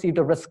misperceive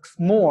the risks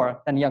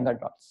more than young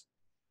adults.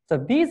 So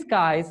if these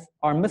guys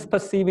are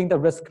misperceiving the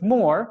risk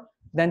more,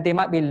 then they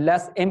might be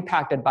less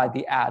impacted by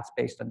the ads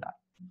based on that.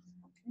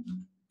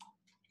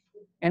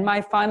 In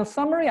my final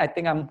summary, I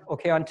think I'm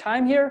okay on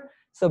time here.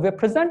 So we're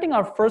presenting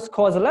our first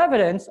causal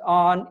evidence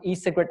on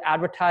e-cigarette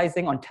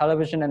advertising on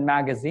television and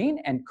magazine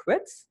and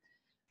quits.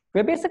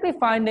 We're basically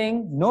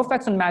finding no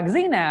effects on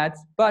magazine ads,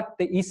 but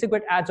the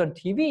e-cigarette ads on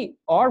TV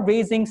are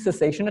raising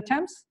cessation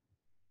attempts.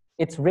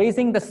 It's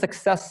raising the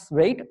success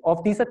rate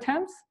of these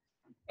attempts.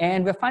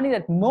 And we're finding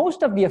that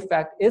most of the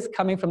effect is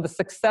coming from the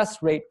success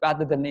rate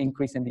rather than the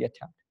increase in the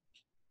attempt.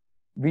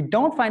 We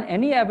don't find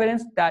any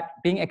evidence that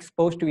being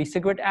exposed to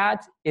e-cigarette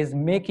ads is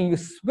making you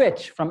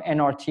switch from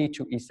NRT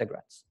to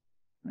e-cigarettes.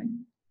 Right?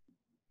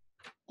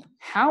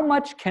 How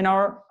much can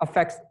our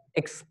effects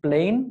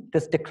explain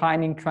this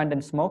declining trend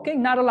in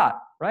smoking? Not a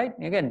lot, right?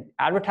 Again,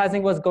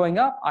 advertising was going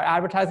up. Our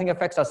advertising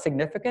effects are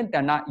significant.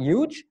 They're not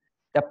huge.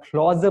 They're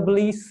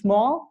plausibly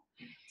small.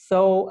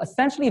 So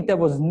essentially, if there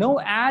was no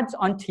ads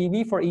on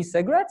TV for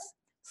e-cigarettes,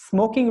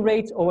 smoking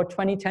rates over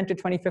 2010 to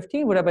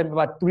 2015 would have been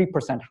about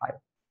 3% higher.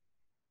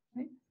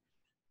 Right?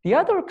 The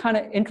other kind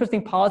of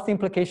interesting policy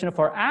implication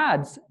for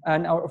ads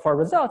and for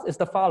results is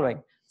the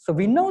following. So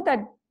we know that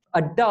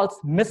adults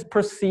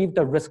misperceive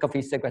the risk of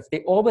e-cigarettes.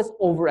 They always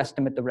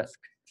overestimate the risk.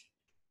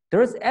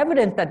 There is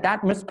evidence that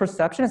that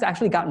misperception has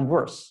actually gotten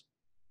worse,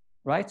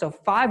 right? So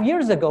 5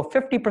 years ago,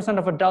 50%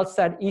 of adults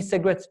said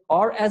e-cigarettes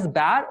are as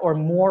bad or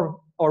more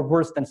or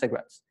worse than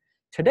cigarettes.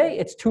 Today,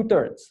 it's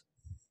 2/3,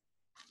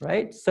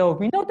 right? So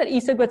we know that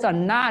e-cigarettes are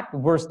not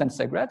worse than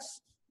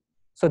cigarettes.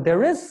 So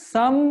there is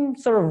some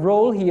sort of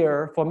role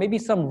here for maybe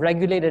some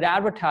regulated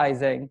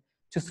advertising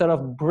to sort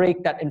of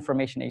break that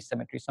information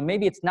asymmetry. So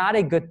maybe it's not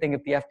a good thing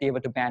if the FDA were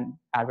to ban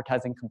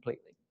advertising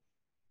completely.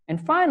 And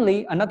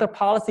finally, another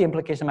policy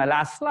implication, my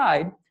last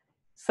slide,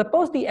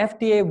 suppose the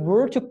FDA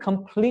were to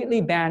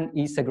completely ban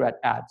e-cigarette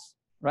ads,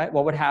 right?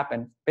 What would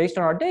happen? Based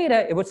on our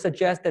data, it would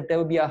suggest that there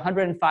would be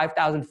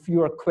 105,000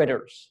 fewer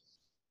quitters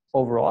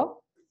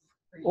overall.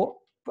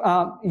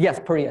 Yes,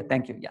 per year,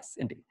 thank you, yes,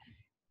 indeed.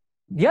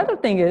 The other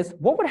thing is,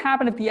 what would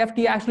happen if the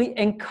FDA actually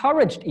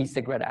encouraged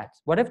e-cigarette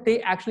ads? What if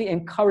they actually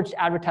encouraged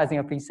advertising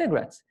of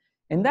e-cigarettes?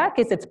 In that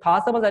case, it's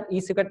possible that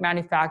e-cigarette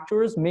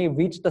manufacturers may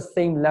reach the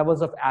same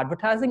levels of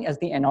advertising as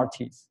the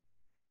NRTs.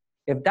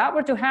 If that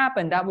were to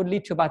happen, that would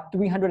lead to about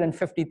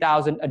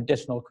 350,000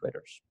 additional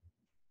quitters,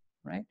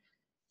 right?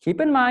 Keep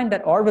in mind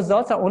that our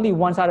results are only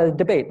one side of the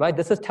debate, right?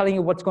 This is telling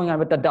you what's going on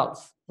with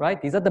adults,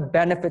 right? These are the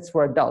benefits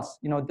for adults.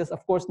 You know, this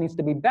of course needs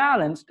to be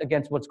balanced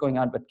against what's going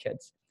on with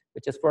kids,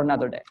 which is for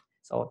another day.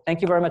 So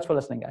thank you very much for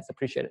listening, guys.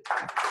 Appreciate it.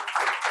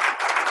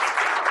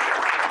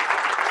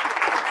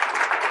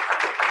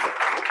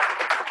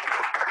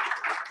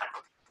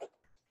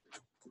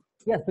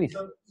 Yes, please.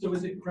 So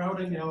is it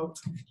crowding out,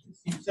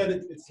 you said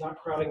it's not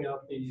crowding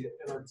out the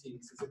NRTs,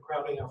 is it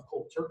crowding out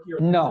cold turkey? Or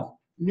No.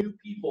 New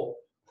people,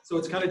 so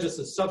it's kind of just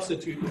a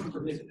substitute for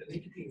a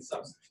nicotine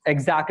substitute.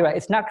 Exactly right.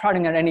 It's not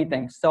crowding out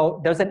anything.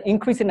 So there's an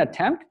increase in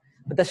attempt,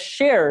 but the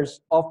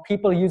shares of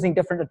people using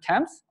different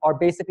attempts are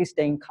basically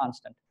staying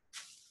constant.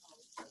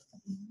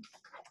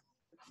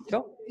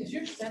 Joe? Is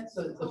your sense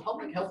that the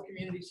public health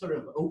community sort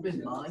of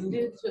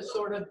open-minded to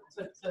sort of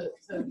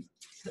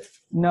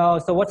No,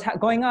 so what's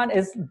going on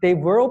is they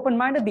were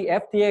open-minded. The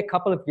FDA a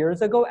couple of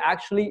years ago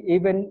actually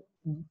even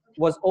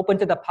was open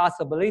to the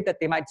possibility that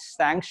they might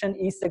sanction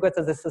e-cigarettes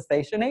as a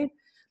cessation aid.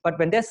 But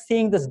when they're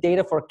seeing this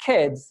data for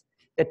kids,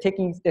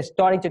 they're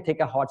starting to take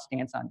a hard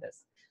stance on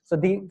this. So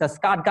the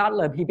Scott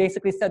Gottlieb, he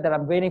basically said that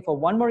I'm waiting for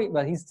one more,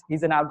 well,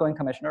 he's an outgoing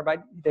commissioner,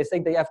 but they're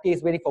saying the FDA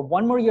is waiting for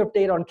one more year of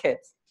data on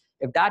kids.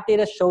 If that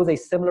data shows a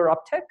similar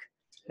uptick,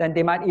 then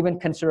they might even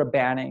consider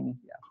banning.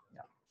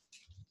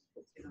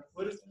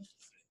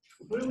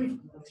 What do we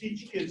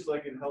teach kids,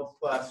 like in health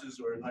classes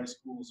or in high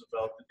schools,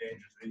 about the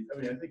dangers? I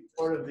mean, I think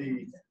part of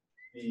the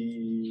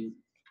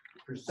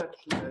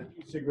perception that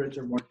e-cigarettes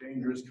are more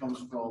dangerous comes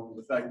from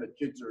the fact that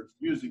kids are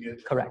using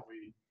it. Correct.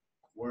 We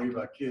worry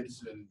about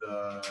kids, and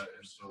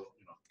so,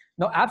 you know.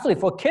 No, absolutely.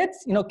 For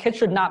kids, you know, kids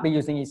should not be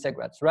using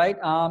e-cigarettes, right?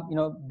 You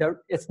know,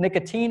 it's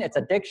nicotine, it's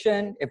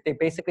addiction. If they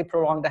basically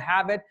prolong the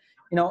habit,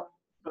 you know,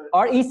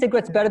 are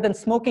e-cigarettes better than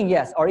smoking?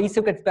 Yes. Are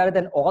e-cigarettes better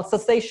than all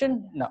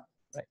cessation? No.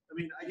 Right. I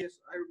mean, I guess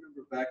I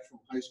remember back from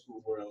high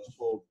school where I was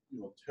told, you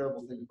know,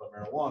 terrible things about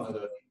marijuana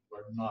that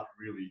are not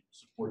really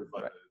supported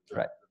by the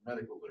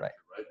medical literature,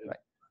 right?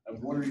 I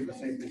was wondering if the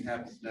same thing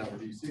happens now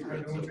with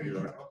e-cigarettes, that we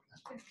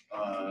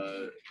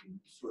are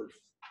sort of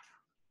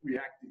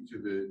reacting to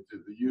the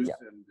use,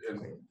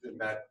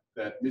 and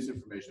that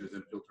misinformation is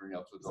then filtering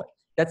out to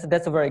adults.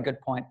 That's a very good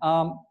point.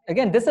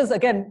 Again, this is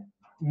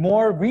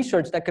more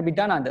research that could be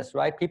done on this,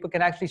 right? People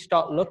can actually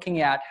start looking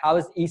at how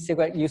is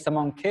e-cigarette use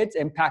among kids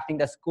impacting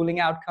their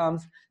schooling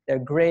outcomes, their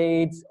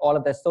grades, all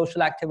of their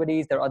social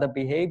activities, their other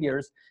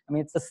behaviors. I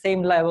mean, it's the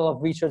same level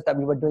of research that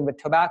we were doing with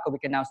tobacco. We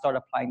can now start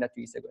applying that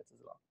to e-cigarettes as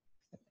well.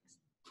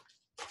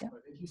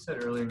 I think you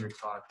said earlier in your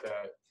talk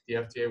that the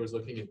FDA was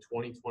looking in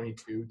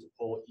 2022 to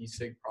pull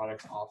e-cig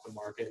products off the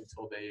market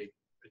until they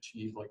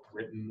achieve like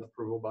written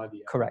approval by the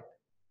FDA. Correct.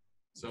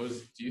 So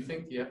do you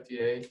think the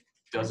FDA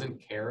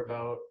doesn't care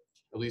about,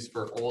 at least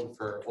for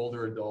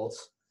older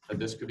adults, that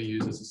this could be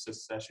used as a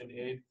cessation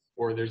aid,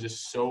 or they're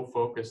just so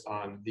focused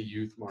on the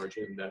youth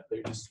margin that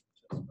they're just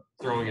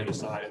throwing it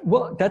aside?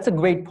 Well, that's a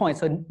great point.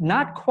 So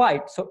not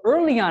quite. So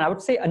early on, I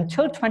would say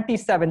until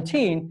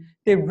 2017,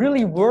 they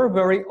really were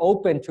very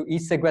open to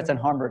e-cigarettes and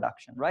harm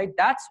reduction, right?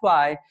 That's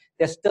why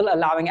they're still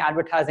allowing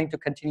advertising to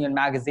continue in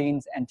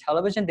magazines and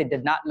television. They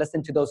did not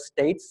listen to those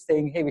states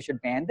saying, hey, we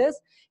should ban this.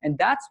 And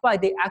that's why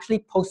they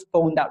actually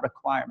postponed that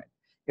requirement.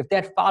 If they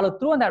had followed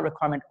through on that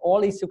requirement,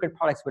 all e-cigarette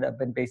products would have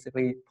been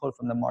basically pulled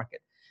from the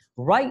market.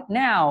 Right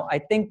now, I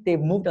think they've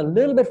moved a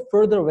little bit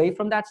further away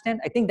from that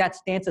stance. I think that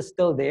stance is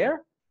still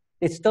there.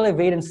 It's still a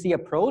wait and see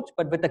approach,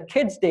 but with the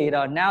kids'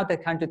 data, now they're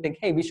kind of think,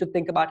 hey, we should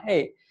think about,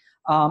 hey,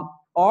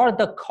 are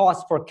the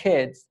costs for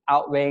kids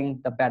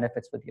outweighing the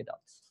benefits for the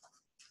adults?